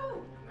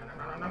 Whoa!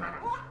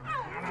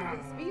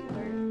 Speed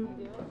alert.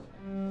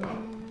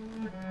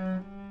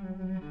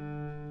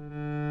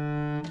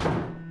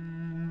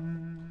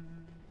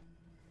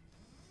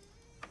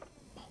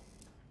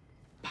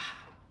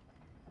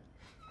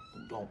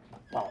 You do.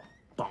 Oh!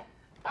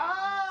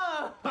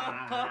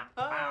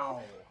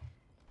 Ow.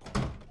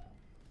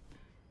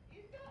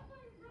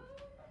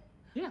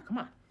 Yeah, come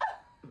on.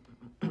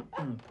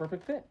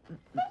 Perfect fit.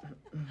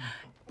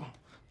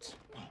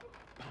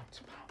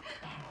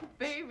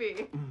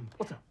 Baby.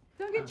 What's up?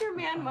 Don't get your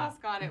man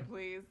musk on it,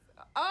 please.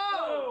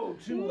 Oh!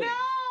 Too late. No!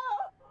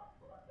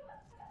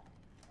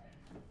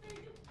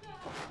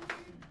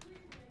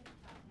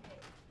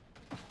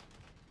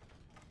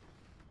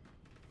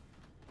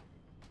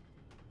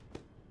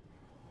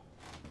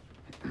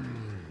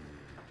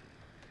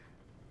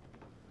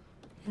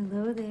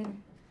 Hello there.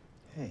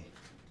 Hey.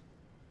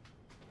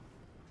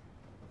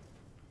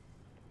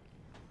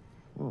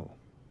 Whoa.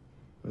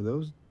 Are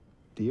those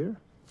deer?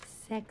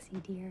 Sexy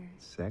deer.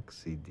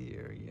 Sexy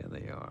deer. Yeah,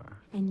 they are.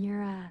 And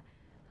you're a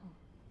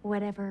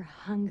whatever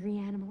hungry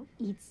animal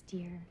eats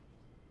deer.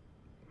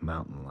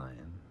 Mountain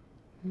lion.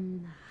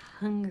 The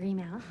hungry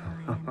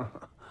mountain lion.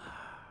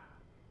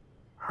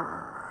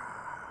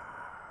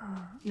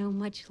 No,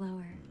 much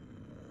lower.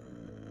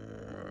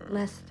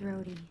 Less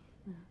throaty.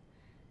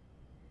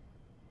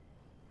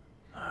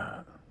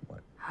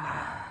 What?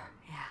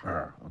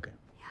 Yeah. Okay.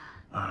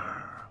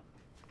 Yeah.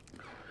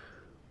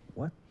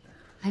 What?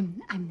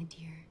 I'm the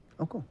deer.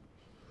 Oh, cool.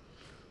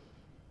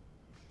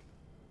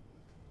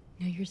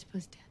 No, you're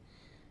supposed to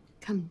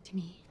come to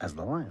me. As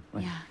the lion.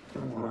 Right. Yeah.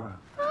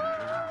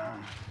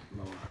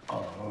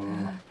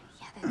 Oh.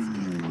 Yeah, that's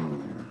good.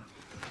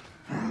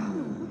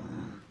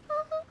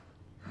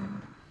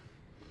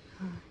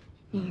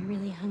 You're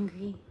really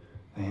hungry.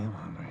 I am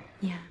hungry.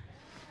 Yeah.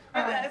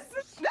 Yes.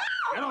 No!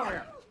 Get over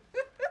here.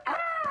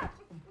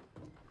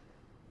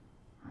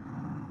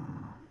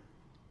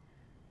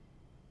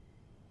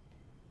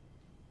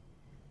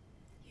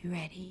 You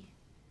ready?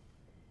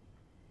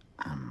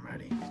 I'm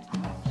ready.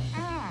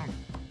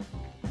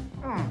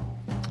 Are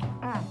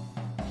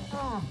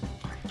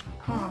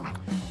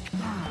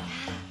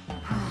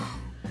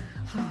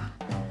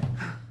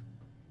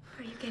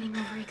you getting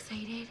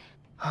overexcited?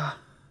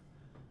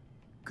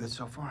 Good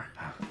so far.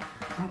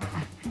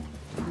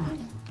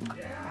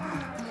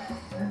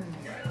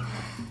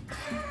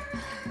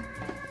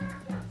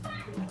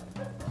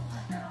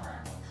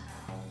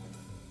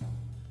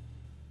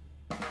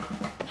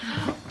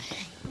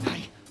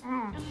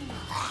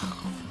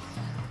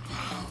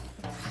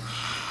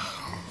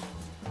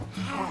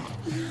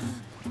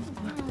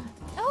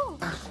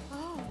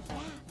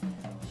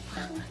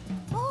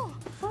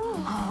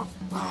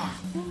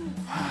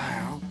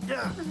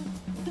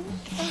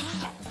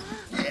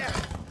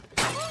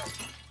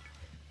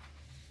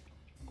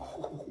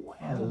 Oh,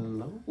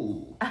 hello.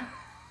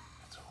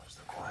 That's always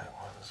the quiet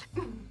ones.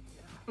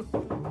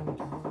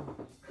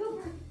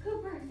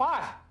 Cooper!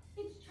 What?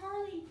 It's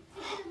Charlie.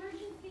 It's an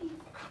emergency.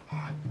 Come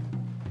on.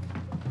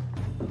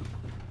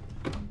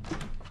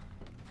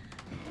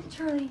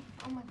 Charlie.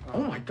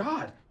 Oh my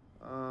God.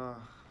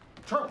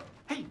 Charlie,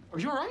 hey, are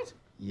you all right?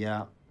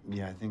 Yeah,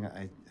 I think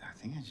I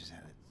just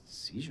had a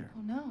seizure.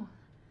 Oh no.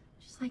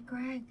 Just like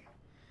Greg.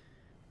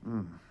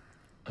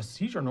 A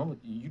seizure? Normally,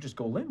 you just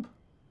go limp.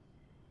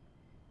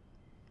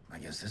 I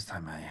guess this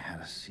time I had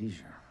a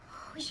seizure.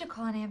 We should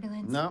call an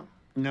ambulance.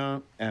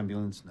 No,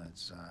 ambulance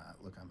nuts.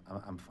 Look,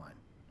 I'm fine,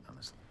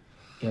 honestly.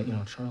 Yeah, you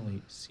know,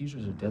 Charlie,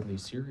 seizures are deadly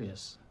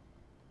serious.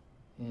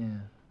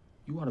 Yeah,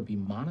 you ought to be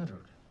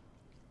monitored.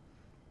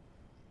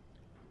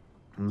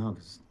 No,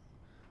 because,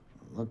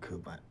 look,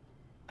 Coop,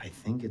 I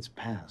think it's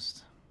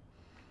past.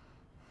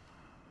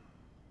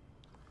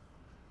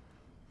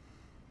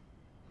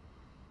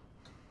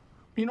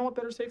 You know what?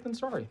 Better safe than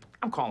sorry.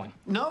 I'm calling.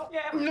 No.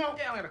 Yeah, I'm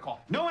gonna call.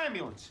 No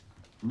ambulance.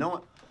 No.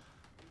 Look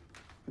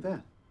at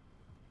that.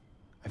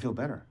 I feel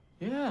better.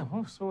 Yeah,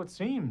 well, so it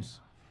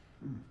seems.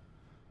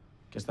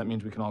 Guess that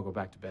means we can all go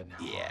back to bed now.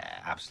 Yeah,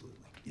 absolutely.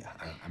 Yeah,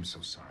 I'm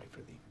so sorry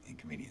for the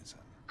inconvenience.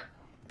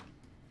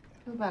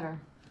 Feel better.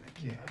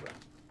 Yeah.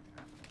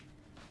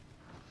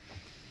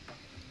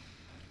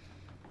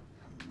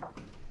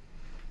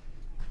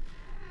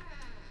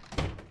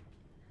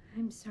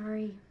 I'm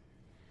sorry.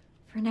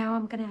 For now,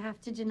 I'm gonna have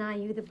to deny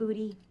you the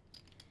booty.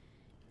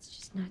 It's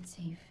just not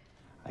safe.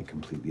 I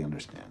completely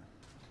understand.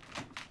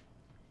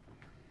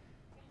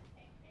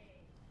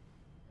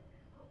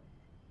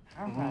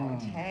 All right,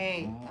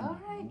 hey. All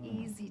right,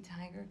 easy,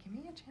 Tiger. Give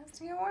me a chance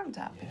to get warmed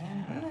up.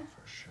 Yeah,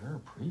 for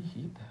sure.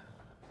 Preheat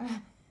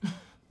that.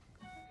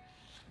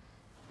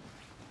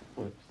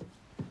 Look,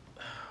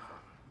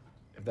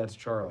 if that's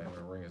Charlie, I'm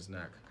gonna wring his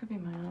neck. Could be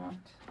my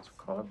aunt. So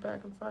call it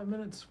back in 5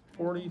 minutes.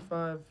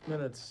 45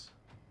 minutes.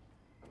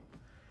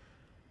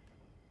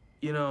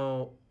 You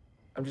know,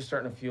 I'm just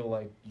starting to feel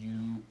like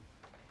you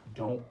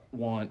don't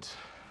want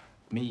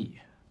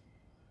me.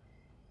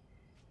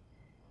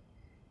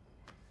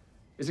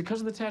 Is it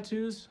because of the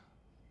tattoos?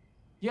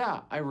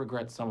 Yeah, I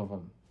regret some of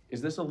them. Is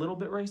this a little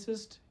bit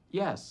racist?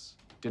 Yes.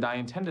 Did I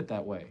intend it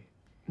that way?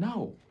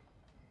 No.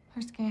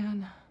 Her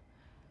scan.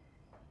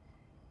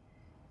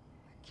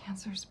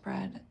 Cancer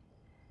spread.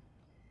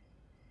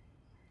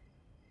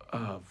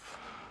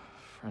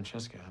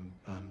 Francesca,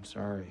 I'm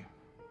sorry.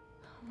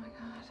 Oh my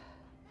God.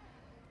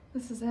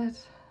 This is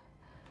it.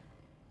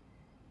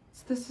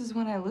 This is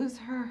when I lose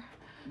her.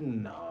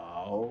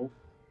 No.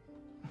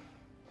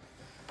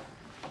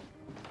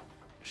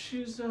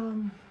 She's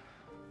gonna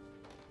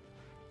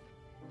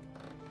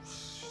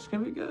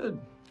be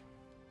good.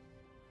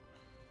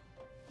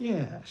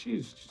 Yeah,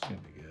 she's gonna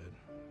be good.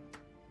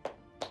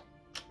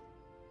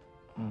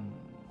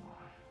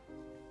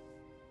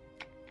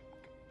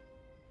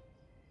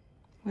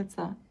 What's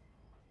that?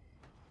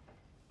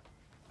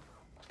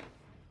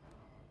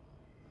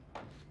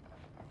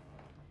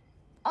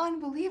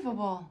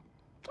 Unbelievable.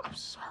 I'm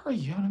sorry,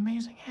 you have an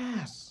amazing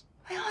ass.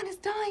 My aunt is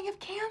dying of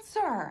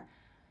cancer.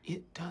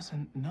 It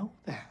doesn't know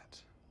that.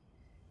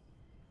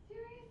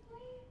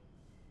 Seriously?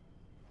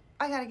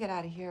 I gotta get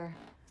out of here.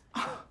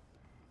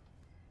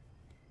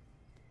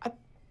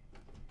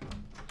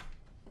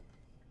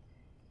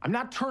 I'm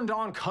not turned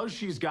on 'cause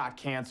she's got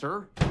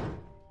cancer.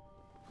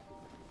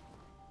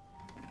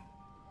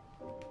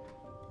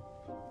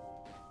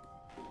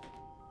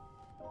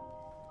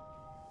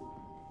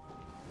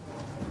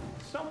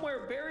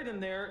 Somewhere buried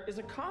in there is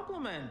a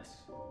compliment.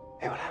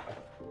 Hey, what happened?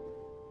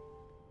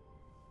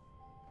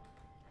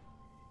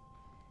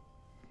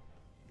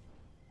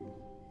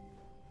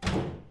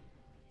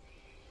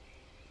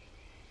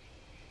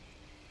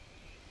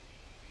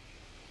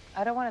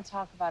 I don't want to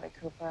talk about it,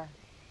 Cooper.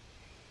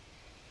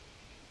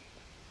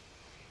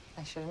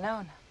 I should have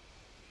known.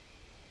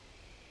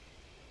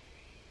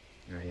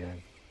 Yeah.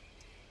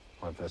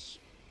 Want this?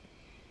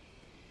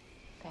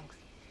 Thanks.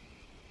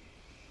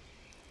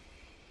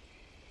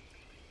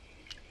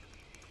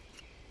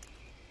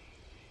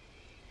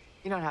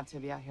 You don't have to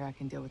be out here. I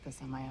can deal with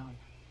this on my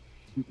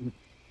own.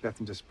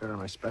 Nothing to spare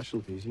my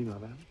specialties, you know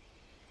that.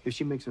 If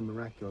she makes a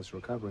miraculous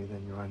recovery,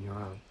 then you're on your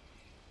own.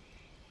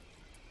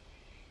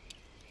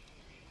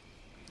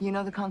 You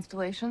know the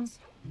constellations?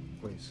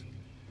 Please.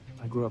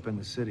 I grew up in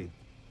the city.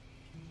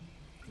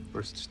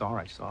 First star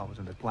I saw was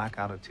in the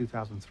blackout of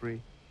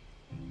 2003.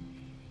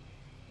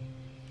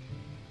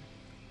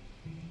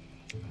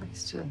 I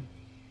used to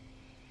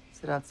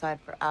sit outside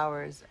for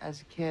hours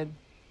as a kid,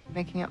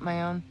 making up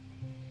my own.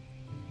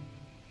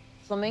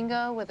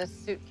 Flamingo with a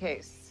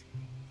suitcase.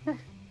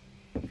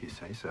 If you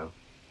say so.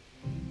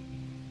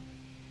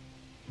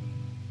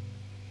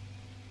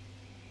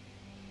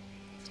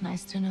 It's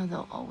nice to know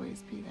they'll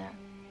always be there.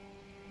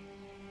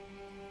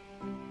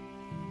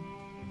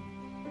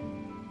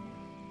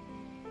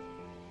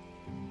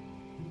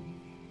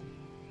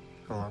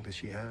 How long does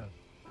she have?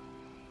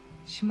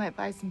 She might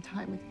buy some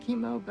time with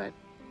chemo, but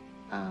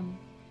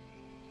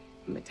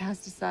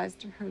metastasized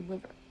to her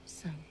liver,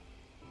 so.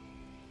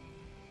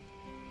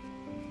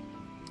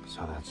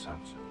 So that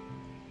sucks.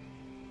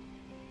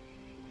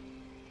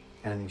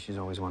 Anything she's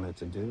always wanted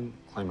to do?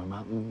 Climb a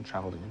mountain,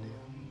 travel to India?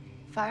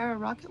 Fire a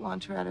rocket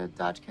launcher at a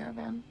Dodge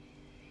Caravan.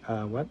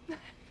 What?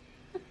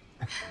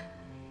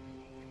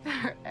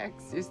 Her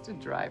ex used to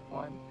drive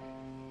one.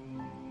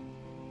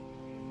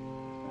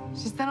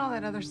 She's done all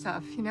that other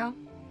stuff, you know?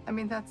 I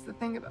mean, that's the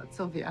thing about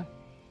Sylvia.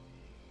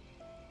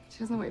 She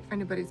doesn't wait for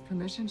anybody's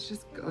permission, she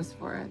just goes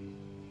for it.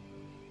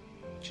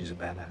 She's a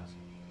badass.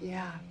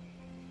 Yeah.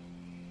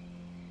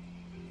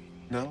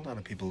 Not a lot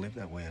of people live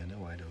that way, I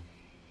know I don't.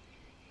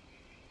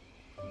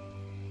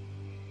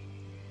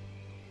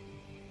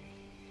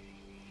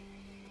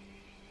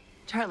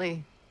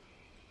 Charlie,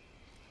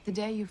 the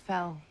day you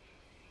fell,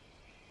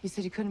 you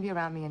said you couldn't be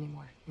around me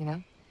anymore, you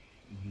know?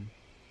 Mm-hmm.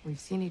 We've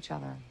seen each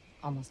other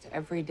almost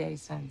every day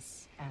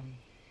since, and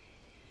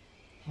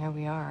here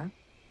we are.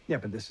 Yeah,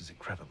 but this is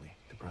incredibly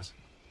depressing.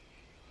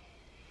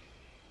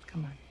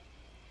 Come on.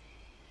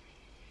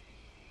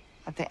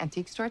 At the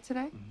antique store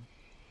today?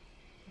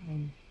 I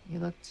mean, you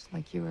looked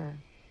like you were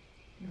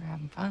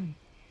having fun.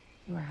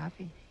 You were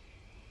happy.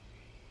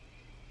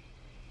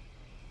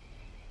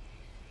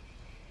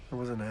 I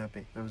wasn't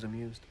happy. I was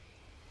amused.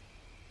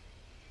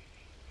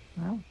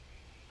 Well,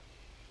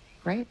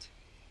 great.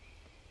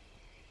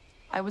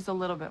 I was a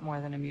little bit more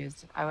than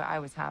amused. I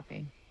was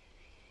happy.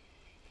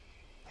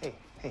 Hey,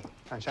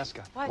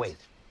 Francesca. What? Wait,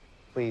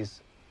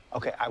 please.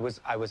 Okay, I was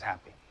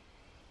happy.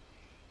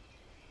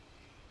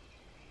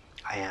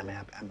 I am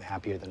happy. I'm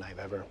happier than I've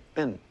ever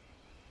been.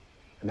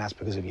 And that's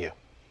because of you.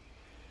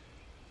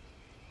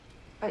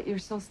 But you're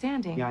still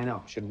standing. Yeah, I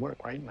know. Shouldn't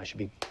work, right? I should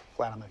be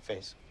flat on my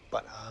face.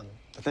 But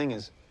the thing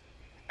is,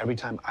 every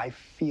time I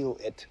feel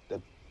it,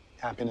 the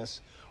happiness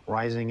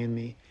rising in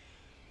me,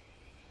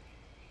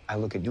 I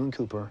look at you and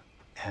Cooper,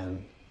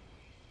 and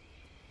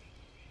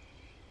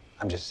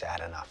I'm just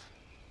sad enough.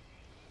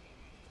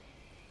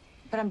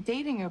 But I'm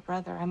dating your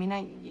brother. I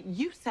mean,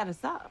 you set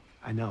us up.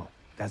 I know.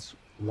 That's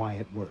why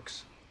it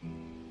works.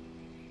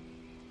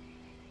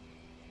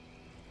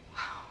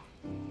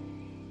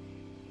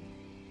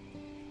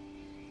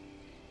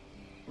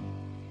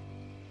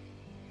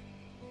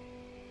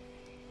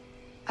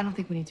 I don't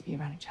think we need to be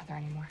around each other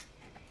anymore.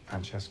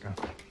 Francesca.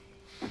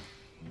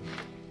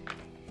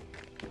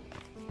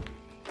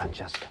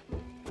 Francesca.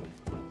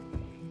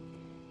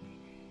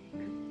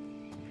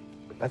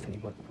 Bethany,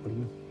 what are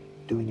you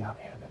doing out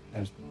here?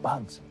 There's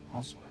bugs and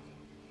all sorts.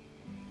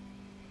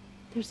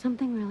 There's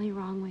something really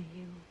wrong with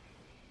you.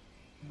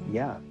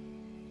 Yeah.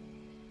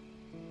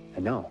 I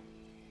know.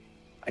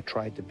 I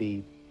tried to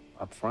be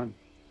upfront.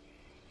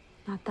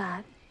 Not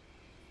that.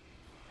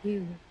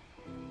 You.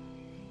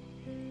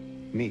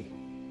 Me.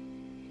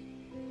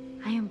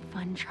 I am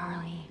fun,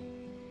 Charlie.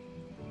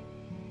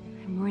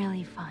 I'm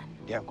really fun.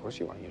 Yeah, of course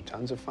you are. You're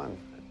tons of fun.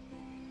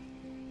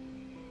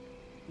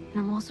 And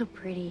I'm also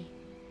pretty.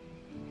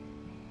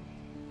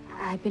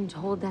 I've been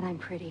told that I'm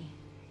pretty.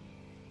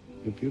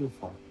 You're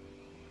beautiful.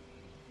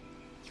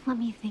 You let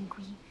me think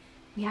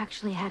we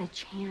actually had a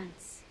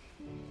chance.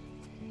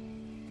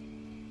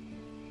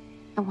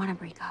 I want to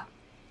break up.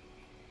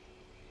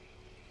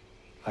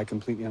 I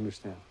completely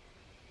understand.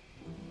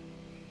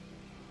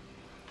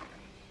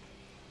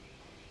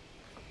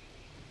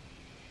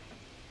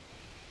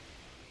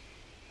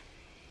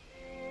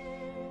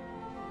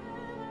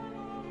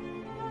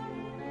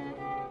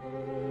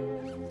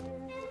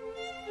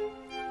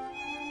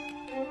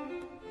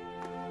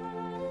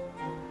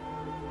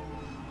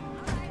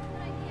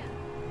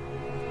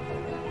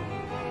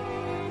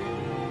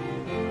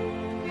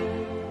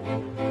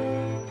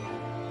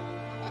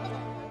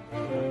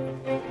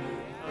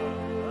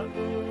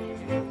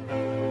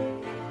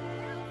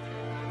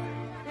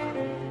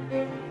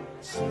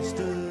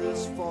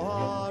 Sisters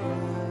four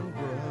and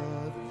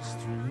brothers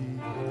three,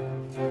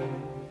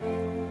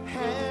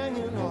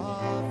 hanging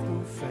off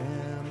the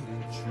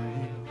family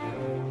tree.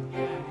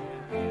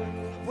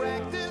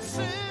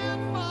 Practicing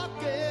for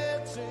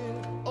getting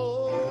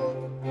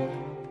old.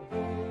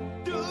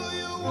 Do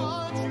you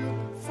want your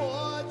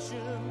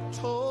fortune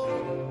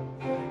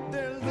told?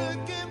 They're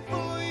looking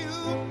for you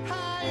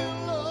high and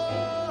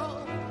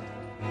low.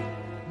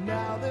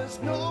 Now there's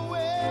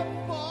nowhere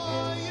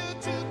for you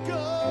to go.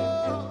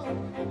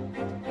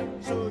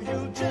 So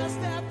you just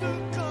have to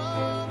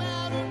come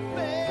out and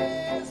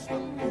face the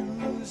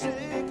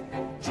music.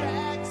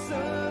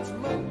 Jackson's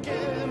Monk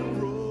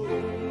and Roll.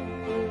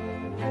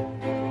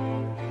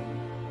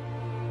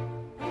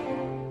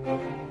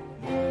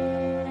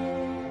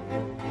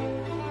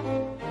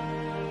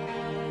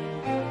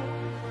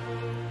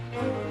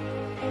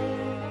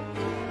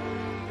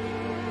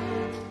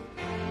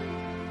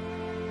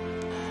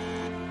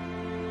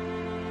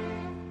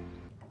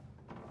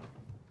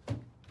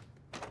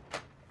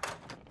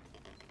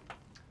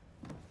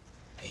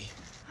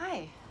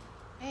 Hi.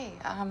 Hey,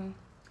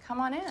 come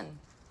on in.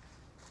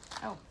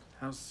 Oh,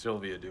 How's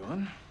Sylvia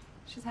doing?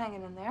 she's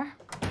hanging in there.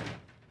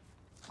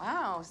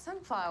 Wow,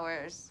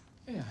 sunflowers.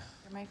 Yeah.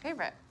 You're my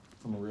favorite.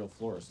 From a real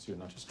florist, too,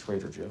 not just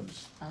Trader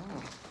Joe's. Oh,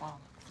 well,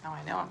 now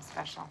I know I'm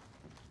special.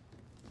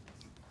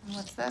 And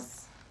what's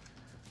this?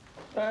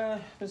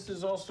 This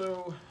is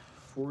also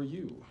for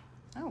you.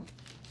 Oh.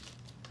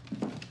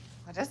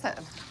 What is it?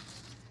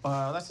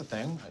 That's the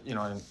thing. You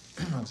know, I didn't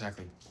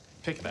exactly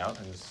pick it out.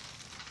 I just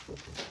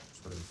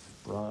sort of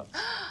brought...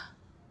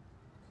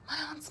 My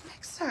aunt's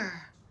mixer.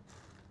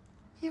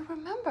 You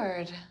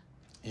remembered.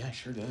 Yeah, I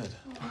sure did.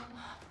 Oh,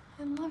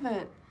 I love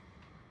it.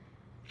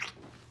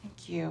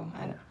 Thank you.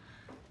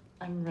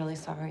 I'm really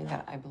sorry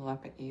that I blew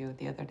up at you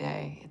the other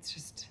day. It's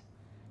just,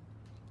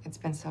 it's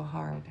been so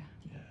hard.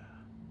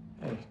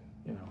 Hey,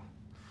 you know,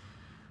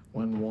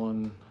 when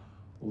one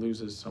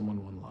loses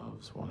someone one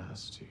loves, one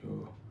has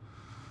to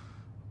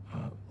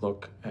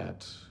look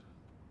at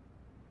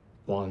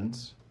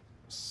one's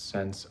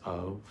sense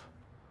of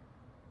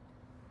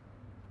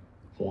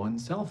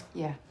oneself.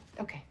 Yeah,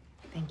 okay.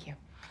 Thank you.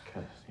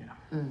 Because, you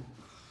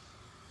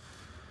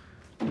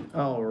know.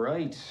 All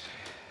right.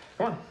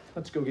 Come on,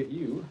 let's go get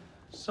you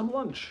some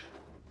lunch.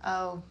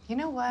 Oh, you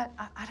know what?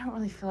 I don't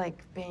really feel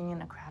like being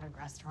in a crowded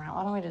restaurant.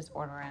 Why don't we just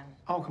order in?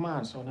 Oh, come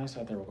on. It's so nice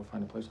out there. We'll go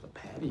find a place with a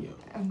patio.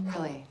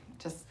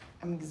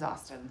 I'm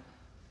exhausted.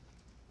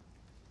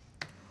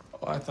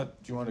 Oh, I thought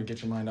you wanted to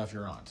get your mind off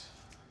your aunt.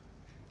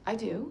 I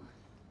do.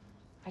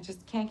 I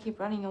just can't keep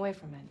running away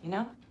from it, you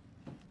know?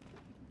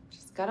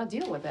 Just gotta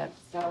deal with it,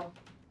 so...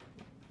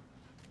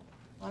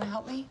 Wanna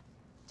help me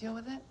deal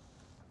with it?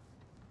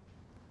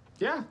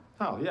 Yeah.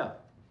 Oh, yeah.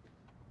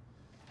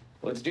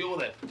 Let's deal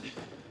with it.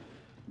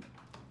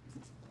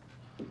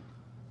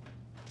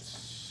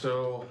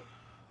 So,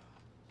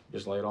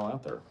 just lay it all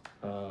out there.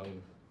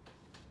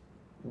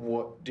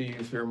 What do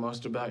you fear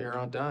most about your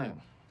aunt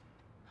dying?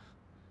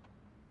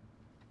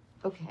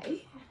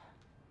 Okay.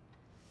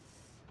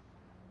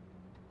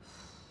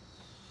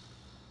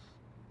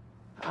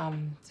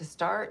 To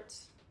start,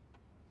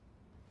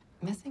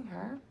 missing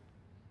her.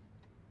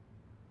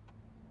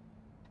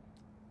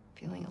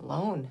 Feeling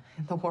alone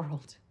in the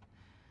world.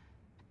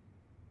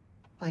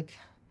 Like,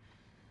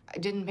 I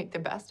didn't make the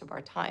best of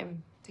our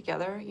time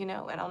together, you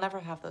know, and I'll never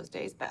have those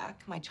days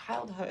back. My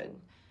childhood.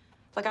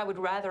 Like, I would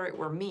rather it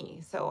were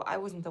me, so I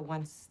wasn't the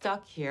one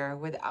stuck here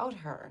without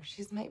her.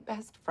 She's my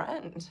best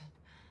friend.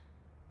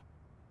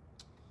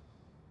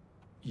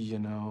 You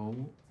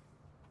know,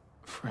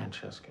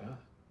 Francesca,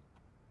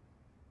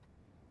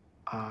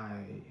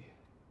 I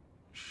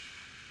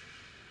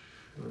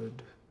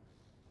should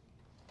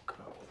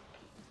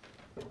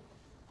go.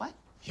 What?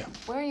 Yeah.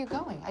 Where are you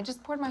going? I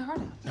just poured my heart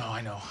out. No,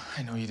 I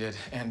know you did,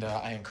 and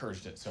I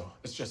encouraged it, so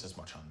it's just as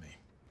much on me.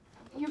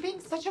 You're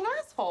being such an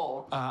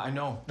asshole. I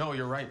know. No,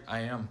 you're right. I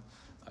am.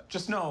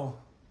 Just know,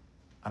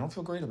 I don't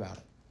feel great about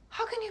it.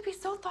 How can you be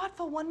so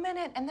thoughtful 1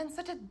 minute and then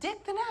such a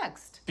dick the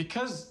next?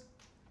 Because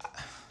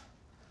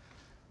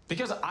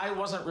I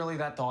wasn't really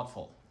that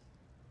thoughtful.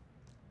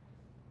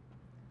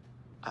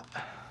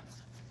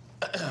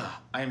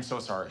 I am so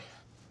sorry.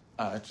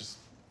 Just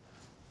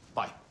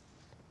bye.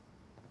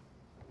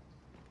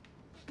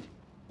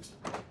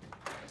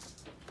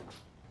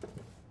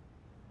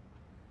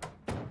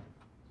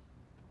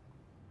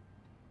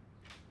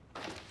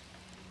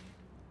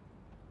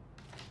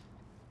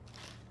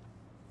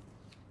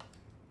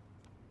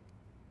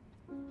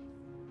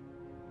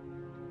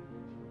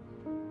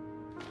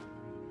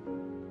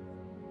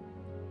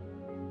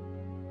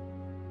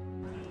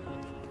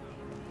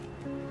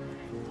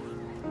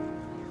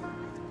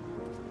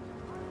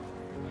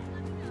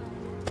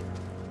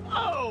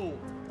 Oh,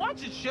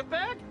 watch it,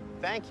 shitbag.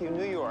 Thank you,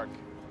 New York.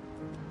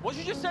 What'd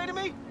you just say to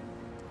me?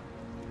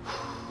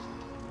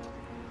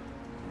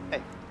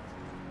 Hey.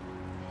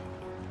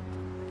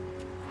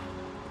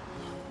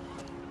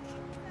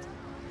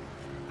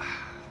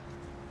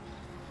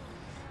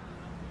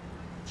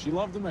 She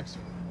loved the mixer.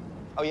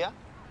 Oh, yeah?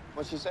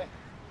 What'd she say?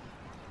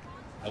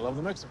 I love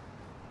the mixer.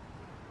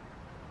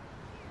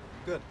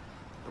 Good.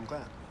 I'm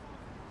glad.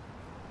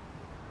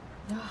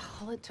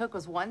 All it took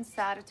was one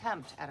sad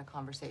attempt at a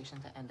conversation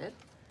to end it.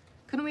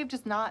 Couldn't we have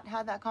just not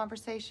had that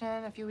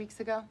conversation a few weeks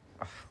ago?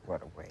 Oh,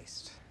 what a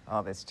waste.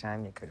 All this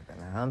time you could have been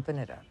humping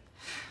it up.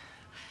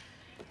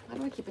 Why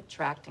do I keep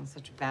attracting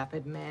such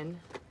vapid men?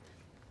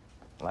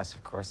 Unless,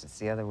 of course, it's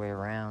the other way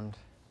around.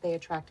 They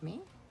attract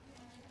me?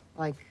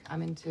 Like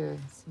I'm into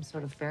some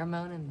sort of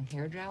pheromone in the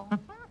hair gel?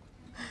 Well,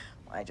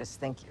 I just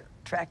think you're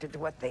attracted to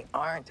what they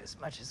aren't as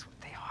much as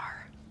what they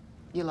are.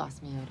 You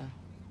lost me, Yoda.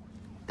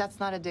 That's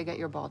not a dig at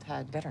your bald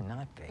head. Better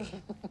not be.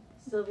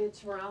 Sylvia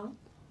Terrell,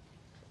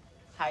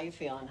 how you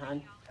feeling,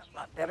 hon? A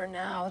lot better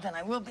now than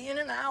I will be in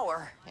an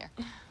hour. Here.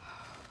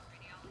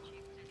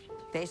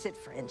 Face it,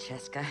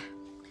 Francesca.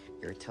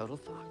 You're a total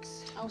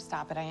fox. Oh,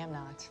 stop it. I am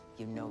not.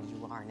 You know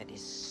you are, and it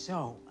is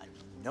so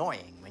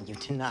annoying when you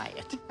deny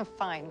it.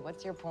 Fine.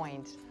 What's your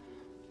point?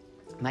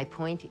 My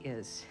point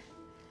is,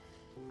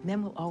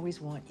 men will always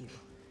want you.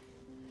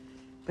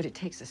 But it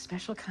takes a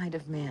special kind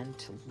of man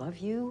to love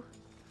you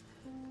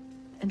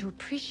and to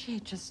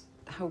appreciate just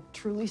how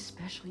truly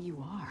special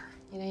you are.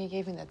 You know, you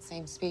gave me that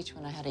same speech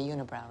when I had a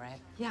unibrow, right?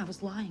 Yeah, I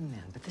was lying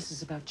then, but this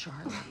is about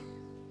Charlie.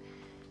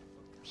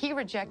 He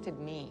rejected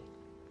me.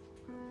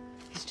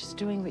 He's just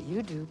doing what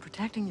you do,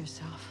 protecting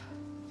yourself.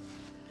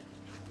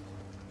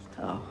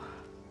 Oh,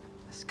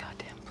 this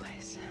goddamn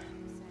place.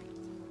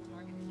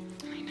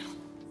 I know.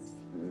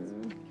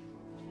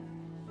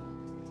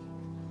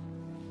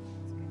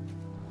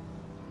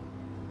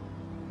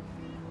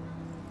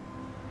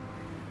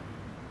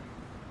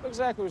 What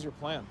exactly was your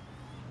plan?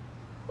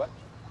 What?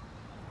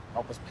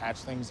 Help us patch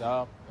things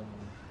up and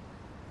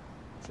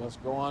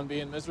just go on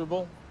being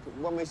miserable?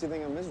 What makes you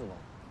think I'm miserable?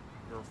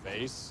 Your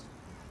face.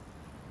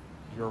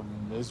 Your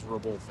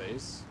miserable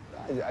face.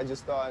 I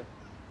just thought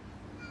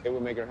it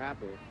would make her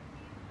happy.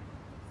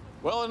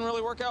 Well, it didn't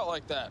really work out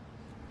like that.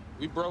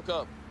 We broke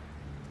up.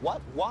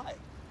 What? Why?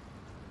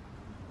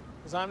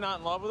 Because I'm not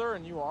in love with her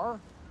and you are.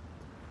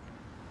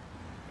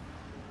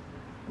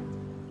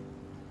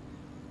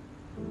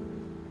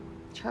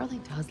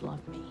 Charlie does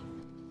love me.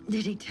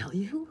 Did he tell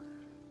you?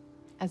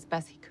 As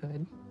best he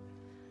could.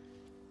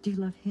 Do you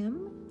love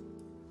him?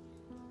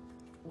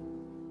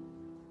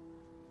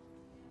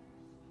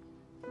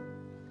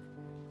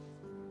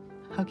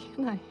 How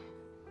can I?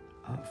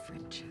 Oh,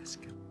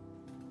 Francesca.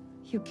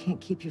 You can't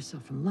keep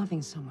yourself from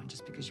loving someone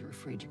just because you're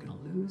afraid you're gonna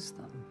lose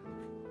them.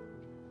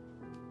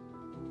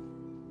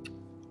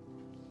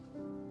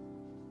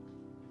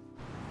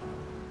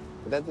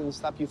 But that didn't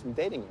stop you from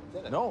dating her,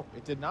 did it? No,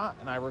 it did not,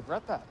 and I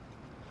regret that.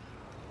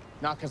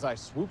 Not because I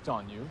swooped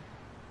on you,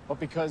 but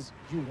because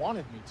you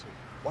wanted me to.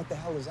 What the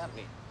hell does that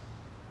mean?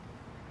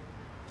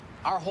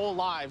 Our whole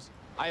lives,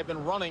 I have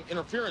been running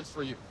interference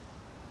for you.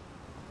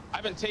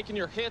 I've been taking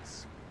your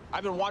hits,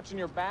 I've been watching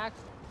your back,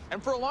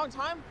 and for a long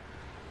time,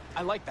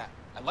 I like that.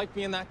 I like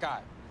being that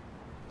guy.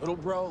 Little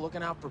bro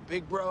looking out for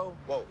big bro.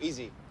 Whoa,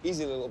 easy.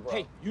 Easy, little bro.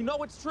 Hey, you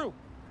know it's true.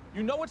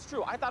 You know it's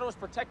true. I thought I was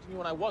protecting you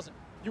when I wasn't.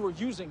 You were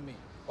using me.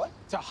 What?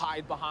 To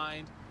hide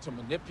behind, to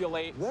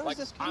manipulate. Where like is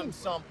this coming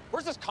from?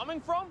 Where's this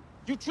coming from?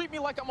 You treat me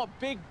like I'm a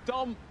big,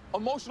 dumb,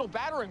 emotional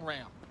battering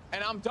ram.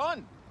 And I'm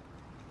done.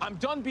 I'm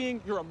done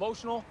being your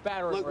emotional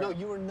battering ram. Look, no,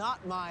 you are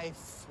not my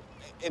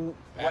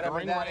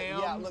Battering ram?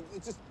 Yeah, look,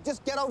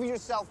 just get over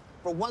yourself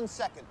for 1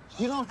 second.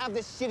 You don't have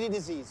this shitty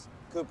disease,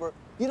 Cooper.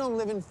 You don't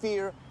live in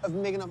fear of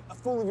making a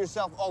fool of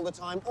yourself all the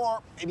time,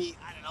 or maybe,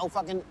 I don't know,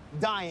 fucking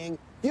dying.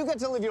 You get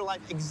to live your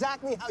life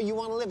exactly how you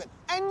want to live it,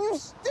 and you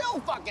still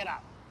fuck it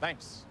up.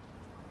 Thanks.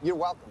 You're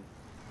welcome.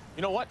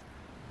 You know what?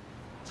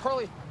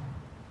 Charlie,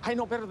 I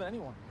know better than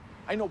anyone.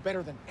 I know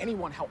better than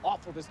anyone how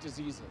awful this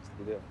disease is.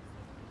 You do?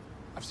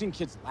 I've seen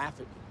kids laugh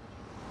at you.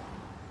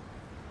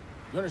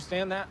 You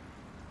understand that?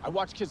 I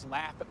watch kids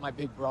laugh at my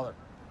big brother.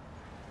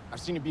 I've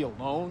seen you be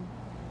alone.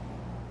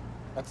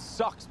 That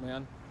sucks,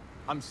 man.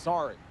 I'm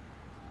sorry.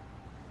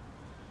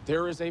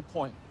 There is a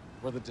point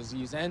where the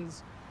disease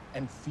ends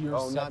and fear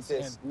sets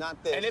in.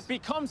 Not this. And it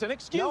becomes an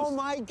excuse. Oh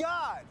my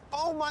God.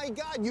 Oh my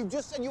God. You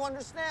just said you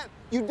understand.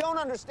 You don't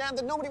understand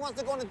that nobody wants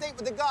to go on a date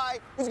with a guy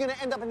who's going to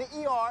end up in the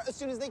ER as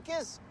soon as they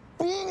kiss.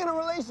 Being in a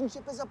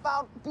relationship is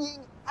about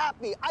being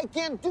happy. I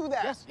can't do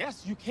that. Yes,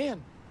 yes, you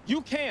can.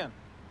 You can.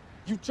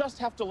 You just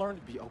have to learn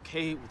to be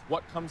okay with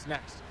what comes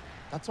next.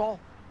 That's all.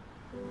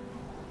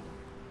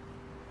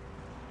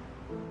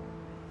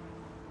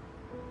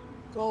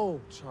 Go,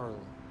 Charlie.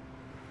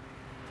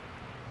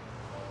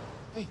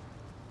 Hey,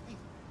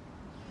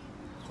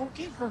 go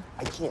get her.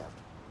 I can't.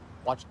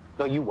 Watch.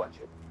 No, you watch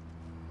it.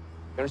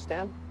 You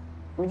understand?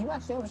 I mean, you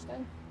actually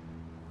understand?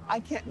 I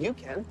can't. You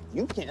can.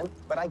 You can,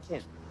 but I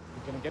can't.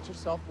 You're gonna get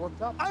yourself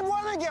worked up. I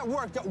want to get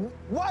worked up.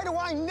 Why do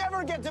I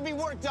never get to be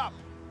worked up?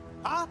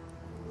 Huh?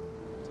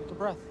 Take a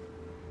breath,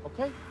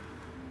 okay?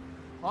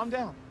 Calm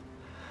down.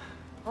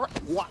 All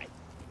right. Why?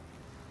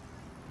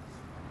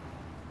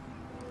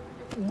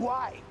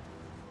 Why?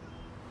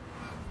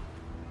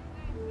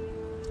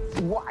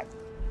 Why?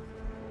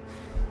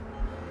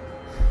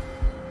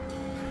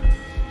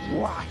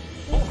 Why?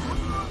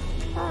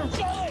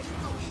 Charlie!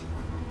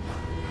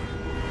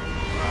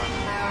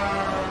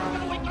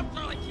 Wake up,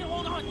 Charlie!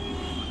 Hold on!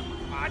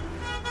 Come on!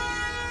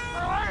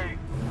 Charlie!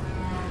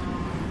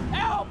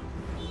 Help!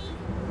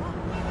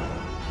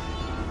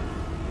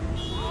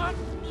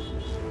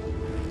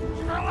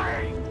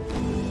 Charlie!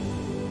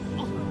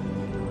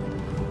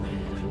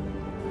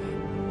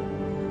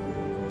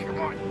 Come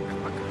on!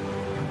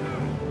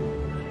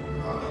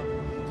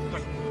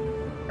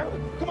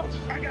 Come on!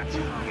 I got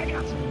you! I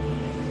got you!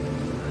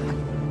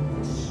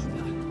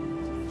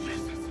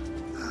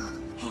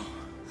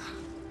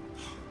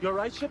 You all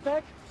right,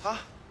 shitbag? Huh?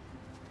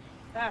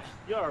 Ah,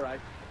 you're all right.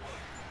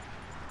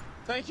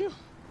 Thank you.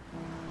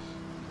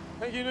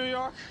 Thank you, New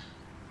York.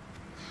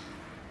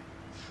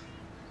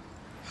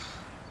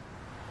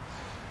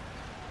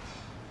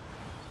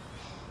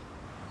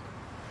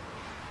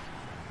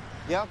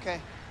 Yeah,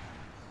 okay.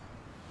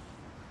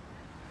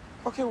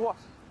 Okay, what?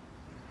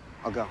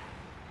 I'll go.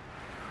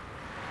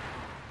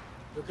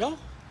 You go?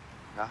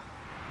 Yeah.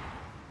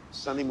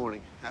 Sunday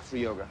morning, after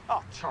yoga.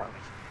 Oh, Charlie.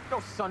 No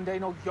Sunday,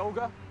 no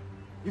yoga.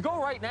 You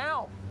go right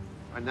now.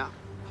 Right now.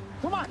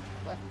 Come on.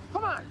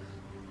 Come on.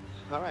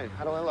 All right,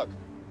 how do I look?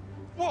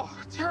 Whoa,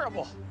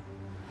 terrible.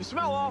 You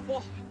smell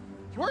awful.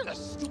 You're wearing a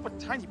stupid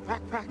tiny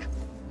backpack.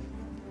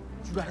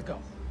 You gotta go.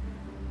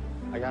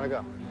 I gotta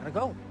go. You gotta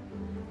go.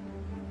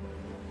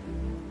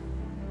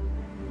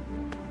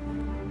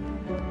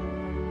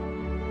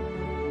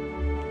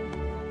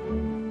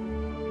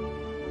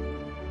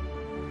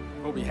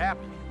 Go be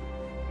happy.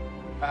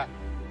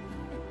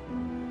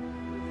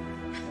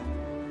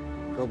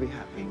 Go be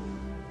happy.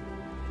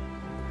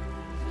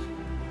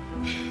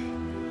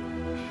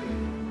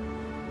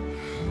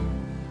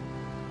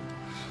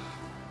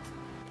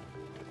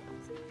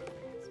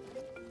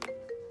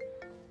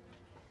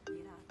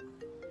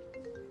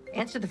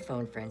 Answer the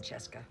phone,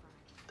 Francesca.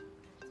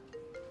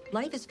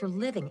 Life is for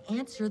living.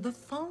 Answer the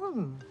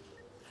phone.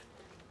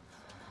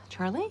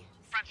 Charlie?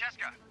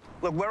 Francesca!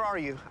 Look, where are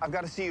you? I've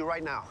got to see you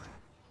right now.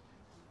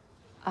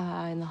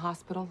 In the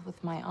hospital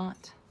with my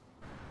aunt.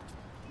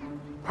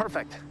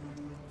 Perfect.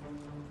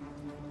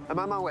 I'm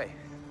on my way.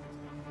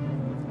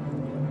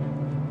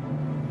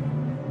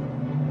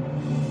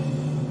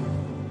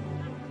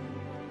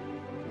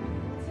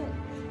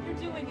 You're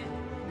doing it.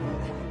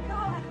 Oh,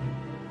 God.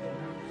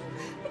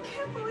 I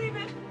can't believe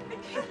it. I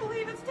can't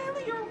believe it.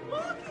 Stanley, you're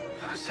walking.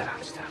 Sit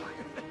down, Stanley.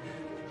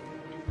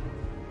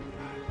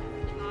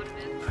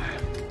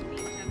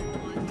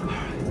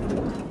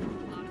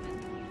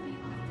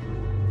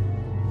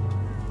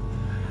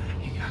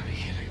 You gotta be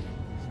kidding.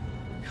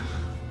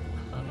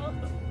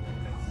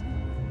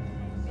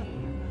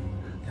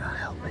 God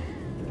help me.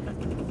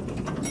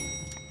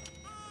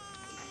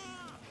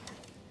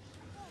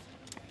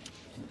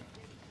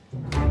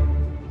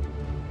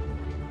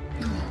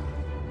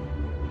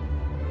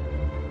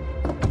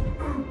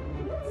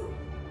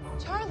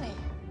 Charlie!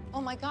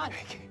 Oh my God.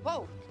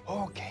 Whoa.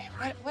 Okay,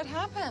 right. What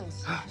happened?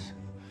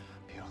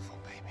 Beautiful,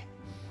 baby.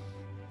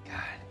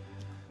 God,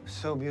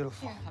 so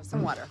beautiful. Here, have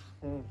some water.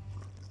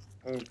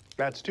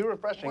 That's too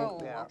refreshing.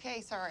 Whoa, Yeah.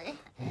 okay, sorry.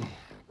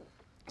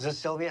 Is this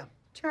Sylvia?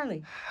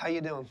 Charlie. How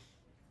you doing?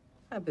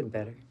 I've been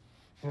better.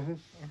 Mm-hmm.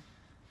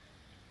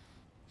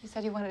 You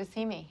said you wanted to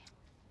see me.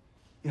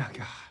 Yeah,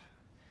 God.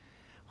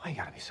 Why you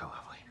gotta be so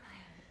lovely?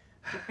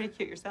 You're pretty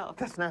cute yourself.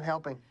 That's not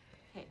helping.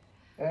 Hey.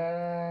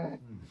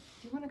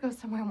 Do you want to go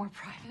somewhere more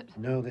private?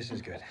 No, this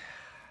is good.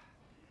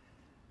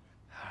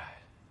 All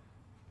right.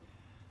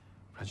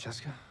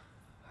 Francesca?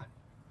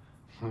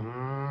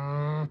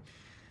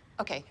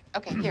 Okay,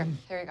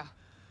 here you go.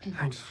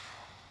 Thanks.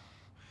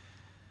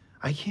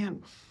 I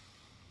can't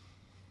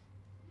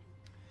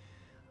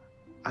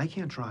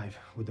drive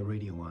with the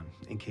radio on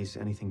in case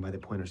anything by the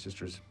Pointer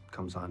Sisters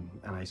comes on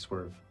and I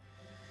swerve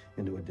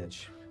into a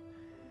ditch.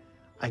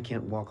 I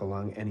can't walk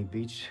along any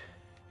beach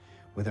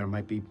where there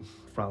might be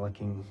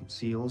frolicking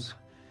seals.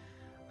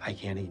 I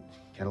can't eat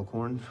kettle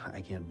corn. I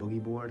can't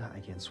boogie board. I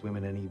can't swim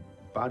in any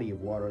body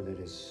of water that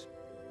is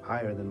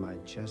higher than my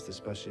chest,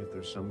 especially if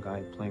there's some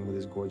guy playing with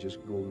his gorgeous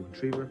golden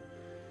retriever.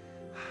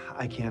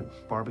 I can't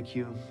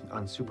barbecue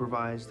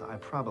unsupervised. I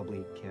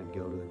probably can't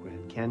go to the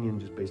Grand Canyon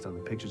just based on the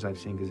pictures I've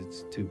seen because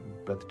it's too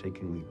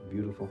breathtakingly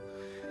beautiful.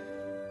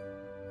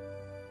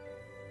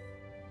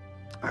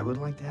 I would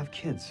like to have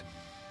kids.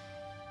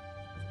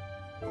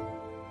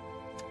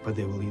 But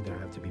they will either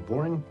have to be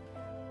boring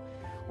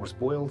or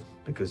spoiled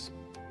because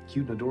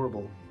cute and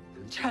adorable.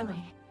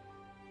 Charlie.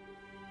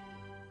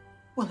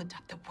 We'll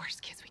adopt the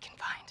worst kids we can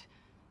find.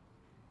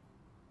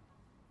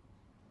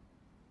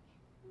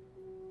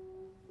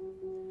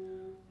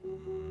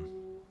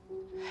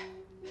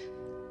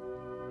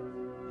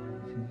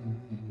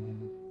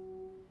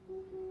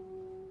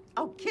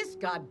 Oh, kiss,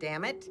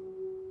 goddammit.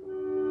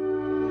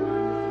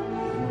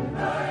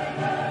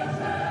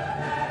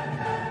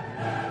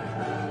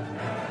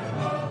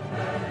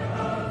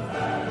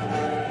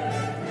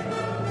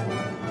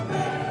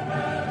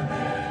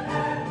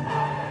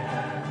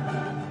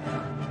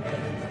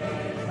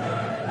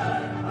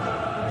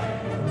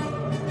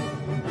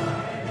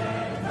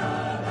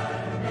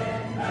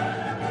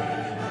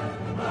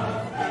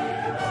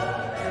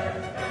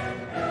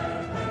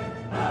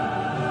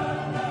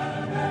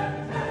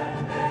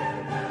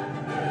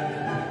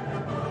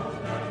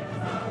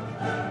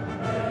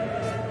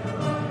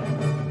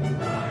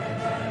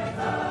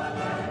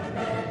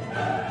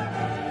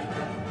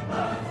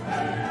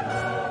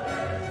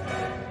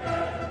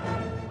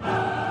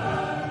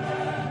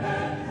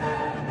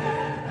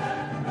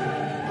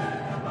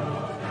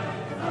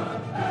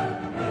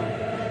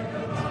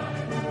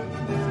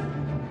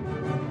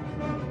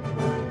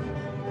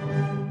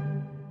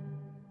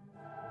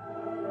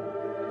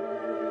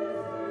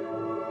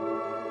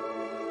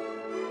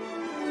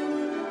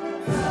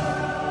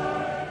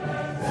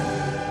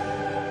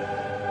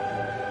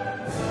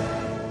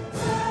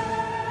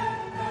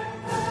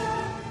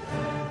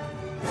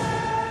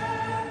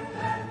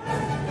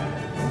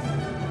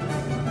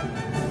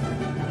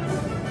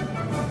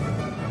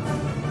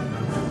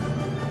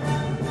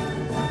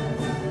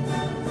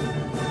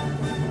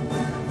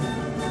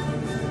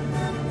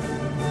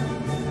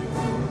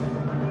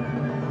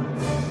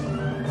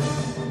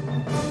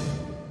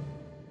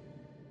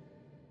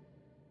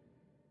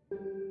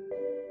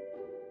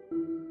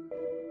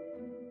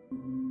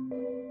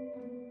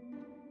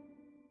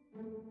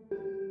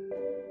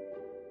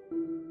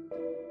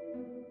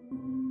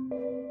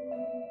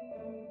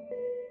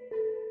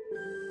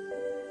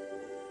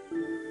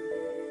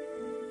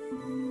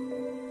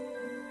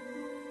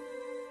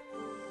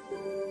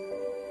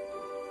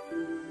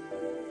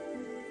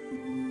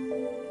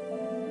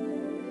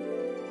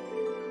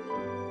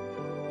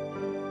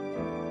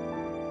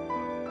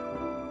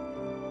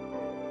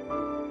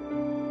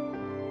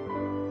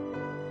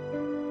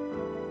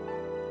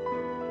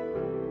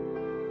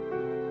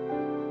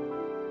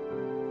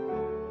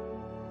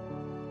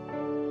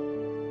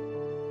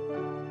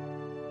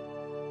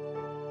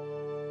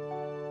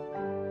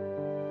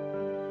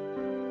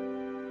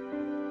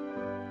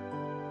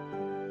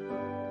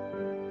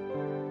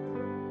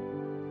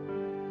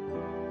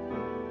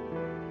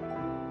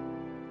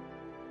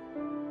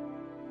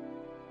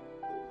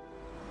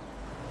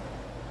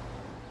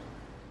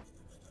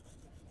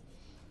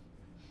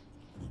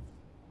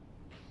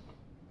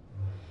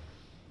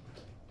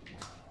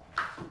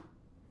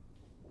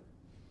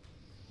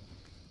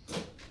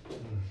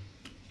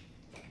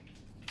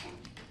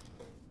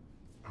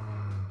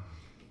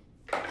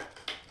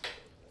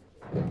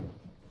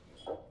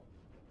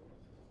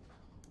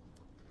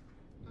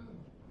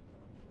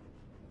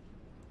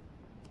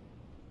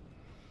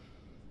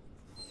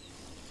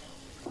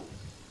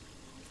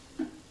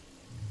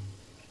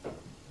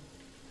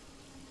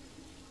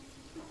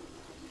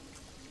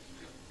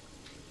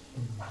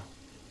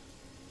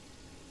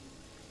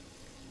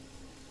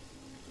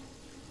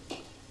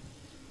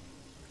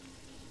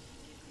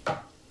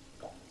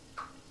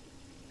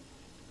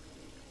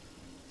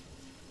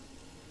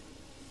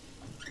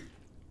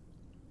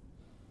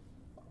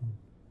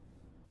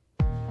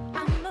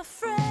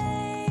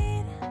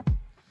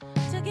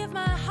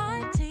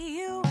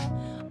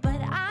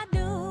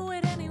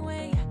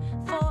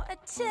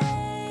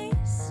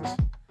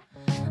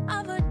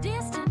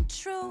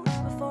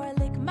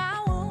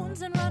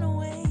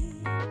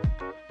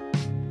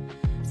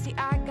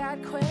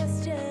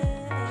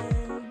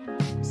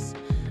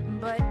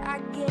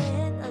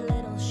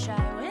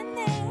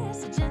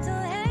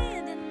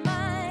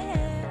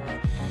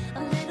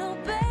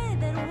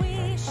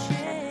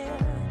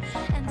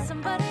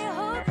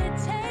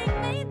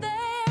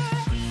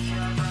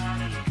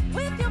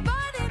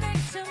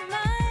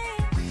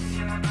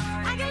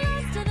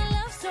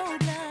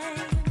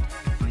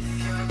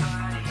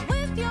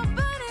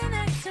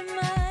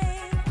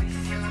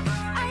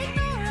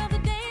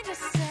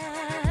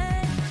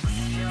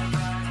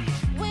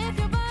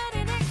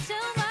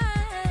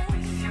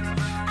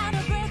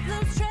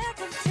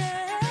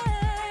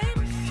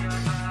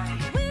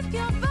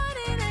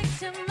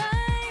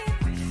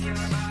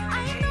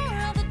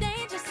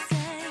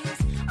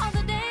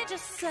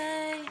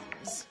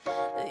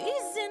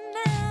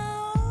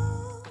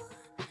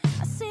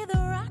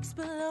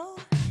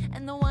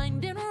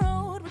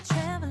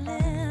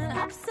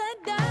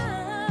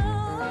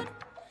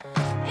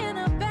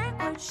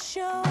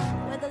 show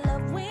where the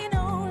love we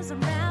know is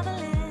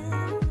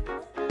unraveling.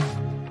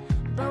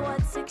 But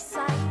what's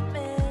exciting